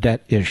on the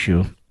debt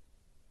issue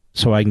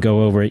so I can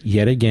go over it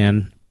yet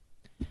again.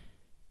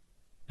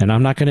 And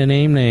I'm not going to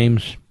name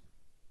names,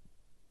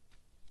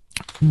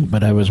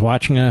 but I was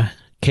watching a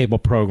cable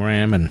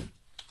program and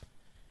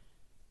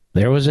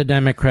there was a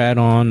Democrat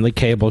on the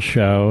cable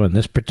show, and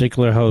this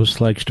particular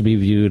host likes to be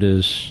viewed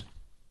as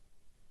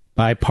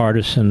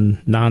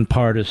bipartisan,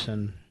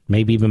 nonpartisan,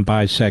 maybe even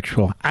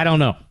bisexual. I don't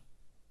know.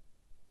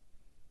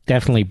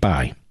 Definitely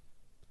bi.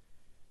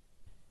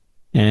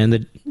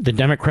 And the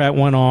Democrat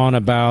went on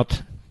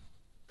about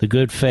the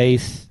good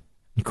faith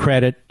and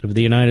credit of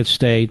the United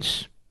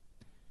States,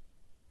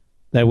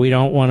 that we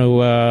don't want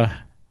to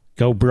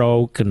go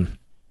broke, and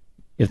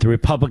if the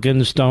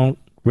Republicans don't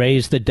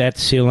raise the debt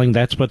ceiling,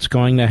 that's what's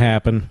going to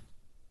happen.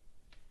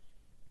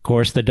 Of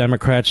course, the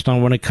Democrats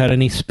don't want to cut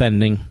any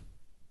spending.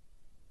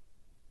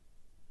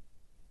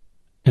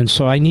 And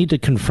so I need to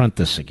confront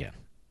this again.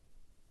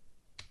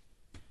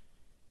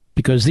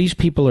 Because these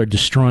people are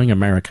destroying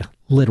America,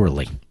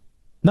 literally.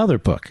 Another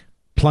book,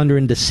 Plunder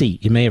and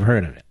Deceit. You may have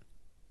heard of it.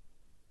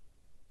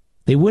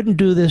 They wouldn't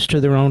do this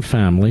to their own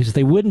families.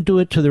 They wouldn't do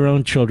it to their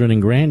own children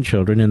and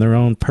grandchildren in their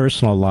own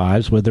personal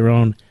lives with their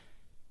own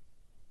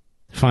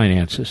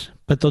finances.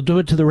 But they'll do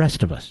it to the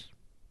rest of us.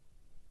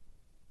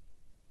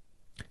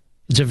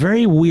 It's a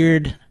very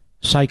weird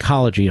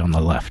psychology on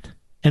the left.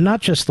 And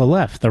not just the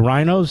left, the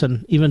rhinos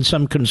and even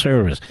some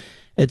conservatives.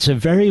 It's a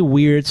very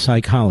weird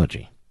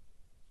psychology.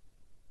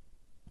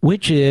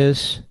 Which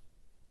is,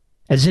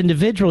 as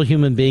individual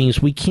human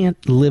beings, we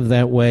can't live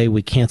that way.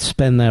 We can't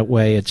spend that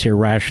way. It's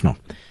irrational.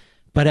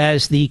 But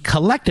as the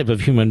collective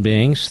of human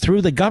beings,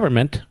 through the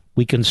government,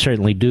 we can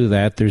certainly do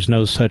that. There's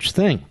no such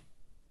thing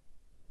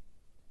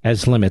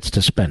as limits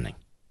to spending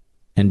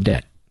and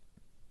debt.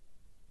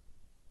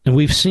 And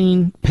we've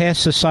seen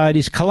past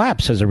societies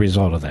collapse as a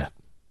result of that.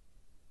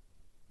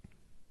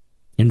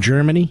 In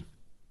Germany,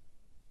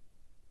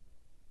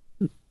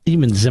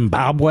 even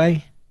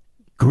Zimbabwe,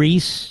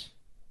 Greece.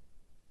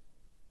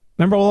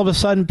 Remember, all of a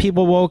sudden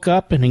people woke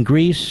up, and in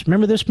Greece,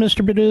 remember this,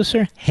 Mr.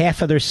 Producer?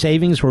 Half of their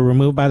savings were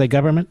removed by the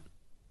government.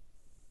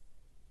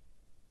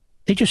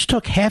 They just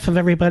took half of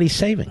everybody's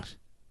savings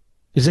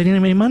because they didn't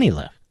have any money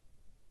left.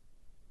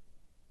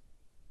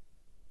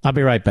 I'll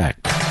be right back.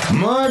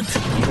 Mark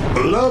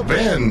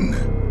Levin.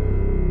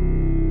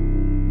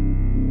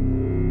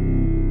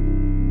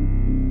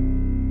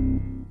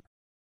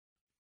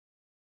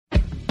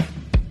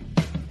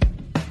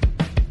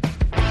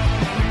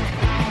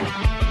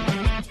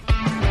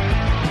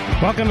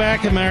 Welcome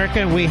back,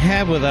 America. We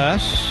have with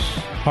us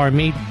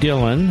Harmeet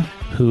Dillon,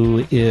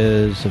 who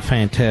is a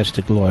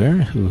fantastic lawyer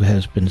who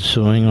has been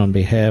suing on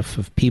behalf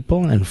of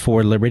people and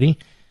for liberty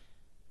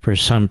for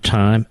some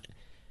time.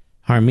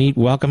 Harmeet,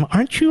 welcome.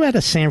 Aren't you out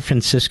of San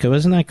Francisco?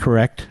 Isn't that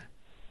correct?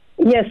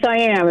 Yes, I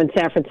am in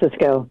San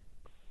Francisco.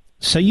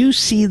 So you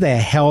see the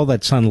hell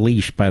that's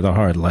unleashed by the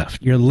hard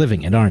left. You're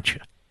living it, aren't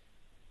you?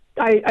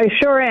 I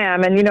sure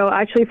am. And, you know,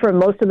 actually for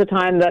most of the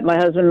time that my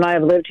husband and I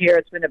have lived here,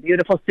 it's been a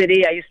beautiful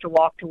city. I used to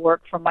walk to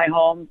work from my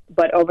home.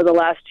 But over the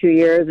last 2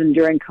 years and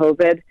during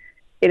COVID,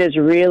 it has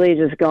really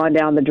just gone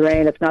down the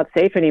drain. It's not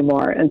safe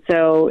anymore. And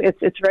so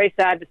it's very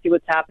sad to see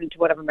what's happened to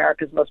one of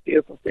America's most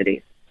beautiful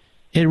cities.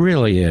 It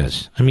really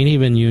is. I mean,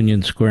 even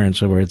Union Square and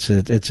so forth,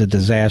 it's a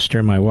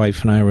disaster. My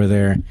wife and I were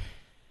there,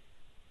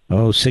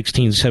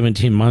 16,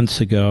 17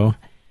 months ago,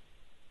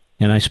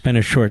 and I spent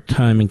a short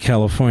time in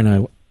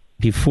California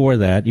before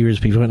that, years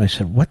before, and I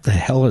said, what the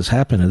hell has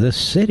happened to this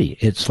city?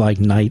 It's like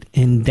night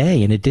and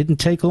day, and it didn't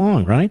take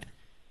long, right?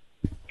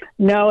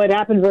 No, it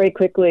happened very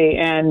quickly.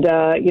 And,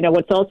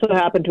 what's also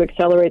happened to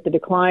accelerate the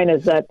decline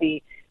is that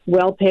the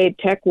well-paid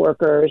tech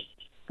workers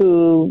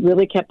who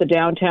really kept the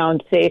downtown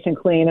safe and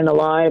clean and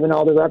alive and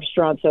all the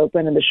restaurants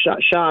open and the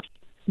shops,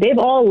 they've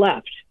all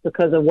left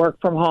because of work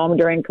from home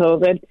during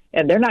COVID,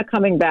 and they're not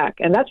coming back.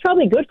 And that's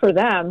probably good for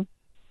them,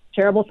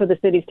 terrible for the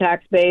city's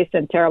tax base,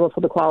 and terrible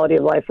for the quality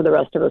of life for the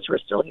rest of us who are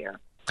still here.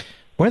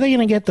 Where are they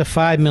going to get the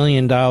 $5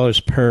 million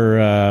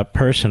per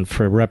person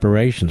for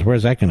reparations?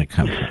 Where's that going to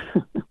come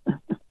from?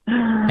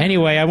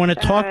 Anyway, I want to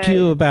talk to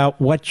you about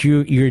what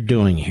you're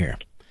doing here.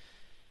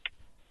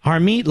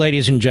 Harmeet,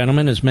 ladies and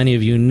gentlemen, as many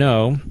of you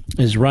know,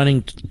 is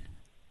running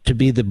to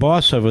be the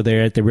boss over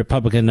there at the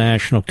Republican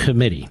National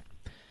Committee.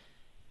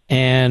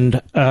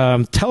 And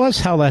tell us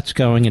how that's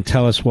going and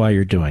tell us why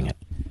you're doing it.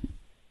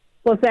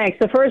 Well, thanks.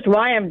 So first,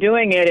 why I'm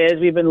doing it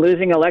is we've been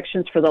losing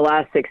elections for the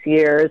last 6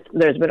 years.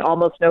 There's been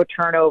almost no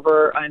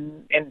turnover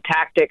in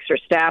tactics or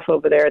staff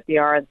over there at the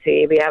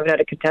RNC. We haven't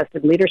had a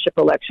contested leadership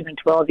election in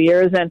 12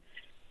 years. And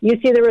you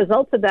see the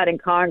results of that in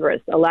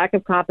Congress. A lack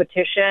of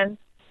competition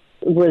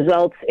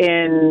results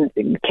in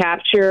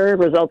capture,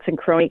 results in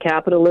crony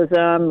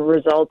capitalism,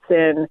 results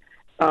in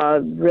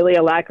really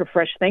a lack of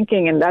fresh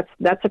thinking. And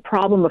that's a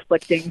problem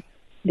afflicting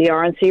the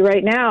RNC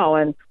right now.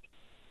 And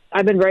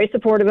I've been very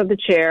supportive of the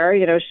chair.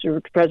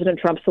 President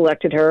Trump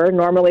selected her.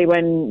 Normally,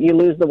 when you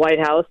lose the White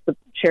House, the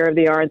chair of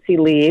the RNC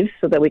leaves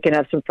so that we can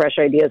have some fresh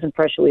ideas and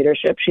fresh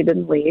leadership. She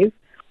didn't leave.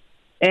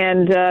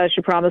 And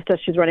she promised us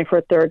she's running for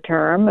a third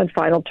term and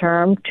final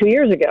term 2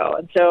 years ago.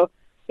 And so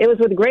it was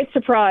with great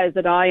surprise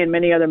that I and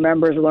many other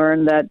members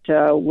learned that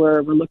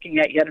we're looking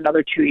at yet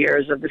another 2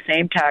 years of the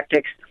same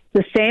tactics,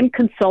 the same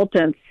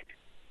consultants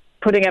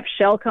putting up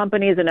shell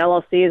companies and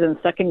LLCs and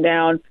sucking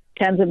down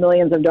tens of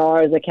millions of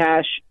dollars of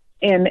cash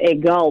in a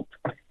gulp.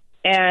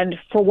 And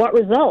for what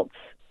results?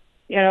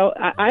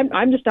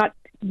 I'm just not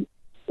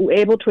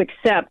able to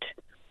accept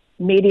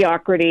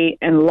mediocrity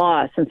and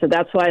loss. And so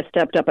that's why I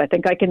stepped up. I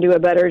think I can do a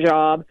better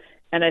job.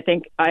 And I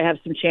think I have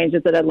some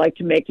changes that I'd like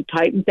to make to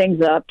tighten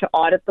things up, to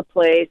audit the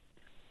place,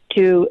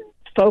 to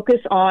focus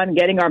on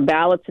getting our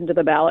ballots into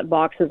the ballot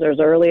boxes as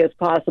early as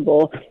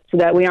possible so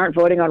that we aren't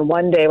voting on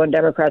one day when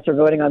Democrats are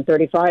voting on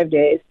 35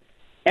 days,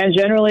 and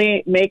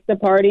generally make the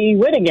party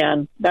win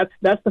again. That's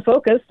the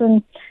focus.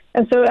 And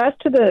so as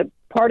to the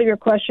part of your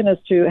question as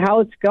to how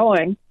it's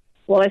going,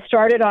 well, I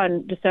started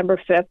on December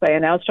 5th. I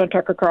announced on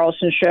Tucker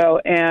Carlson's show,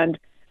 and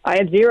I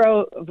had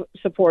zero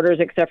supporters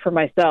except for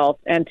myself.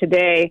 And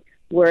today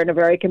we're in a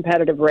very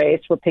competitive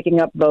race. We're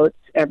picking up votes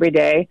every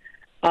day.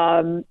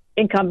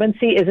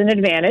 Incumbency is an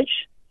advantage.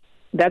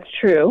 That's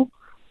true.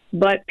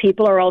 But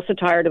people are also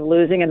tired of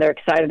losing, and they're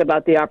excited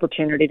about the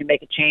opportunity to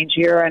make a change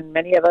here. And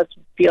many of us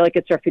feel like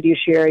it's our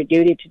fiduciary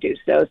duty to do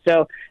so.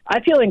 So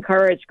I feel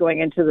encouraged going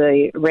into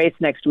the race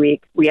next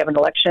week. We have an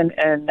election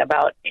in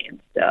about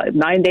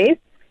 9 days.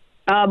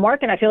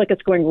 Mark, and I feel like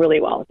it's going really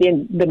well.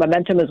 The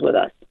momentum is with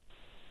us.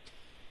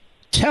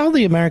 Tell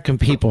the American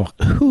people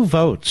who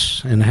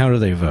votes and how do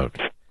they vote?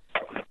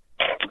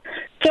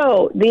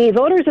 So the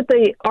voters at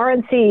the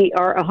RNC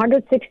are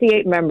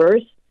 168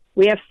 members.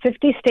 We have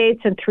 50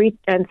 states and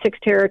 6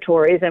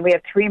 territories, and we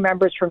have 3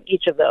 members from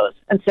each of those.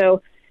 And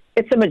so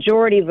it's a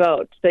majority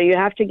vote. So you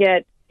have to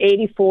get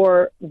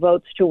 84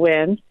 votes to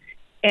win.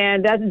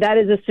 And that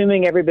is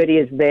assuming everybody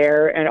is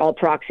there and all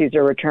proxies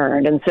are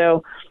returned. And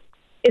so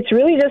it's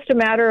really just a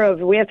matter of,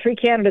 we have 3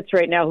 candidates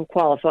right now who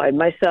qualified: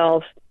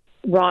 myself,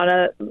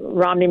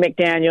 Romney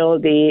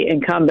McDaniel, the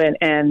incumbent,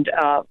 and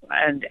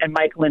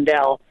Mike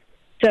Lindell.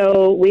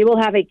 So we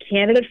will have a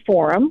candidate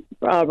forum.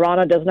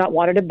 Ronna does not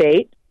want to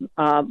debate,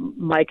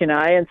 Mike and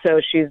I, and so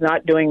she's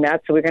not doing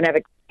that. So we're going to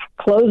have a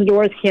closed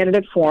doors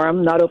candidate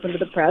forum, not open to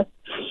the press.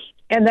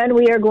 And then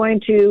we are going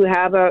to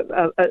have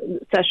a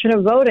session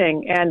of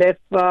voting. And if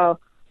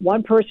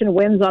one person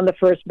wins on the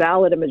first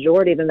ballot, a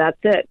majority, then that's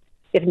it.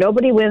 If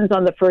nobody wins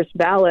on the first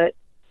ballot,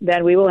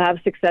 then we will have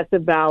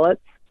successive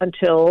ballots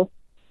until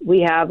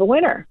we have a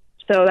winner.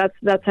 So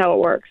that's how it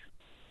works.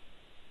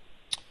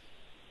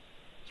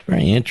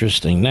 Very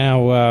interesting.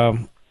 Now,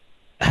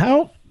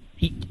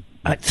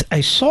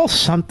 I saw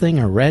something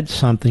or read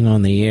something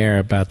on the air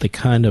about the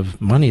kind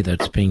of money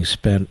that's being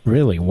spent,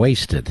 really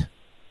wasted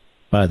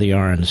by the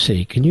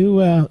RNC. Can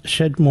you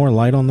shed more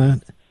light on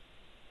that?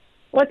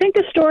 Well, I think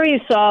the story you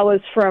saw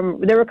was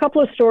there were a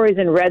couple of stories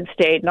in Red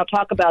State, and I'll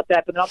talk about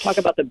that, but then I'll talk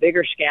about the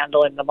bigger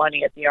scandal in the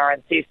money at the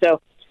RNC. So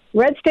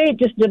Red State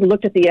just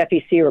looked at the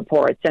FEC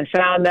reports and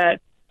found that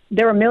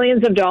there were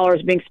millions of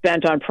dollars being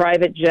spent on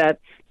private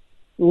jets,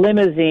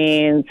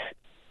 limousines,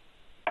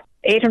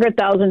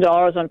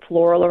 $800,000 on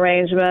floral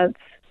arrangements,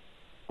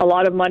 a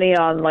lot of money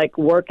on like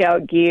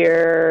workout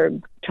gear,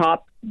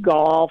 Top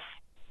Golf,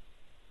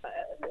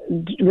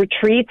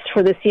 retreats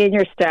for the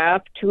senior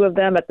staff, 2 of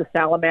them at the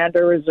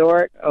Salamander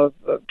Resort of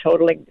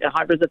totaling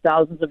hundreds of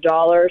thousands of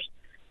dollars.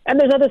 And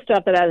there's other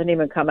stuff that hasn't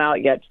even come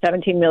out yet,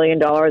 $17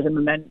 million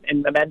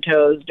in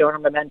mementos, donor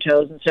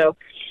mementos. And so,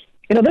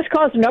 this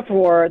caused an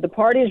uproar. The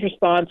party's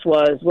response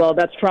was, well,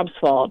 that's Trump's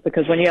fault,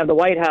 because when you have the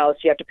White House,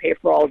 you have to pay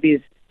for all of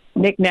these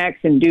knickknacks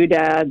and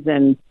doodads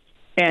and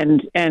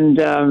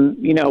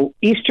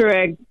Easter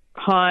egg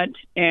hunt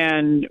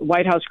and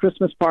White House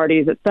Christmas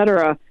parties, et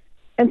cetera.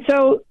 And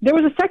so there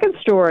was a second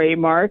story,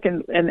 Mark,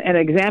 and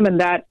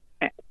examined that,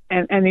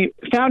 and he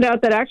found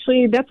out that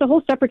actually that's a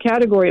whole separate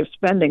category of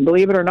spending,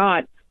 believe it or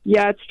not.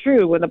 Yeah, it's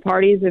true. When the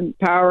party's in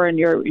power and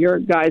your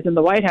guys in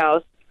the White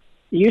House,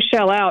 you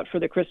shell out for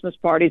the Christmas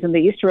parties and the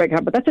Easter egg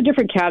hunt, but that's a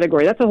different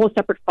category. That's a whole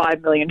separate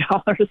 $5 million.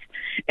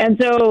 And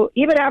so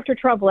even after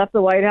Trump left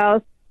the White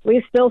House,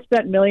 we still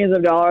spent millions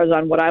of dollars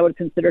on what I would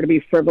consider to be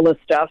frivolous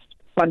stuff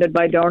funded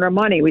by donor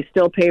money. We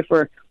still pay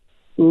for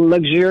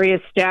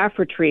luxurious staff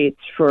retreats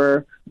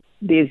for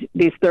these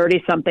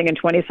 30-something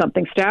and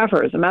 20-something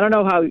staffers. And I don't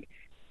know how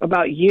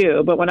about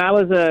you, but when I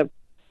was a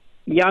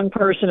young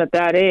person at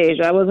that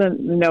age, I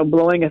wasn't,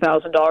 blowing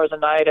 $1,000 a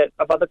night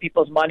of other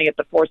people's money at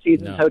the Four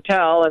Seasons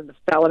Hotel and the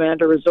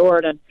Salamander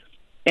Resort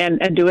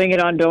and doing it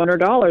on donor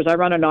dollars. I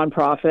run a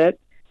nonprofit,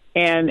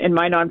 and in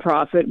my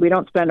nonprofit, we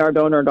don't spend our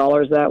donor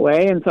dollars that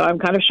way. And so I'm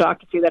kind of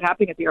shocked to see that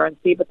happening at the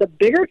RNC. But the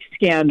bigger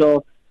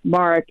scandal,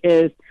 Mark,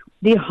 is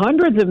the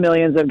hundreds of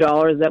millions of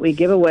dollars that we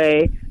give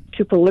away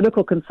to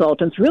political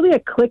consultants, really a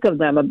clique of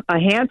them, a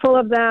handful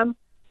of them.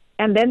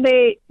 And then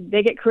they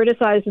get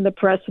criticized in the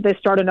press, so they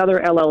start another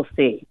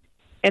LLC.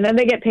 And then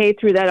they get paid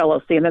through that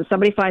LLC. And then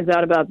somebody finds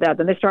out about that.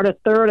 Then they start a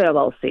third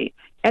LLC.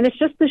 And it's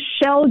just the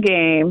shell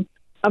game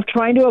of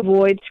trying to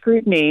avoid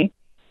scrutiny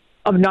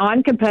of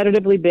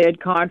non-competitively bid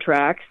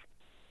contracts.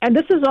 And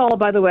this is all,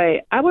 by the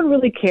way, I wouldn't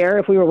really care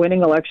if we were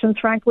winning elections,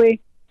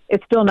 frankly.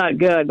 It's still not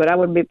good, but I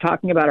wouldn't be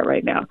talking about it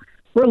right now.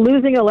 We're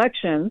losing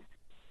elections.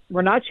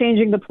 We're not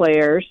changing the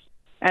players.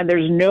 And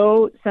there's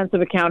no sense of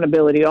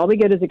accountability. All we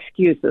get is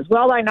excuses.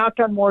 Well, I knocked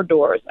on more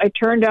doors. I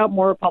turned out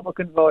more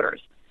Republican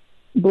voters.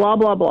 Blah,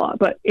 blah, blah.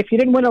 But if you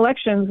didn't win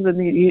elections, then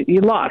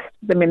you lost.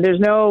 I mean, there's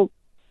no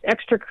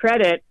extra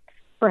credit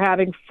for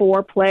having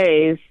 4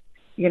 plays,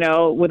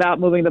 without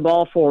moving the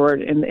ball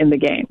forward in the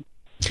game.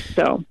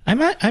 So I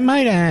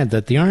might add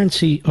that the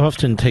RNC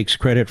often takes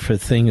credit for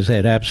things that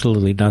had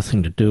absolutely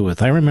nothing to do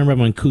with. I remember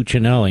when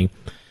Cuccinelli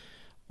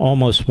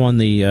almost won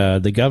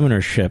the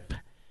governorship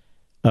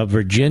of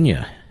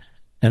Virginia.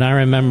 And I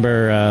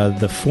remember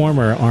the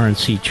former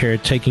RNC chair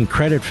taking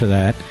credit for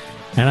that.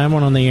 And I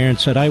went on the air and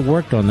said, I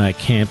worked on that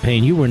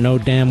campaign. You were no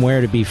damn where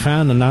to be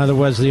found, and neither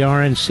was the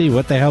RNC.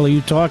 What the hell are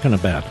you talking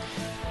about?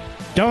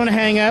 Don't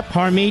hang up,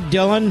 Harmeet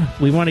Dillon.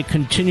 We want to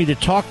continue to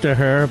talk to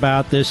her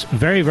about this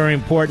very, very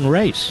important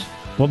race.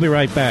 We'll be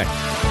right back.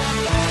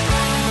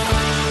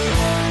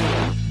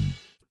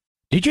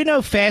 Did you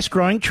know Fast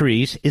Growing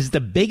Trees is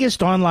the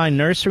biggest online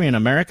nursery in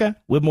America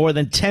with more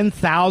than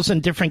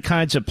 10,000 different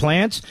kinds of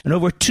plants and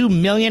over 2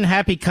 million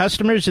happy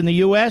customers in the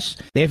U.S.?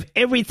 They have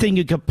everything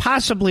you could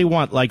possibly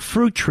want, like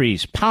fruit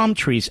trees, palm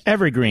trees,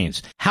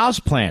 evergreens,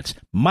 houseplants,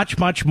 much,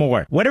 much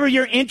more. Whatever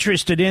you're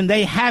interested in,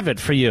 they have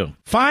it for you.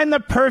 Find the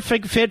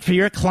perfect fit for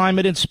your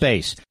climate and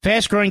space.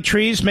 Fast Growing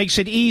Trees makes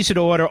it easy to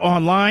order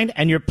online,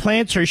 and your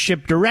plants are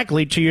shipped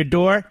directly to your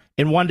door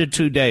in 1 to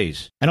 2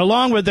 days. And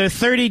along with their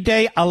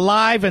 30-day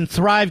Alive and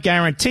Thrive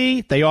guarantee,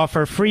 they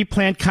offer free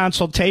plant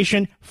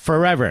consultation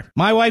forever.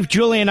 My wife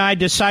Julie and I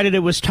decided it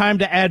was time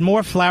to add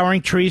more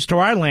flowering trees to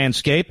our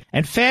landscape,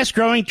 and Fast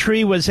Growing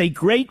Tree was a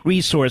great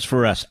resource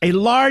for us. A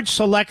large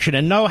selection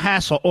and no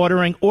hassle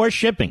ordering or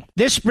shipping.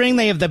 This spring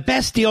they have the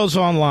best deals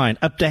online,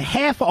 up to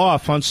half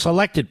off on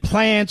selected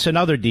plants and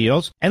other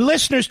deals. And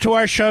listeners to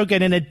our show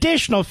get an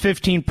additional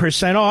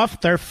 15% off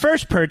their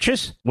first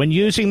purchase when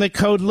using the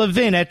code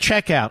LEVIN at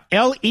checkout.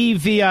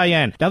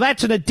 LEVIN. Now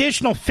that's an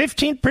additional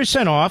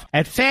 15% off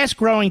at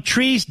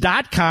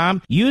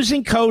fastgrowingtrees.com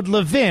using code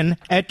LEVIN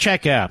at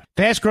checkout.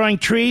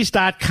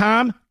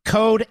 Fastgrowingtrees.com,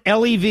 code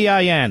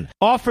LEVIN.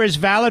 Offer is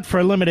valid for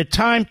a limited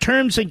time.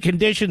 Terms and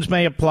conditions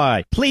may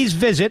apply. Please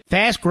visit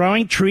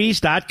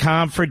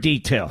fastgrowingtrees.com for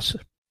details.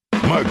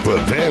 Mark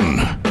Levin,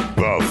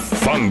 the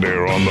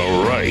thunder on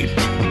the right.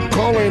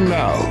 Call in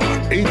now,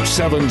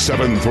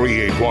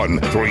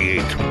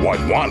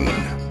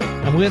 877-381-3811.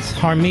 I'm with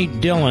Harmeet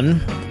Dillon,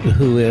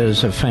 who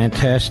is a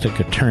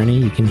fantastic attorney.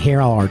 You can hear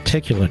how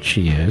articulate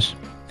she is.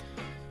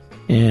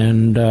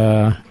 And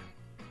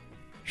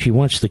she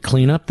wants to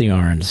clean up the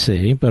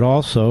RNC, but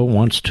also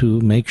wants to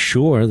make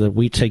sure that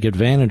we take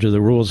advantage of the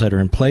rules that are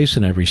in place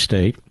in every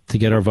state to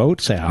get our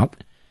votes out,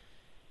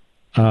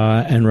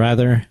 and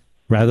rather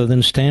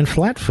than stand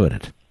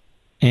flat-footed.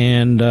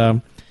 And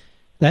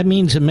that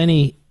means in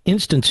many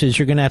instances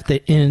you're going to have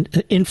to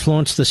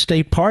influence the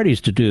state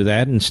parties to do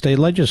that and state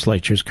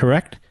legislatures,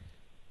 correct?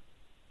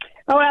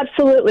 Oh,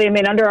 absolutely. I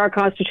mean, under our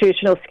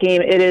constitutional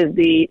scheme, it is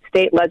the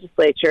state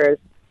legislatures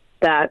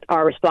that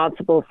are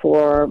responsible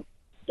for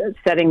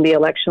setting the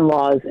election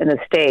laws in a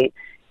state.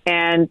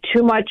 And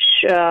too much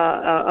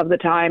of the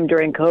time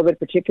during COVID,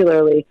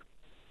 particularly,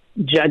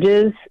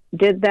 judges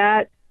did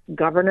that,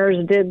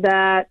 governors did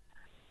that,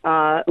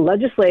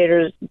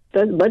 legislators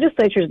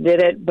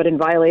did it, but in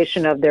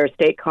violation of their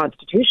state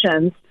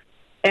constitutions.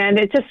 And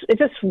it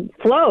just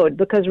flowed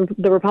because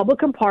the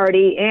Republican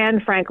Party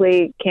and,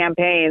 frankly,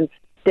 campaigns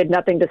did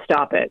nothing to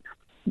stop it.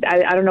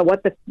 I don't know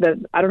what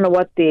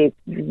the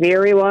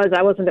theory was.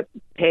 I wasn't a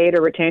paid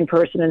or retained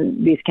person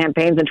in these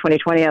campaigns in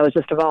 2020. I was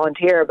just a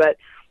volunteer, but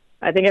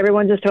I think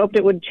everyone just hoped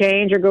it would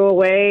change or go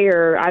away,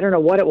 or I don't know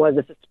what it was,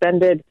 a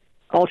suspended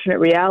alternate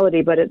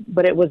reality, but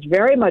it was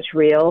very much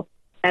real,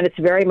 and it's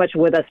very much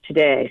with us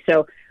today.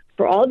 So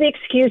for all the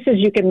excuses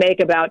you can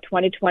make about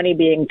 2020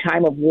 being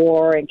time of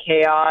war and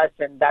chaos,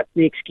 and that's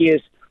the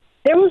excuse,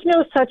 there was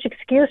no such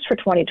excuse for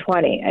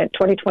 2020 and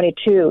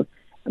 2022,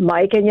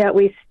 Mike, and yet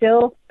we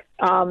still,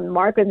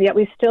 Mark, and yet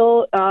we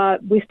still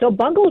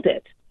bungled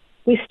it.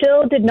 We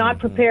still did not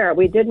prepare.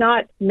 We did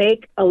not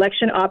make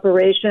election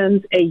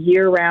operations a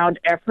year-round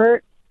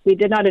effort. We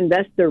did not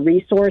invest the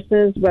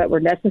resources that were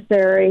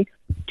necessary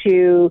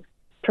to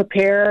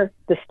prepare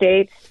the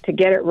states to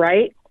get it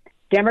right.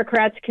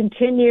 Democrats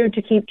continue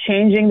to keep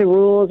changing the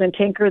rules and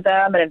tinker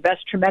them and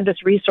invest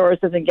tremendous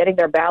resources in getting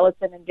their ballots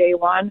in day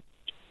one.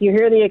 You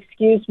hear the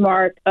excuse,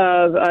 Mark,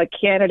 of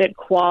candidate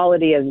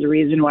quality as the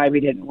reason why we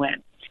didn't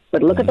win.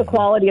 But look at the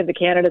quality of the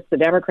candidates the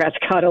Democrats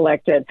got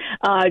elected.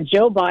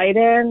 Joe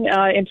Biden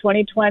in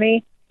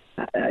 2020,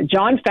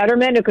 John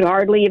Fetterman, who could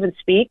hardly even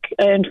speak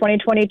in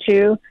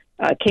 2022,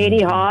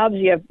 Katie Hobbs.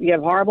 You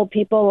have horrible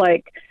people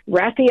like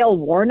Raphael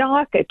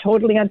Warnock, a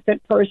totally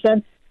unfit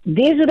person.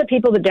 These are the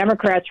people the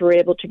Democrats were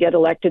able to get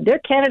elected. Their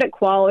candidate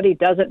quality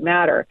doesn't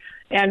matter.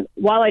 And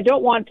while I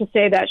don't want to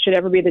say that should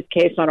ever be the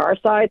case on our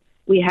side,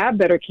 we have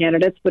better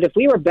candidates. But if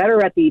we were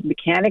better at the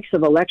mechanics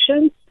of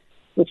elections,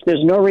 which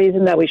there's no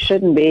reason that we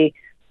shouldn't be,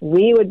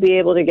 we would be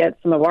able to get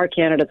some of our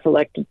candidates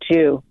elected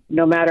too,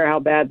 no matter how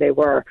bad they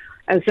were.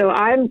 And so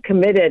I'm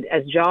committed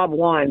as job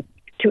one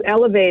to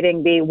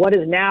elevating the what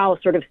is now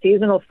sort of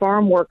seasonal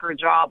farm worker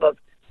job of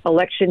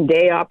election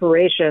day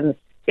operations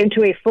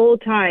into a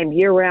full-time,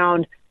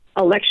 year-round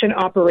election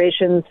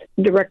operations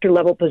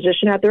director-level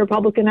position at the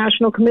Republican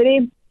National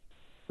Committee.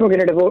 We're going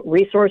to devote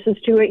resources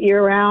to it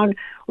year-round.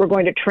 We're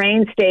going to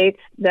train states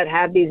that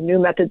have these new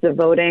methods of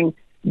voting,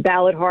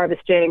 ballot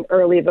harvesting,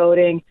 early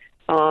voting,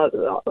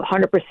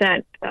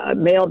 100%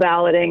 mail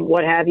balloting,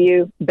 what have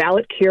you,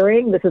 ballot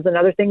curing. This is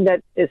another thing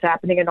that is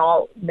happening in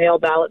all mail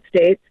ballot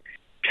states.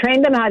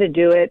 Train them how to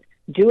do it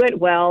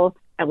well,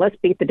 and let's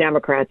beat the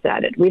Democrats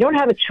at it. We don't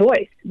have a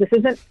choice. This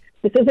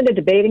isn't a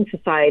debating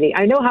society.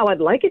 I know how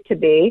I'd like it to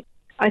be.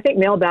 I think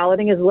mail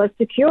balloting is less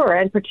secure,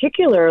 and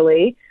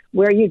particularly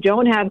where you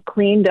don't have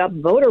cleaned up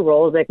voter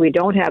rolls like we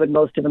don't have in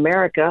most of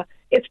America,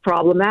 it's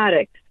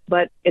problematic.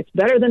 But it's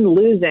better than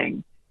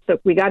losing. So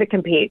we got to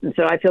compete. And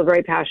so I feel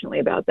very passionately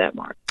about that,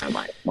 Mark.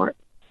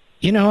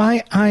 You know,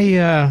 I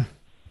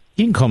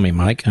you can call me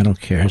Mike. I don't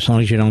care, as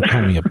long as you don't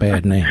call me a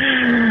bad name.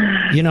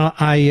 You know,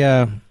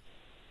 I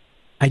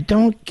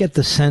don't get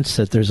the sense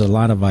that there's a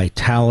lot of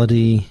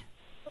vitality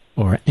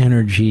or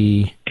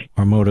energy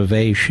or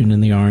motivation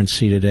in the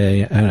RNC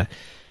today.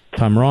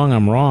 If I'm wrong,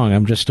 I'm wrong.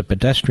 I'm just a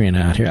pedestrian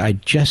out here. I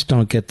just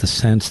don't get the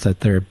sense that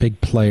they're a big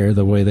player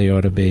the way they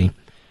ought to be.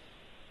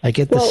 I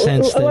get the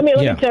sense that... Let me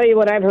tell you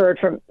what I've heard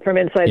from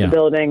inside the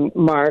building,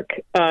 Mark.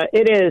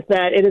 It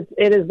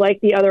is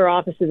like the other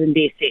offices in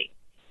D.C.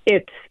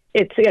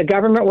 It's a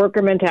government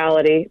worker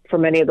mentality for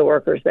many of the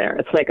workers there.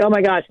 It's like, oh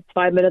my gosh, it's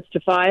 5 minutes to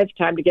 5,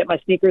 time to get my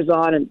sneakers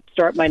on and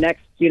start my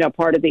next,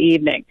 part of the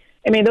evening.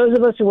 I mean, those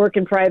of us who work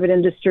in private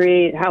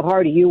industry, how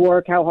hard you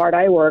work, how hard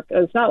I work,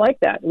 it's not like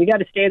that. We got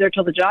to stay there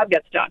till the job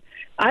gets done.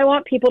 I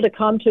want people to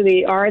come to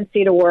the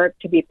RNC to work,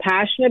 to be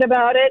passionate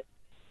about it,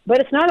 but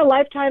it's not a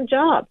lifetime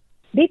job.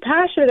 Be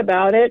passionate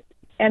about it,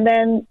 and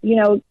then,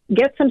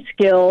 get some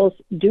skills,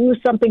 do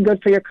something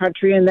good for your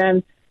country, and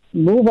then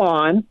move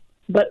on.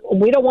 But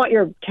we don't want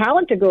your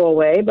talent to go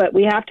away, but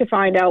we have to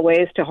find out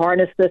ways to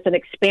harness this and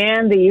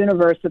expand the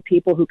universe of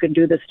people who can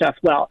do this stuff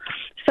well.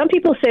 Some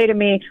people say to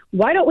me,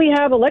 why don't we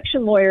have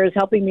election lawyers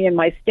helping me in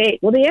my state?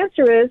 Well, the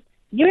answer is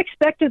you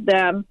expected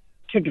them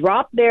to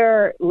drop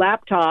their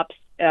laptops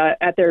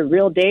at their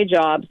real day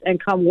jobs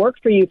and come work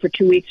for you for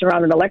 2 weeks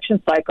around an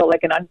election cycle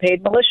like an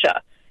unpaid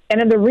militia.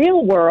 And in the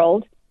real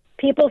world,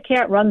 people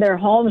can't run their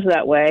homes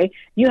that way.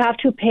 You have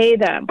to pay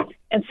them.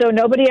 And so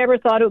nobody ever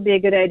thought it would be a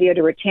good idea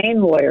to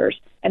retain lawyers.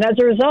 And as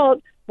a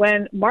result,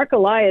 when Mark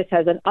Elias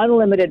has an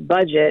unlimited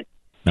budget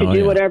to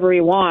do whatever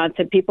he wants,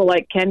 and people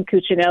like Ken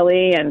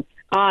Cuccinelli and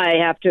I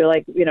have to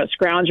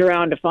scrounge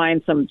around to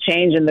find some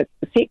change in the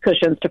seat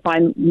cushions to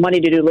find money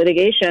to do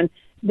litigation,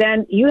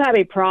 then you have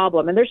a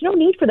problem. And there's no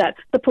need for that.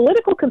 The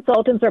political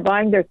consultants are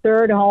buying their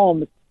third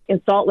homes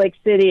in Salt Lake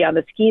City on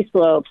the ski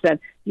slopes and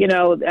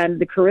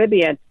the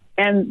Caribbean.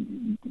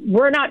 And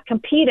we're not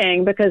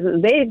competing because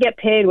they get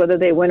paid whether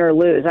they win or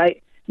lose.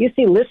 You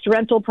see list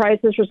rental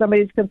prices for some of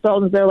these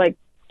consultants. They're like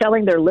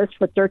selling their list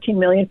for $13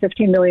 million,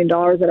 $15 million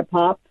at a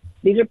pop.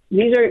 These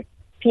are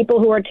people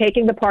who are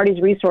taking the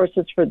party's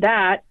resources for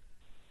that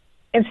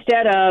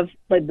instead of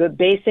like the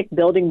basic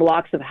building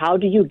blocks of how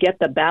do you get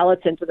the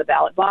ballots into the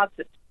ballot box.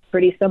 It's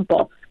pretty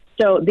simple.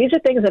 So these are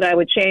things that I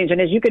would change.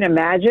 And as you can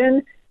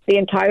imagine, the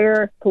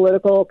entire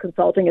political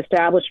consulting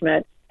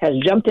establishment has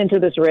jumped into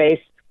this race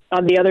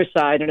on the other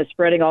side and is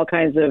spreading all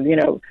kinds of,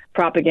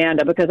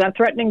 propaganda because I'm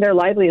threatening their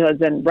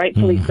livelihoods, and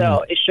rightfully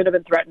so. It should have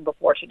been threatened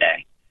before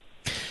today.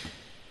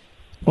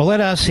 Well,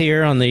 let us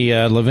here on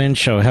the Levin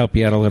Show help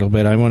you out a little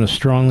bit. I want to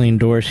strongly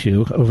endorse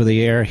you over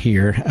the air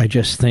here. I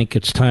just think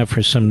it's time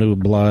for some new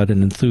blood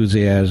and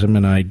enthusiasm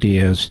and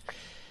ideas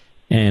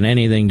and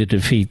anything to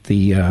defeat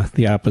the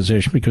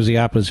opposition, because the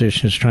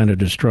opposition is trying to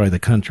destroy the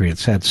country.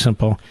 It's that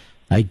simple.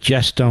 I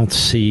just don't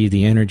see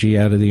the energy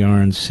out of the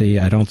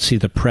RNC. I don't see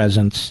the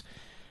presence.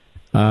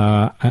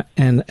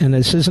 And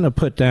this isn't a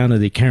put down to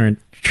the current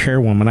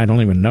chairwoman. I don't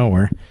even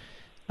know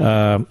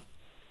her.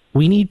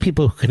 We need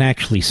people who can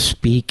actually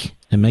speak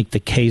and make the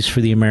case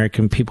for the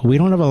American people. We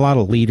don't have a lot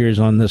of leaders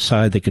on this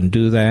side that can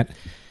do that.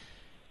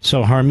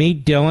 So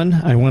Harmeet Dillon,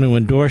 I want to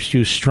endorse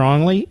you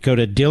strongly. Go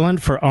to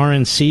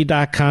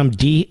DillonForRNC.com,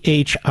 DILLON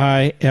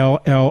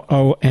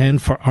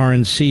for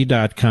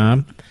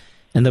RNC.com.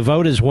 And the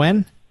vote is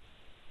when?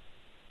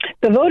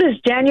 The vote is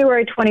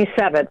January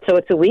 27th, so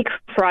it's a week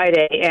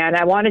Friday. And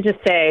I want to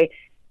just say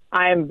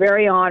I am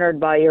very honored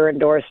by your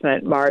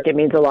endorsement, Mark. It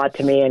means a lot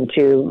to me and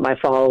to my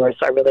followers.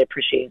 So I really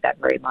appreciate that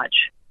very much.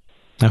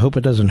 I hope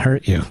it doesn't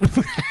hurt you.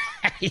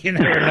 You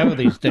never know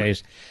these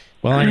days.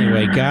 Well,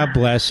 anyway, God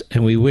bless,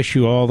 and we wish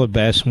you all the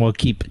best, and we'll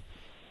keep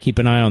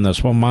an eye on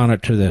this. We'll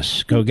monitor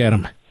this. Go get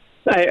them.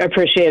 I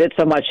appreciate it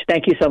so much.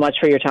 Thank you so much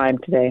for your time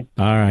today.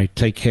 All right,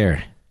 take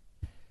care.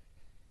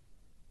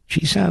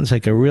 She sounds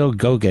like a real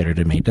go-getter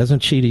to me,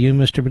 doesn't she to you,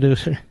 Mr.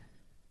 Producer?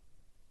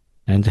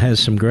 And has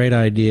some great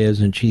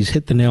ideas, and she's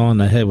hit the nail on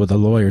the head with a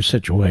lawyer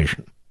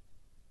situation.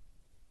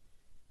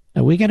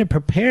 Now, we got to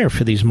prepare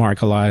for these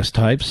Mark Elias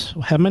types.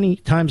 How many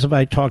times have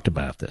I talked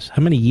about this?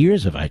 How many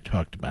years have I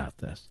talked about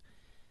this?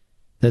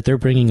 That they're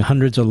bringing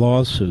hundreds of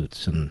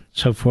lawsuits and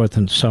so forth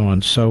and so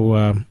on.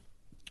 So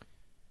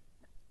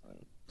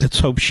let's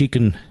hope she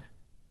can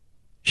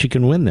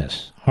win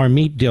this.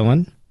 Harmeet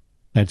Dillon,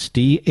 that's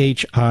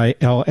DILLON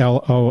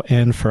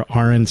for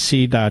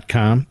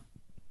RNC.com,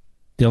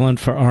 Dillon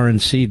for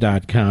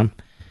RNC.com,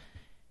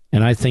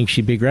 and I think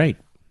she'd be great.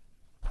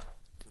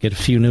 Get a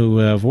few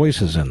new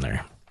voices in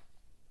there.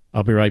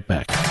 I'll be right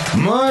back.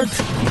 Mark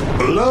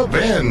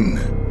Levin.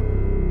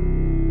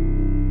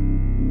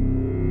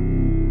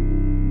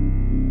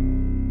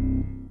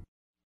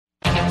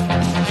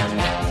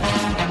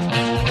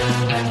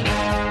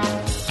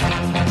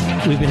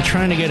 We've been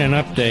trying to get an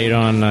update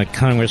on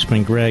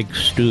Congressman Greg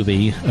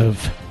Steube of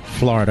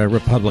Florida,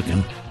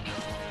 Republican,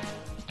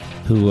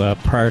 who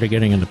prior to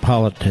getting into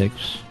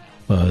politics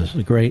was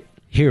a great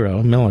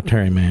hero,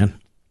 military man.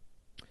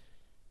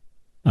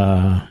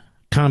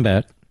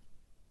 Combat.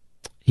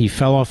 He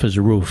fell off his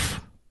roof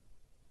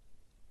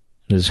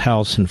at his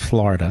house in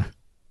Florida.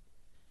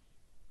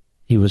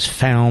 He was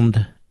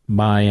found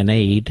by an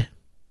aide.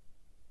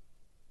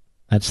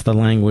 That's the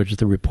language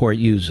the report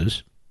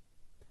uses.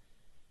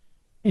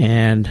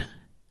 And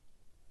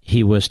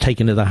he was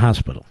taken to the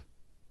hospital.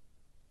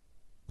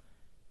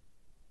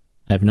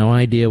 I have no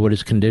idea what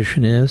his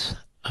condition is.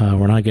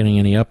 We're not getting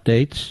any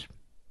updates.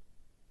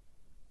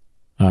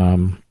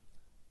 But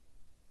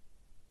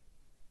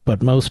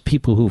most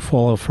people who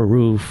fall off a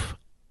roof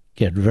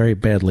get very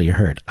badly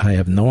hurt. I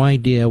have no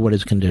idea what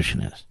his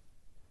condition is.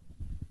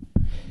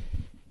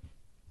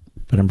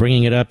 But I'm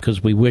bringing it up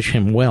because we wish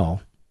him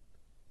well.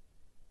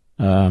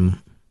 I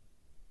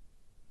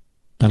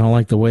don't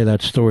like the way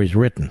that story's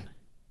written.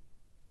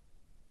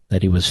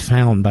 That he was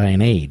found by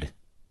an aide.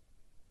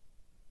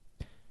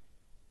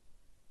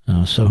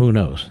 So who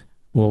knows?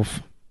 We'll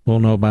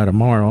know by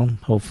tomorrow.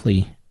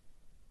 Hopefully,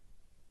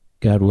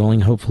 God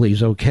willing, hopefully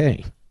he's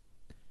okay.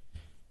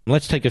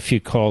 Let's take a few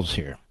calls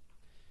here.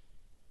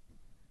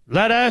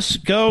 Let us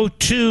go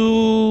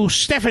to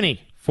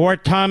Stephanie,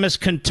 Fort Thomas,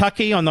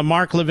 Kentucky, on the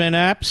Mark Levin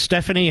app.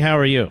 Stephanie, how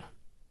are you?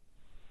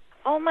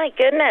 Oh, my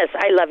goodness.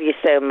 I love you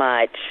so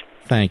much.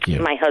 Thank you.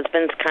 My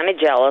husband's kind of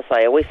jealous.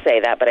 I always say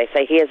that, but I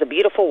say he has a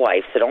beautiful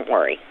wife, so don't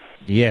worry.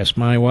 Yes,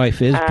 my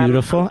wife is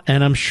beautiful,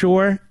 and I'm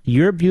sure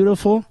you're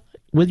beautiful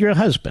with your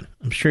husband.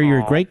 I'm sure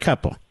you're a great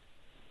couple.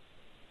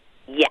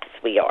 Yes,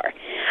 we are.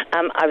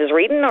 I was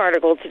reading an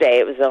article today.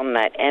 It was on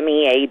that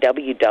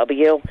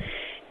MEAWW,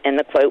 and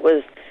the quote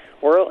was,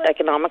 World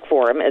Economic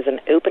Forum is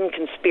an open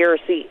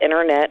conspiracy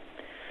internet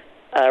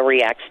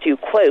reacts to,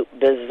 quote,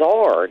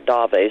 bizarre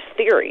Davos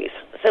theories.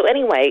 So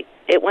anyway,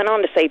 it went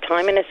on to say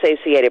Time and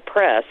Associated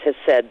Press has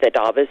said the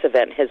Davos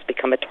event has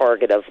become a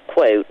target of,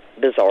 quote,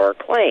 bizarre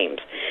claims.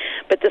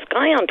 But this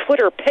guy on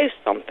Twitter posts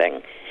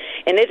something,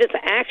 and it is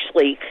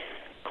actually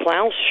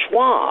Klaus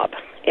Schwab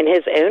in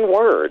his own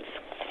words,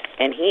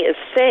 and he is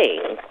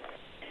saying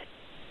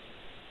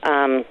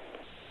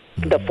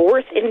the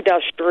fourth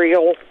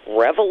industrial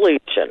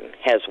revolution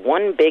has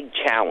one big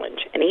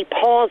challenge, and he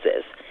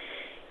pauses.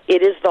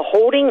 It is the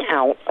holding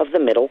out of the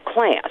middle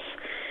class.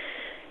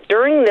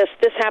 During this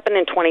happened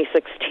in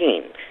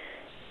 2016.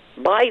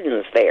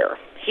 Biden's there.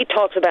 He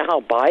talks about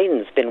how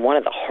Biden's been one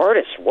of the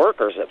hardest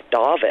workers of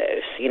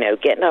Davos,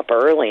 getting up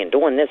early and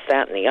doing this,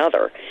 that, and the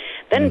other.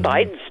 Then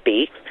Biden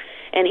speaks,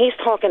 and he's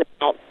talking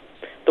about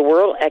the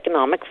World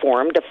Economic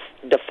Forum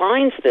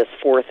defines this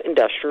fourth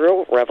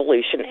industrial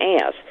revolution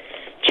as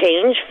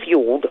change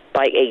fueled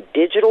by a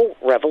digital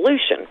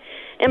revolution.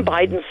 And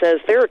Biden says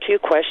there are two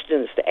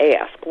questions to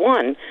ask.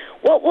 One,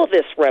 what will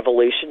this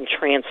revolution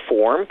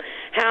transform?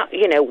 How,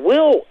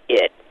 will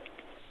it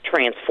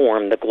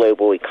transform the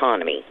global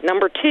economy?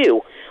 Number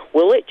two,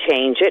 will it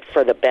change it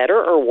for the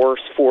better or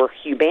worse for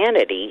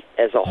humanity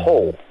as a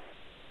whole?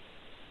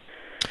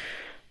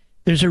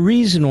 There's a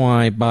reason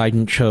why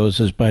Biden chose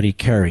his buddy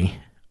Kerry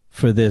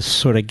for this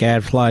sort of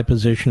gadfly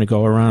position to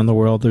go around the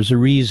world. There's a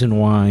reason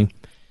why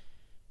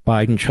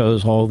Biden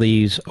chose all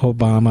these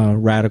Obama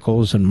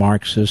radicals and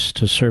Marxists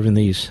to serve in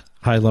these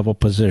high-level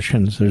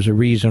positions. There's a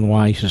reason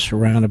why he's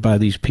surrounded by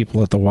these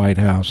people at the White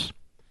House,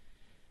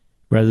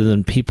 rather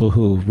than people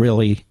who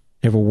really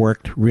ever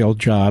worked real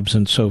jobs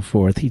and so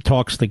forth. He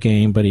talks the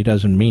game, but he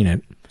doesn't mean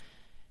it.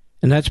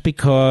 And that's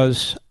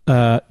because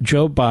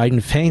Joe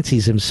Biden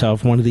fancies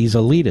himself one of these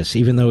elitists,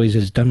 even though he's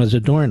as dumb as a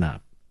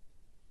doorknob.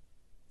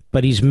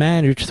 But he's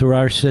managed through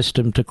our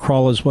system to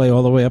crawl his way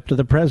all the way up to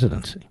the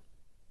presidency.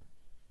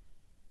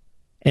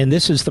 And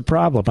this is the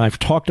problem. I've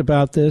talked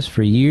about this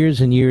for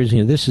years and years.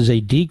 This is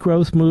a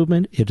degrowth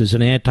movement. It is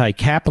an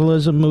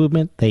anti-capitalism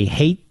movement. They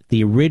hate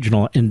the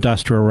original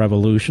industrial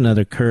revolution that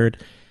occurred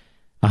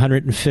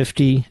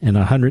 150 and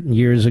 100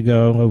 years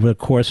ago over the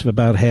course of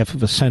about half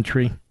of a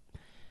century.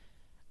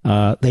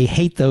 They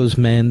hate those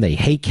men. They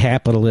hate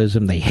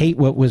capitalism. They hate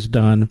what was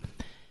done.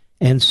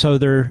 And so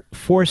they're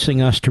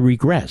forcing us to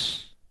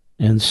regress.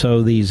 And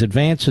so these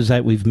advances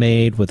that we've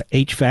made with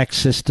HVAC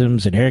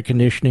systems and air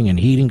conditioning and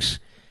heating,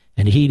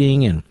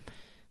 and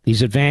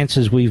these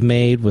advances we've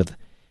made with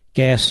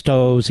gas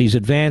stoves, these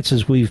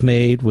advances we've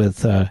made with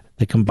the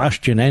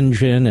combustion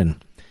engine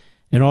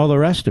and all the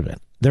rest of it,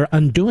 they're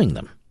undoing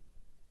them.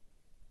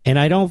 And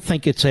I don't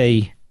think it's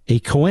a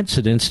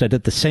coincidence that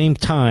at the same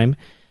time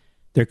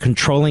they're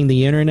controlling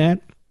the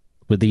internet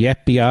with the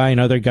FBI and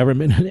other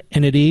government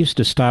entities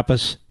to stop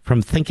us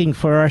from thinking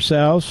for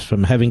ourselves,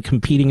 from having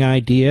competing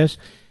ideas,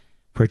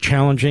 for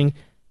challenging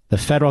the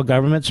federal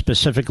government,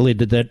 specifically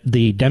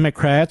the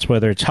Democrats,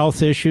 whether it's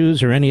health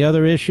issues or any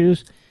other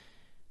issues.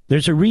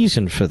 There's a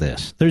reason for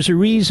this. There's a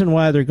reason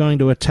why they're going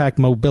to attack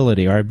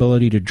mobility, our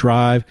ability to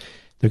drive.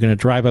 They're going to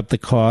drive up the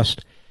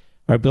cost,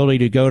 our ability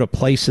to go to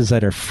places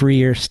that are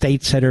freer,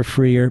 states that are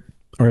freer,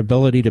 our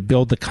ability to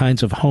build the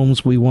kinds of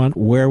homes we want,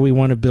 where we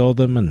want to build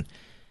them, and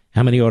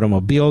how many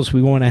automobiles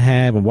we want to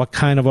have, and what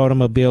kind of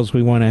automobiles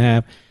we want to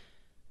have.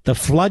 The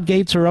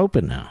floodgates are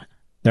open now.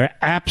 They're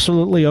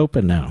absolutely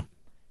open now.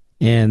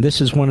 And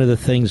this is one of the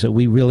things that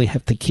we really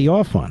have to key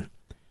off on.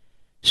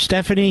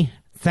 Stephanie,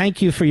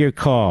 thank you for your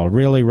call.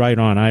 Really right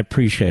on. I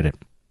appreciate it.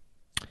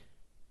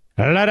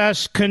 Let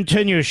us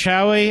continue,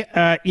 shall we?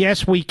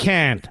 Yes, we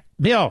can.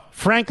 Bill,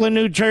 Franklin,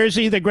 New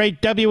Jersey, the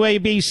great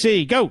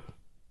WABC. Go.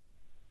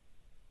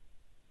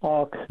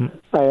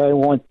 I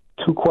want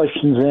two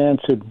questions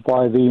answered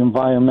by the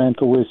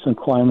environmentalists and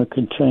climate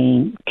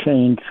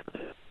change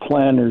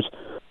planners.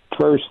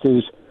 First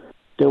is,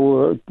 there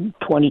were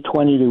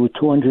 2020, there were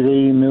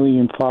 280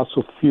 million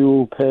fossil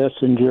fuel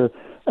passenger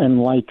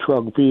and light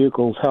truck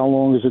vehicles. How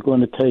long is it going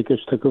to take us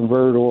to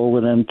convert all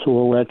of them to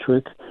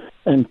electric?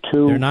 And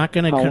two, they're not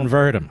going to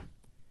convert them.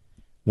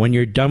 When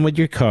you're done with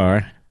your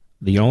car,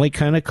 the only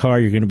kind of car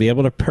you're going to be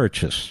able to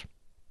purchase,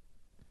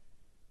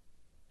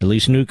 at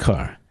least new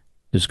car,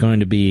 is going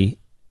to be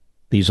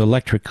these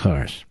electric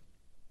cars.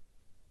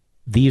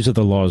 These are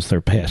the laws they're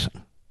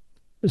passing.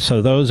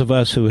 So those of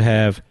us who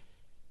have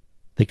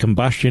the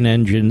combustion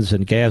engines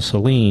and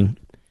gasoline,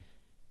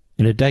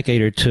 in a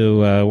decade or two,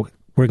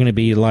 we're going to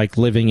be like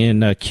living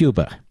in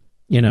Cuba,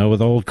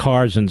 with old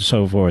cars and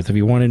so forth. If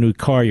you want a new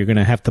car, you're going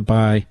to have to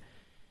buy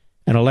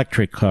an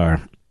electric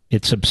car.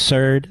 It's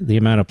absurd. The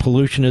amount of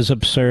pollution is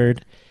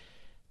absurd.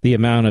 The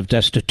amount of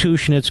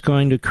destitution it's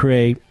going to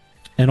create,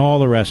 and all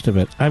the rest of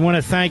it. I want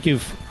to thank you,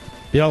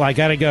 Bill. I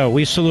got to go.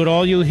 We salute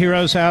all you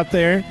heroes out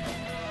there.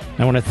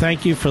 I want to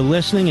thank you for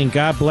listening, and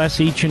God bless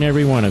each and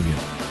every one of you.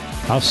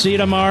 I'll see you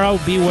tomorrow.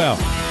 Be well.